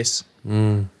 You were this.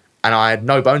 And I had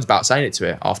no bones about saying it to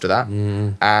her after that.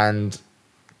 And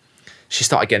she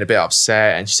started getting a bit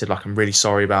upset and she said, like, I'm really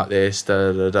sorry about this,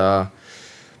 da-da-da-da.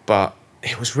 But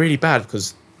it was really bad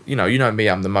because, you know me,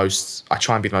 I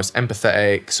try and be the most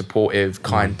empathetic, supportive,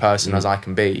 kind person as I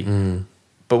can be.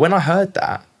 But when I heard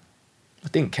that, I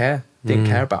didn't care. Didn't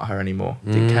care about her anymore.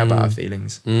 Didn't care about her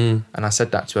feelings. And I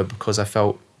said that to her because I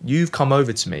felt, you've come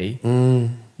over to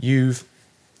me. You've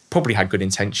probably had good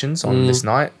intentions on this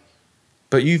night,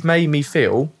 but you've made me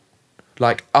feel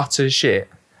like utter shit.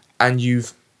 And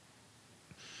you've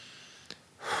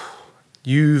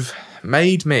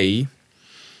made me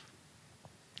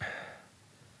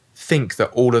think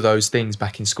that all of those things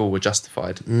back in school were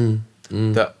justified.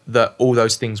 That all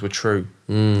those things were true.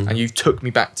 And you took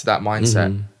me back to that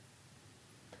mindset.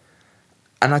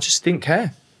 And I just didn't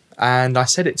care. And I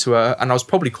said it to her, and I was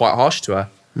probably quite harsh to her.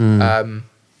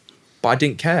 But I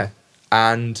didn't care.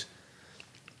 And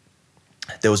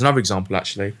there was another example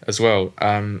actually as well.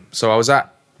 So I was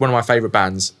at one of my favourite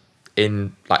bands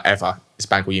in like ever. It's a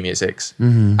band called Yumi at Six.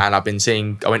 And I've been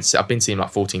seeing them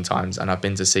like 14 times, and I've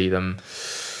been to see them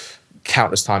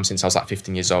countless times since I was like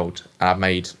 15 years old. And I've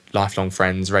made lifelong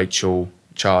friends, Rachel,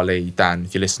 Charlie, Dan,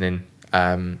 if you're listening.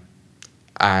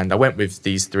 And I went with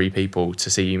these 3 people to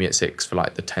see Yumi at 6 for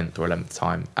like the 10th or 11th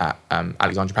time at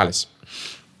Alexandra Palace.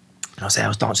 And I was there, I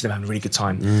was dancing, having a really good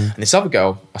time. And this other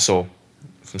girl I saw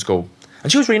from school,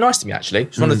 and she was really nice to me, actually. She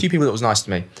was one of the few people that was nice to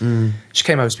me. She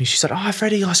came over to me, she said, "Hi,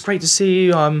 Freddie, it's great to see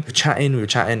you." We were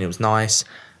chatting, it was nice.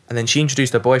 And then she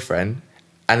introduced her boyfriend,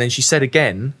 and then she said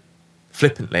again,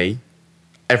 flippantly,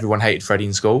 everyone hated Freddie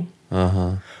in school.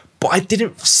 But I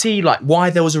didn't see like why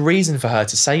there was a reason for her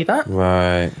to say that.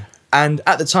 Right. And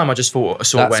at the time, I just thought,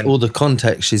 That's all the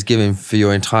context she's giving for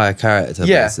your entire character,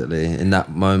 basically, in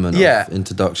that moment of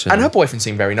introduction. And her boyfriend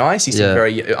seemed very nice. He seemed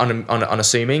very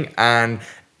unassuming. And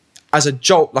as a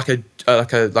jolt, like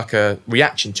a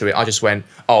reaction to it, I just went,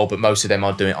 "Oh, but most of them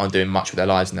aren't doing much with their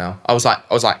lives now." I was like,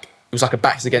 it was like a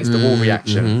backs against the wall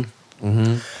reaction.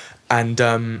 And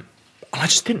I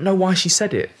just didn't know why she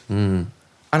said it. And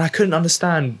I couldn't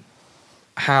understand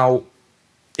how,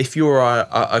 if you're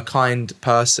a kind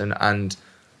person and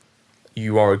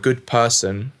you are a good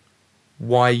person,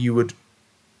 why you would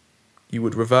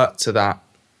revert to that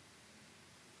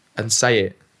and say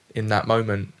it in that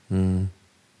moment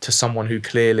to someone who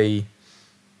clearly,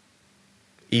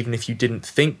 even if you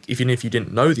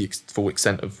didn't know the full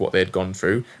extent of what they had gone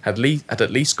through, had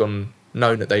at least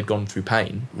known that they'd gone through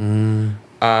pain.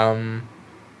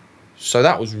 So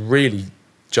that was really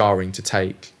jarring to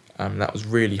take. That was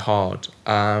really hard.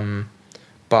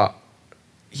 But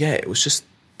yeah, it was just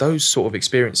those sort of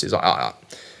experiences. I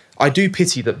do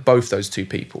pity that both those 2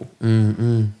 people.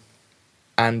 And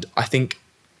I think,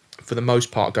 for the most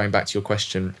part, going back to your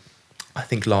question, I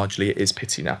think largely it is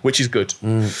pity now, which is good.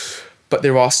 But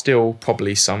there are still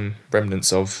probably some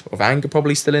remnants of anger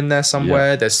probably still in there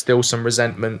somewhere. There's still some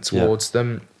resentment towards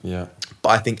them. But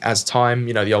I think as time,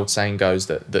 the old saying goes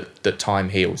that time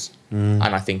heals. And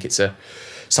I think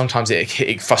sometimes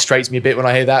it frustrates me a bit when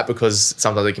I hear that, because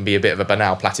sometimes it can be a bit of a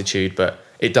banal platitude, but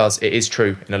it is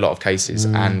true in a lot of cases.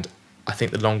 And I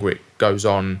think the longer it goes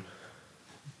on,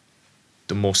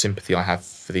 the more sympathy I have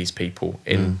for these people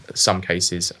in some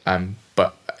cases.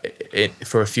 But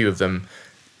for a few of them,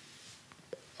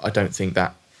 I don't think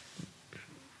that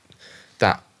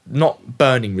not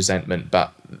burning resentment,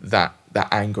 but that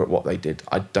anger at what they did,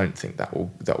 I don't think that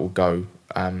will go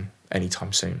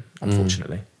anytime soon,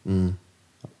 unfortunately.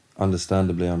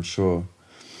 Understandably, I'm sure.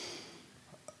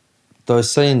 Though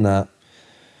saying that,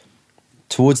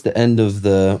 towards the end of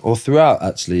or throughout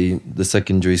actually the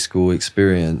secondary school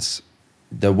experience,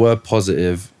 there were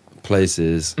positive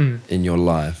places in your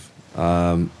life.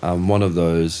 And one of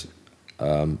those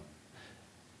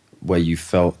where you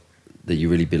felt that you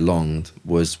really belonged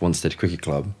was Wanstead Cricket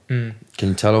Club. Can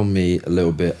you tell me a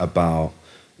little bit about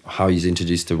how you was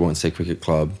introduced to Wanstead Cricket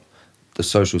Club, the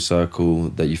social circle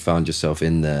that you found yourself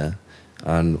in there,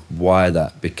 and why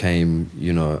that became,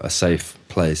 a safe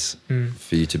place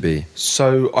for you to be?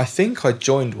 So I think I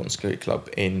joined Wanstead Cricket Club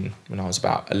when I was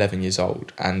about 11 years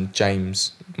old, and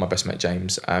James, my best mate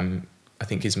James, I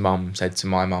think his mum said to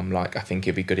my mum, like, I think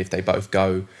it'd be good if they both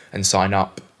go and sign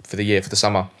up for the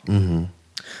summer.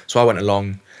 So I went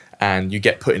along, and you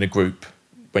get put in a group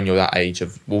when you're that age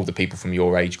of all the people from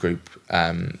your age group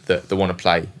that want to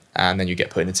play, and then you get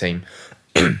put in a team.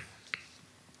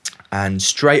 And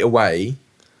straight away,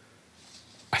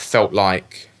 I felt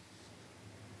like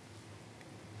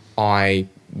I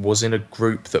was in a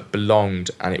group that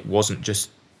belonged, and it wasn't just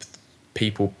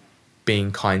people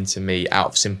being kind to me out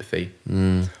of sympathy,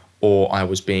 or I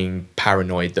was being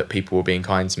paranoid that people were being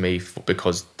kind to me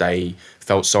because they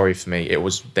felt sorry for me. It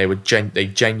was they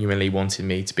genuinely wanted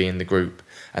me to be in the group,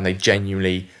 and they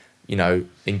genuinely,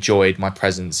 enjoyed my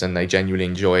presence, and they genuinely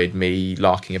enjoyed me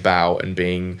larking about and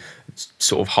being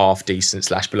sort of half decent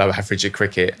 / below average at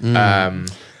cricket.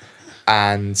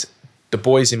 And the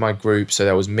boys in my group, so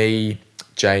there was me,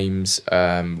 James,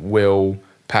 Will,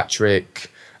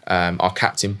 Patrick, our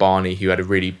captain Barney, who had a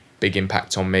really big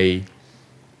impact on me,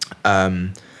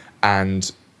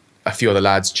 and a few other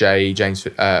lads, James,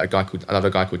 another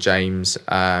guy called James,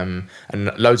 and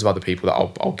loads of other people that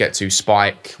I'll get to.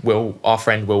 Spike, Will, our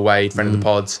friend Will Wade, friend of the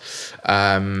pods,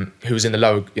 who was in the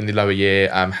lower year.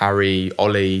 Harry,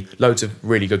 Ollie, loads of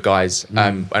really good guys.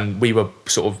 And we were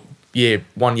sort of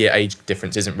 1 year age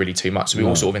difference isn't really too much. So we were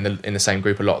all sort of in the same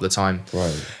group a lot of the time.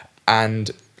 Right.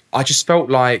 And I just felt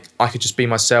like I could just be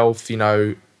myself.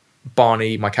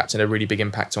 Barney, my captain, had a really big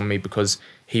impact on me because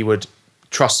he would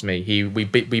trust me.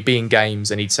 We'd be in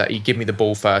games, and he'd give me the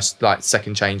ball first, like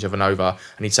second change of an over,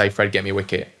 and he'd say, "Fred, get me a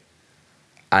wicket."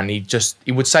 And he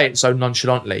would say it so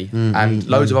nonchalantly. And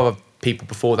loads of other people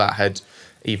before that had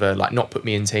either like not put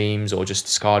me in teams or just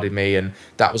discarded me, and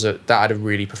that had a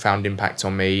really profound impact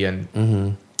on me. And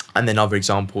then other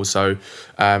examples. So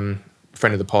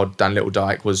friend of the pod, Dan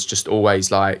Littledyke, was just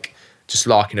always like just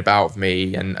larking about with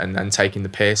me and taking the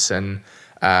piss. And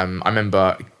I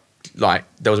remember like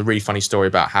there was a really funny story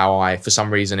about how I, for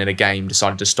some reason in a game,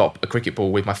 decided to stop a cricket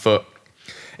ball with my foot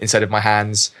instead of my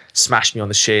hands, smashed me on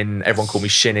the shin. Everyone called me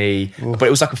Shinny, but it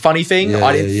was like a funny thing.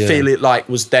 I didn't feel it like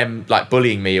was them like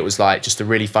bullying me. It was like just a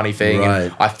really funny thing.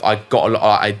 Right. And I got a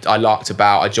lot. I larked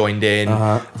about. I joined in.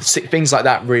 Things like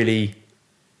that. Really,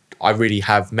 I really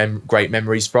have great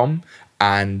memories from.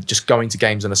 And just going to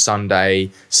games on a Sunday,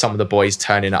 some of the boys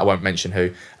turning up, I won't mention who,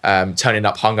 turning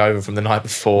up hungover from the night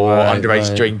before,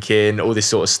 underage drinking, all this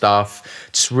sort of stuff.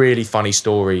 Just really funny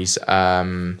stories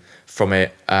from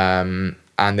it.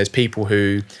 And there's people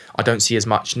who I don't see as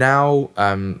much now.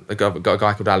 I've got a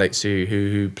guy called Alex who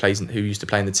used to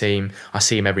play in the team. I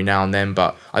see him every now and then,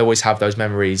 but I always have those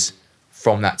memories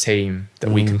from that team that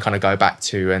we can kind of go back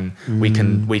to and we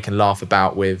can laugh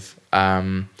about with.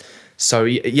 So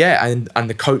yeah, and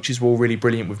the coaches were all really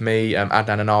brilliant with me.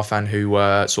 Adnan and Arfan, who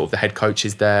were sort of the head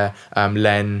coaches there,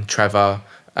 Len, Trevor,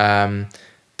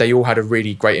 they all had a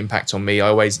really great impact on me.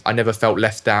 I never felt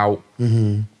left out.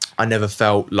 I never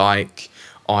felt like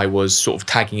I was sort of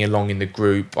tagging along in the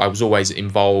group. I was always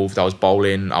involved. I was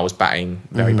bowling. I was batting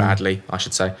very badly, I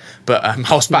should say, but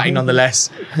I was batting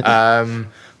nonetheless.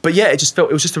 But yeah, it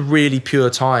was just a really pure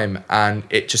time, and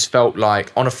it just felt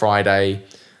like on a Friday,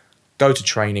 go to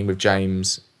training with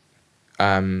James,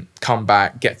 come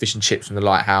back, get fish and chips from the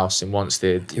Lighthouse in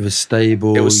Wanstead. It was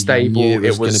stable. It was stable. It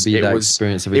was going to be that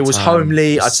experience every time. It was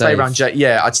homely. I'd stay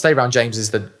Safe. around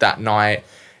James's that night.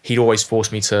 He'd always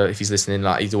force me to, if he's listening,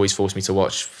 like he'd always force me to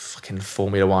watch fucking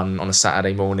Formula One on a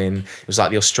Saturday morning. It was like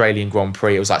the Australian Grand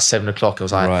Prix. It was like 7:00. I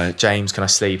was like, James, can I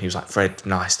sleep? And he was like, Fred,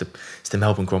 no, it's the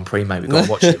Melbourne Grand Prix, mate. We've got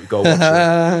to watch it.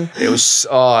 It was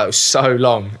so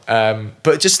long.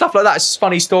 But just stuff like that. It's just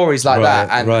funny stories like that,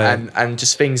 and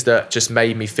just things that just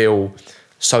made me feel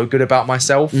so good about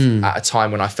myself at a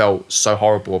time when I felt so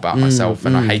horrible about myself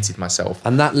and I hated myself.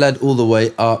 And that led all the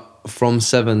way up from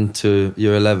 7 to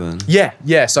year 11.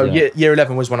 Yeah. So year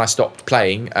 11 was when I stopped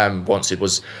playing. Once it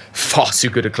was far too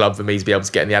good a club for me to be able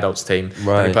to get in the adults team.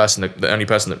 Right. The only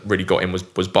person that really got in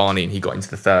was Barney, and he got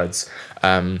into the thirds.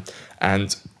 Me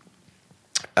and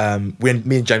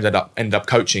James ended up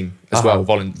coaching as well,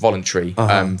 voluntary,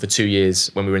 for 2 years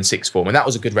when we were in sixth form, and that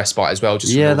was a good respite as well.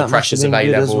 Just from all the pressures of A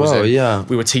levels.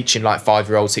 We were teaching like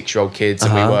 5-year-old, 6-year-old kids,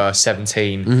 and we were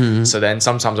 17. So then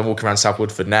sometimes I'm walking around South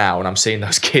Woodford now, and I'm seeing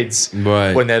those kids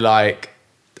when they're like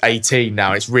 18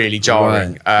 now. It's really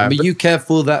jarring. But you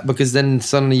careful that, because then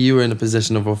suddenly you were in a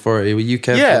position of authority. Were you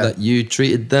careful that you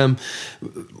treated them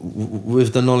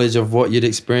with the knowledge of what you'd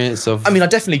experienced? I mean, I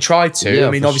definitely tried to.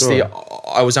 I mean, obviously,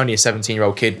 I was only a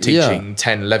 17-year-old kid teaching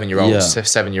 10, 11-year-olds,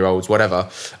 7-year-olds, whatever.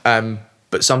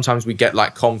 But sometimes we get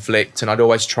like conflict, and I'd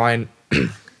always try and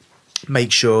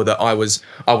make sure that I was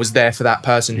there for that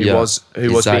person who was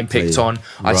being picked on.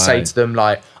 I'd say to them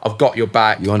like, I've got your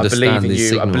back. I believe in you.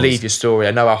 Signals. I believe your story.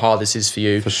 I know how hard this is for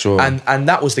you. For sure. And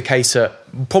that was the case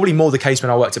probably more the case when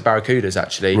I worked at Barracudas,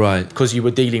 actually. Right. Because you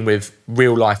were dealing with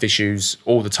real life issues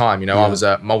all the time. I was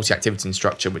a multi-activity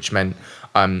instructor, which meant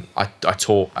I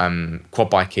taught quad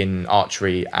biking,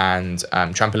 archery, and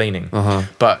trampolining.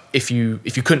 But if you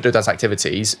couldn't do those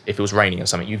activities, if it was raining or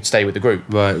something, you'd stay with the group.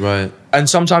 Right. And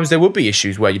sometimes there would be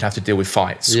issues where you'd have to deal with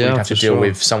fights. You'd have to deal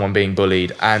with someone being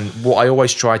bullied. And what I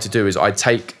always tried to do is I'd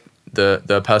take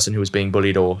the person who was being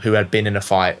bullied or who had been in a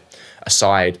fight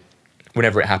aside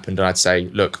whenever it happened, and I'd say,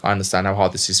 look, I understand how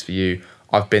hard this is for you.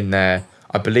 I've been there.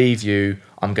 I believe you.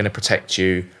 I'm going to protect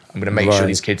you. I'm going to make sure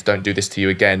these kids don't do this to you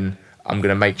again. I'm going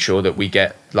to make sure that we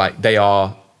get, like, they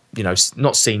are,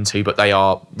 not seen to, but they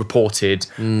are reported.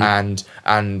 And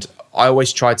I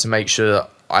always tried to make sure that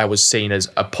I was seen as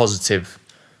a positive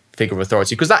figure of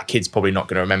authority, because that kid's probably not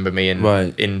going to remember me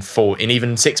in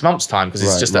even 6 months' time, because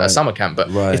it's just at a summer camp. But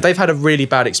if they've had a really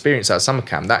bad experience at a summer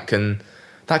camp, that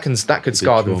could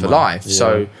scar them for life.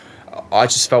 So I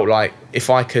just felt like if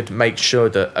I could make sure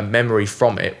that a memory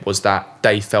from it was that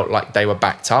they felt like they were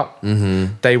backed up,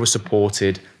 they were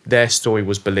supported, their story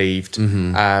was believed,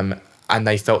 and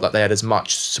they felt that they had as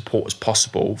much support as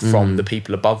possible from the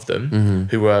people above them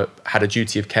who had a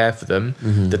duty of care for them,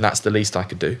 then that's the least I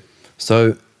could do.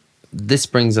 So this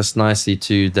brings us nicely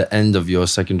to the end of your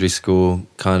secondary school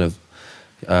kind of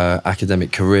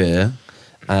academic career.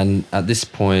 And at this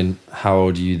point, how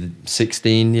old are you?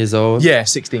 16 years old? Yeah,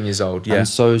 16 years old, yeah. And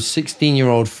so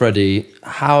 16-year-old Freddie,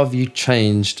 how have you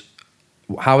changed?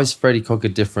 How is Freddie Cocker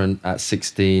different at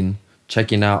 16,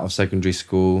 checking out of secondary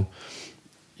school,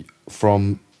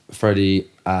 from Freddie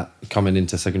coming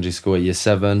into secondary school at year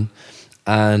 7?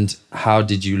 And how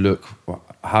did you look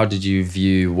how did you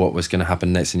view what was going to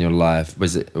happen next in your life?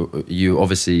 Was it you?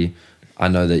 Obviously, I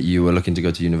know that you were looking to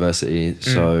go to university.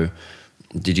 So,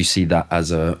 did you see that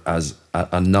as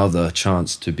another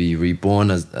chance to be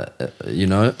reborn? As you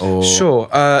know, or Sure.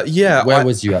 Yeah. Where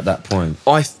was you at that point?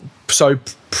 So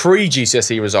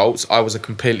pre-GCSE results, I was a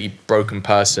completely broken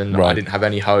person. Right. I didn't have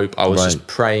any hope. I was just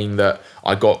praying that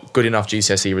I got good enough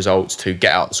GCSE results to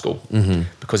get out of school,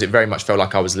 because it very much felt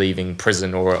like I was leaving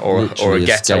prison or a ghetto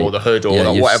escape. or the hood or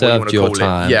Yeah, whatever you want to call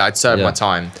time. it. Yeah, I'd served my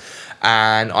time.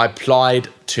 And I applied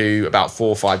to about 4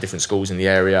 or 5 different schools in the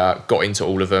area, got into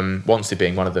all of them, Wanstead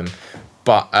being one of them.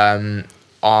 But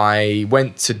I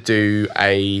went to do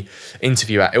a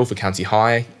interview at Ilford County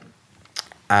High,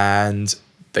 and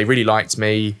they really liked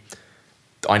me.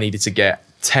 I needed to get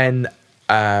 10.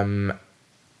 I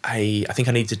think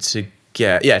I needed to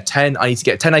get 10. I need to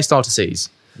get 10 A star to C's.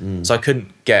 So I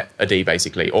couldn't get a D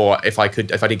basically, or if I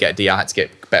didn't get a D, I had to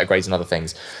get better grades and other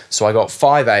things. So I got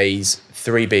 5 A's,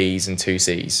 3 B's, and 2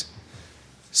 C's.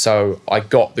 So I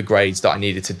got the grades that I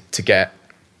needed to get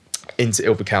into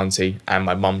Ilford County, and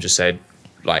my mum just said,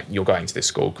 like, you're going to this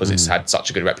school because it's had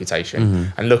such a good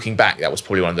reputation. And looking back, that was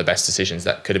probably one of the best decisions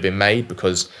that could have been made,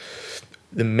 because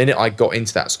the minute I got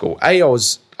into that school, I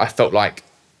felt like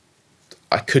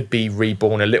I could be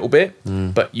reborn a little bit,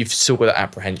 but you've still got that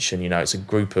apprehension. You know, it's a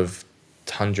group of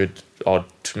 100 odd,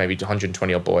 maybe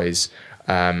 120 odd boys,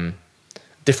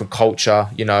 different culture.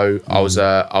 You know, I was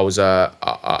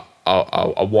a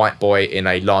white boy in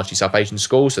a largely South Asian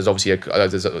school, so there's obviously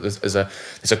there's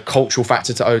a cultural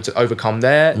factor to overcome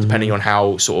there, depending on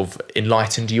how sort of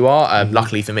enlightened you are.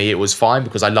 Luckily for me, it was fine,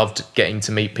 because I loved getting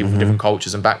to meet people from different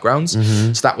cultures and backgrounds,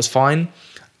 so that was fine.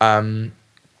 And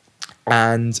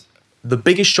the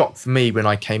biggest shock for me when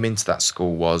I came into that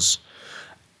school was,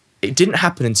 it didn't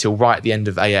happen until right at the end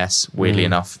of AS, weirdly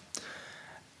enough,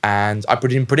 and I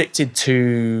predicted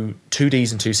two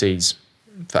D's and 2 C's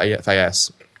for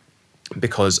AS.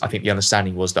 Because I think the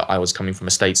understanding was that I was coming from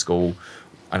a state school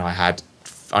and I had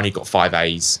only got 5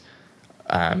 A's,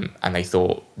 and they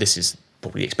thought, this is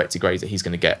probably the expected grades that he's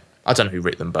going to get. I don't know who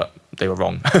wrote them, but they were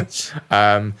wrong.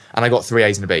 And I got 3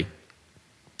 A's and a B.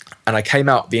 And I came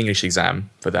out the English exam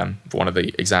for one of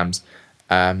the exams.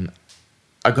 On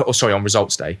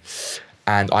results day.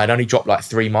 And I had only dropped like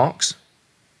 3 marks.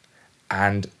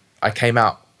 And I came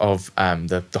out of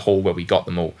the hall where we got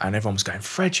them all, and everyone was going,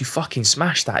 Fred, you fucking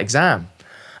smashed that exam.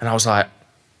 And I was like,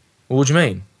 well, what do you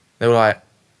mean? They were like,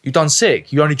 you done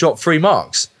sick, you only dropped 3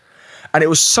 marks. And it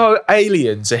was so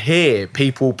alien to hear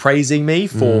people praising me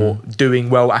for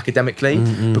doing well academically,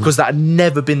 because that had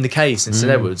never been the case in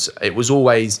St Edwards. It was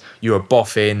always, you're a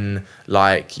boffin,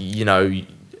 like, you know,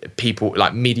 people,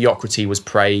 like, mediocrity was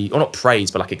praised, or not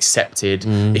praised, but like accepted.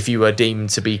 If you were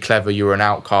deemed to be clever, you were an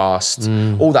outcast,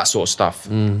 all that sort of stuff.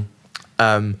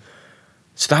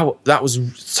 So that was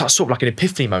sort of like an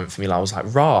epiphany moment for me. Like, I was like,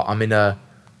 rah, I'm in a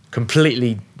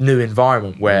completely new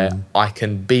environment where I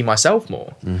can be myself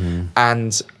more.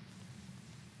 And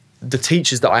the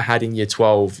teachers that I had in year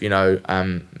 12, you know,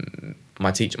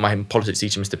 my politics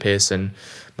teacher, Mr. Pearson,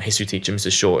 my history teacher,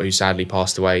 Mr. Short, who sadly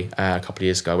passed away a couple of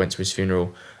years ago, I went to his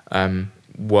funeral,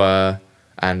 my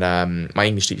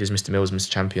English teachers, Mr. Mills, Mr.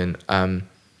 Champion,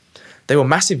 they were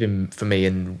massive for me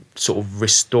in sort of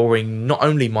restoring not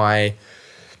only my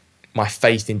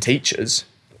faith in teachers,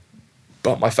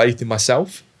 but my faith in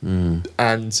myself,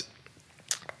 and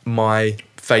my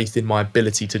faith in my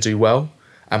ability to do well,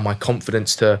 and my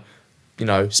confidence to, you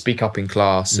know, speak up in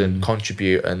class and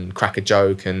contribute and crack a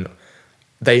joke. And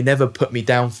they never put me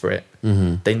down for it.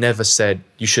 They never said,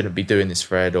 you shouldn't be doing this,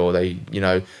 Fred, or they, you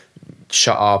know,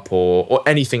 shut up or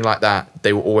anything like that.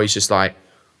 They were always just like,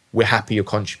 we're happy you're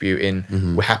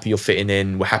contributing, we're happy you're fitting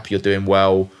in, we're happy you're doing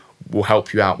well, we'll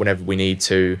help you out whenever we need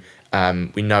to.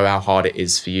 We know how hard it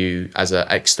is for you as an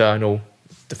external,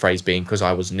 the phrase being, because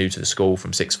I was new to the school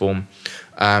from 6th form.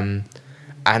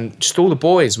 And just all the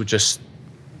boys were just,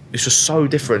 it's just so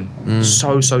different,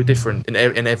 so different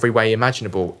in every way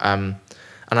imaginable. And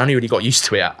I only really got used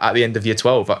to it at the end of year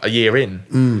 12, a year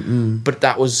in. But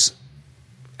that was,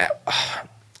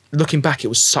 looking back, it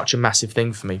was such a massive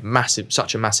thing for me,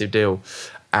 such a massive deal.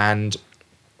 And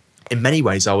in many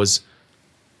ways, I was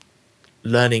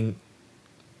learning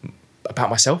about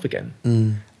myself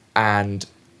again. And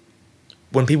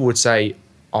when people would say,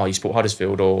 oh, you support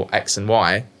Huddersfield or X and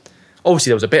Y, obviously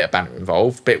there was a bit of banter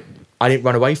involved, but I didn't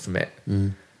run away from it.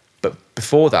 But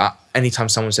before that, anytime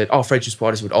someone said, oh, Fred, you support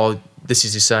Huddersfield, oh, this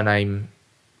is his surname,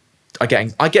 I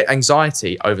get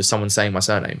anxiety over someone saying my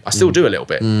surname. I still do a little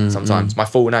bit sometimes, my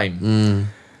full name,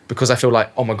 because I feel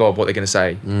like, oh my God, what are they going to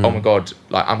say? Oh my God,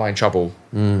 like, am I in trouble?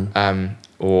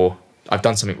 Or I've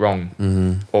done something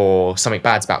wrong or something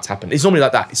bad's about to happen. It's normally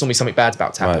like that. It's normally something bad's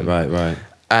about to happen. Right.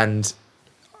 And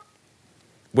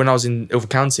when I was in Ilford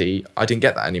County, I didn't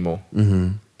get that anymore.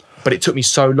 But it took me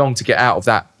so long to get out of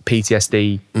that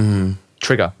PTSD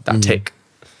trigger, that tick.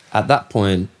 At that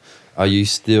point, are you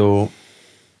still...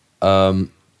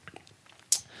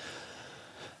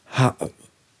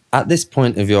 at this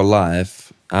point of your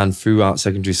life and throughout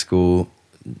secondary school,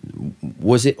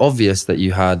 was it obvious that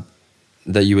you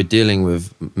were dealing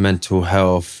with mental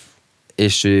health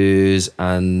issues,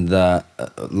 and that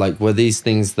were these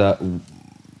things that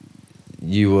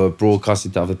you were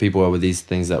broadcasting to other people, or were these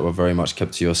things that were very much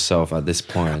kept to yourself at this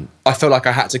point? I felt like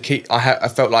I had to keep. I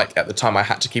felt like at the time I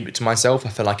had to keep it to myself. I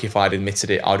felt like if I'd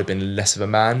admitted it, I would have been less of a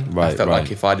man. I felt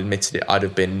like if I'd admitted it, I'd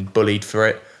have been bullied for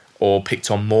it or picked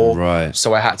on more. Right.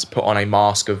 So I had to put on a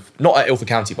mask of, not at Ilford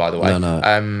County, by the way.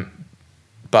 No.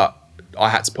 But I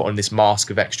had to put on this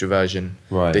mask of extroversion,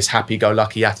 this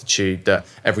happy-go-lucky attitude that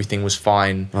everything was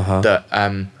fine, that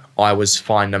I was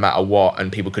fine no matter what,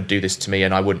 and people could do this to me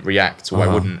and I wouldn't react, or I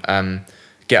wouldn't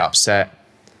get upset.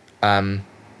 And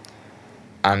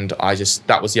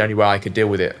that was the only way I could deal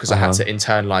with it, because I had to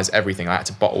internalize everything. I had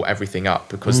to bottle everything up,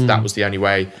 because that was the only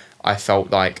way I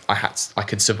felt like I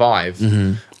could survive.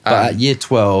 But at year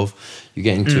 12, you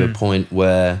get into a point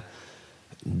where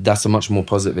that's a much more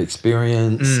positive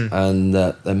experience, and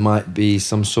that there might be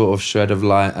some sort of shred of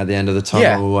light at the end of the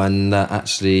tunnel, and that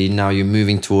actually now you're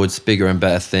moving towards bigger and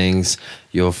better things.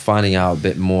 You're finding out a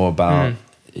bit more about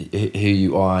who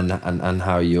you are and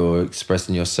how you're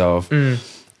expressing yourself,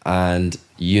 and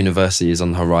university is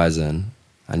on the horizon,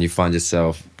 and you find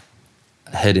yourself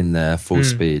heading there full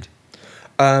speed.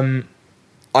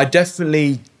 I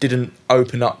definitely didn't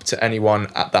open up to anyone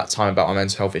at that time about my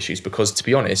mental health issues, because, to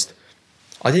be honest,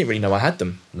 I didn't really know I had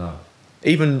them. No.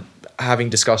 Even having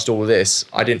discussed all of this,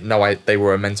 I didn't know they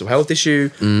were a mental health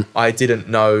issue. I didn't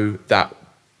know that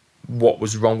what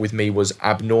was wrong with me was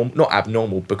abnormal. Not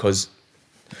abnormal, because...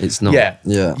 It's not. Yeah.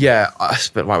 That's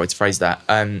the right way to phrase that.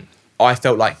 I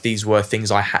felt like these were things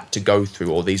I had to go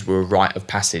through, or these were a rite of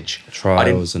passage.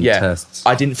 Trials and tests.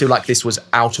 I didn't feel like this was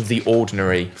out of the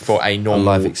ordinary for a normal...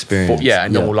 life experience.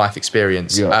 Normal life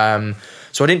experience. Yeah.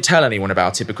 So I didn't tell anyone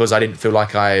about it, because I didn't feel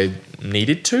like I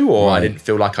needed to, or I didn't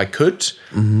feel like I could.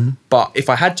 But if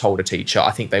I had told a teacher,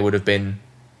 I think they would have been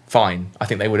fine. I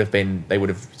think they would have been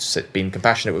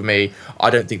compassionate with me. I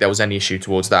don't think there was any issue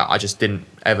towards that. I just didn't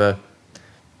ever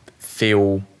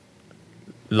feel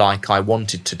like I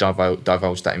wanted to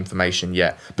divulge that information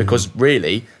yet, because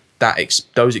really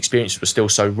those experiences were still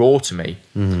so raw to me.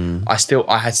 I still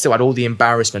had all the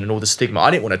embarrassment and all the stigma.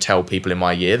 I didn't want to tell people in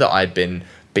my year that I'd been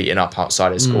beaten up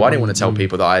outside of school. I didn't want to tell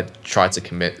people that I'd tried to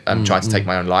tried to take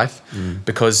my own life,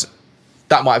 because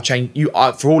that might have changed.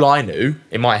 For all I knew,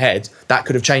 in my head, that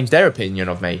could have changed their opinion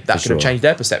of me. That could have changed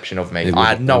their perception of me. I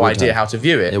had no idea how to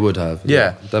view it. It would have.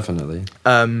 Yeah, definitely.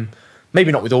 Maybe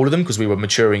not with all of them, because we were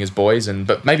maturing as boys,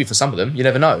 but maybe for some of them, you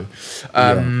never know.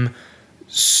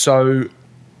 So,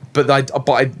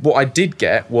 what I did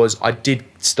get was, I did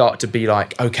start to be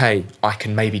like, okay, I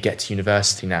can maybe get to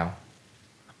university now.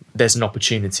 There's an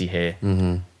opportunity here.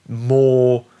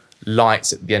 More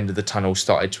lights at the end of the tunnel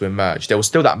started to emerge. There was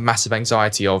still that massive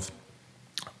anxiety of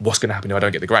what's going to happen if I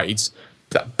don't get the grades.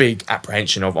 That big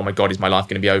apprehension of, oh my God, is my life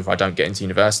going to be over if I don't get into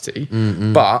university?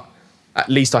 But at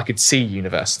least I could see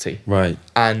university. Right.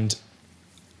 And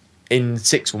in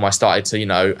sixth form, I started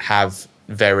to, have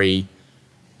very,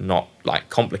 not like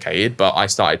complicated, but I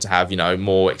started to have,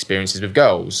 more experiences with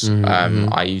girls.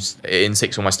 In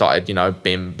sixth form, I started,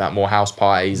 being about more house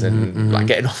parties and like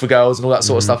getting off with girls and all that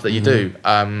sort of stuff that you do.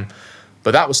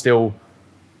 But that was still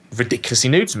ridiculously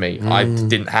new to me. I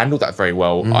didn't handle that very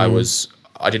well.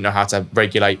 I didn't know how to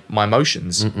regulate my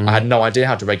emotions. I had no idea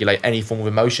how to regulate any form of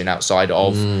emotion outside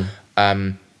of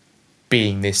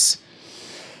being this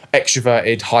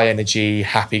extroverted, high energy,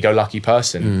 happy-go-lucky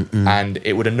person. And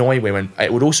it would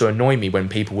also annoy me when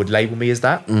people would label me as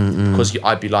that, because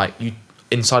I'd be like,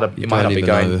 inside of my head I'd be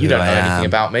going, you don't know anything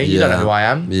about me. You don't know who I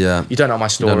am. Yeah. You don't know my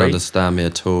story. You don't understand me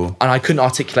at all. And I couldn't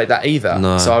articulate that either.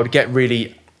 No. So I would get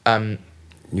really I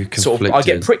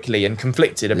get prickly and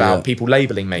conflicted about people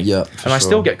labelling me. Yeah, and I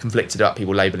still get conflicted about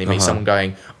people labelling me. Someone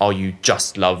going, oh, you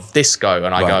just love disco.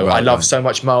 And I I love so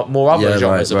much more other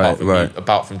genres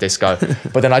apart from disco.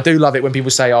 But then I do love it when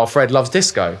people say, oh, Fred loves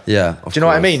disco. Yeah. Do you know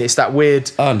what I mean? It's that weird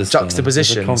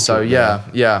juxtaposition. So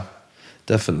yeah.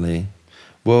 Definitely.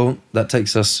 Well, that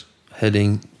takes us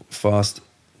heading fast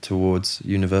towards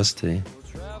university.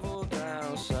 Travel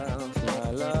down south, my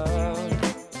love,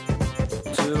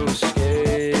 to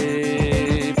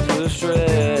escape the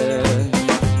stress.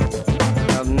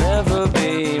 I've never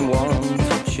been one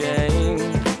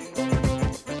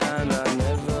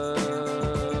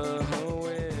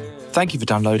Thank you for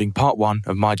downloading part 1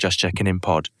 of my Just Checking In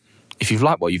pod. If you've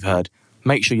liked what you've heard,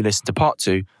 make sure you listen to part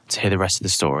 2 to hear the rest of the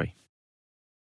story.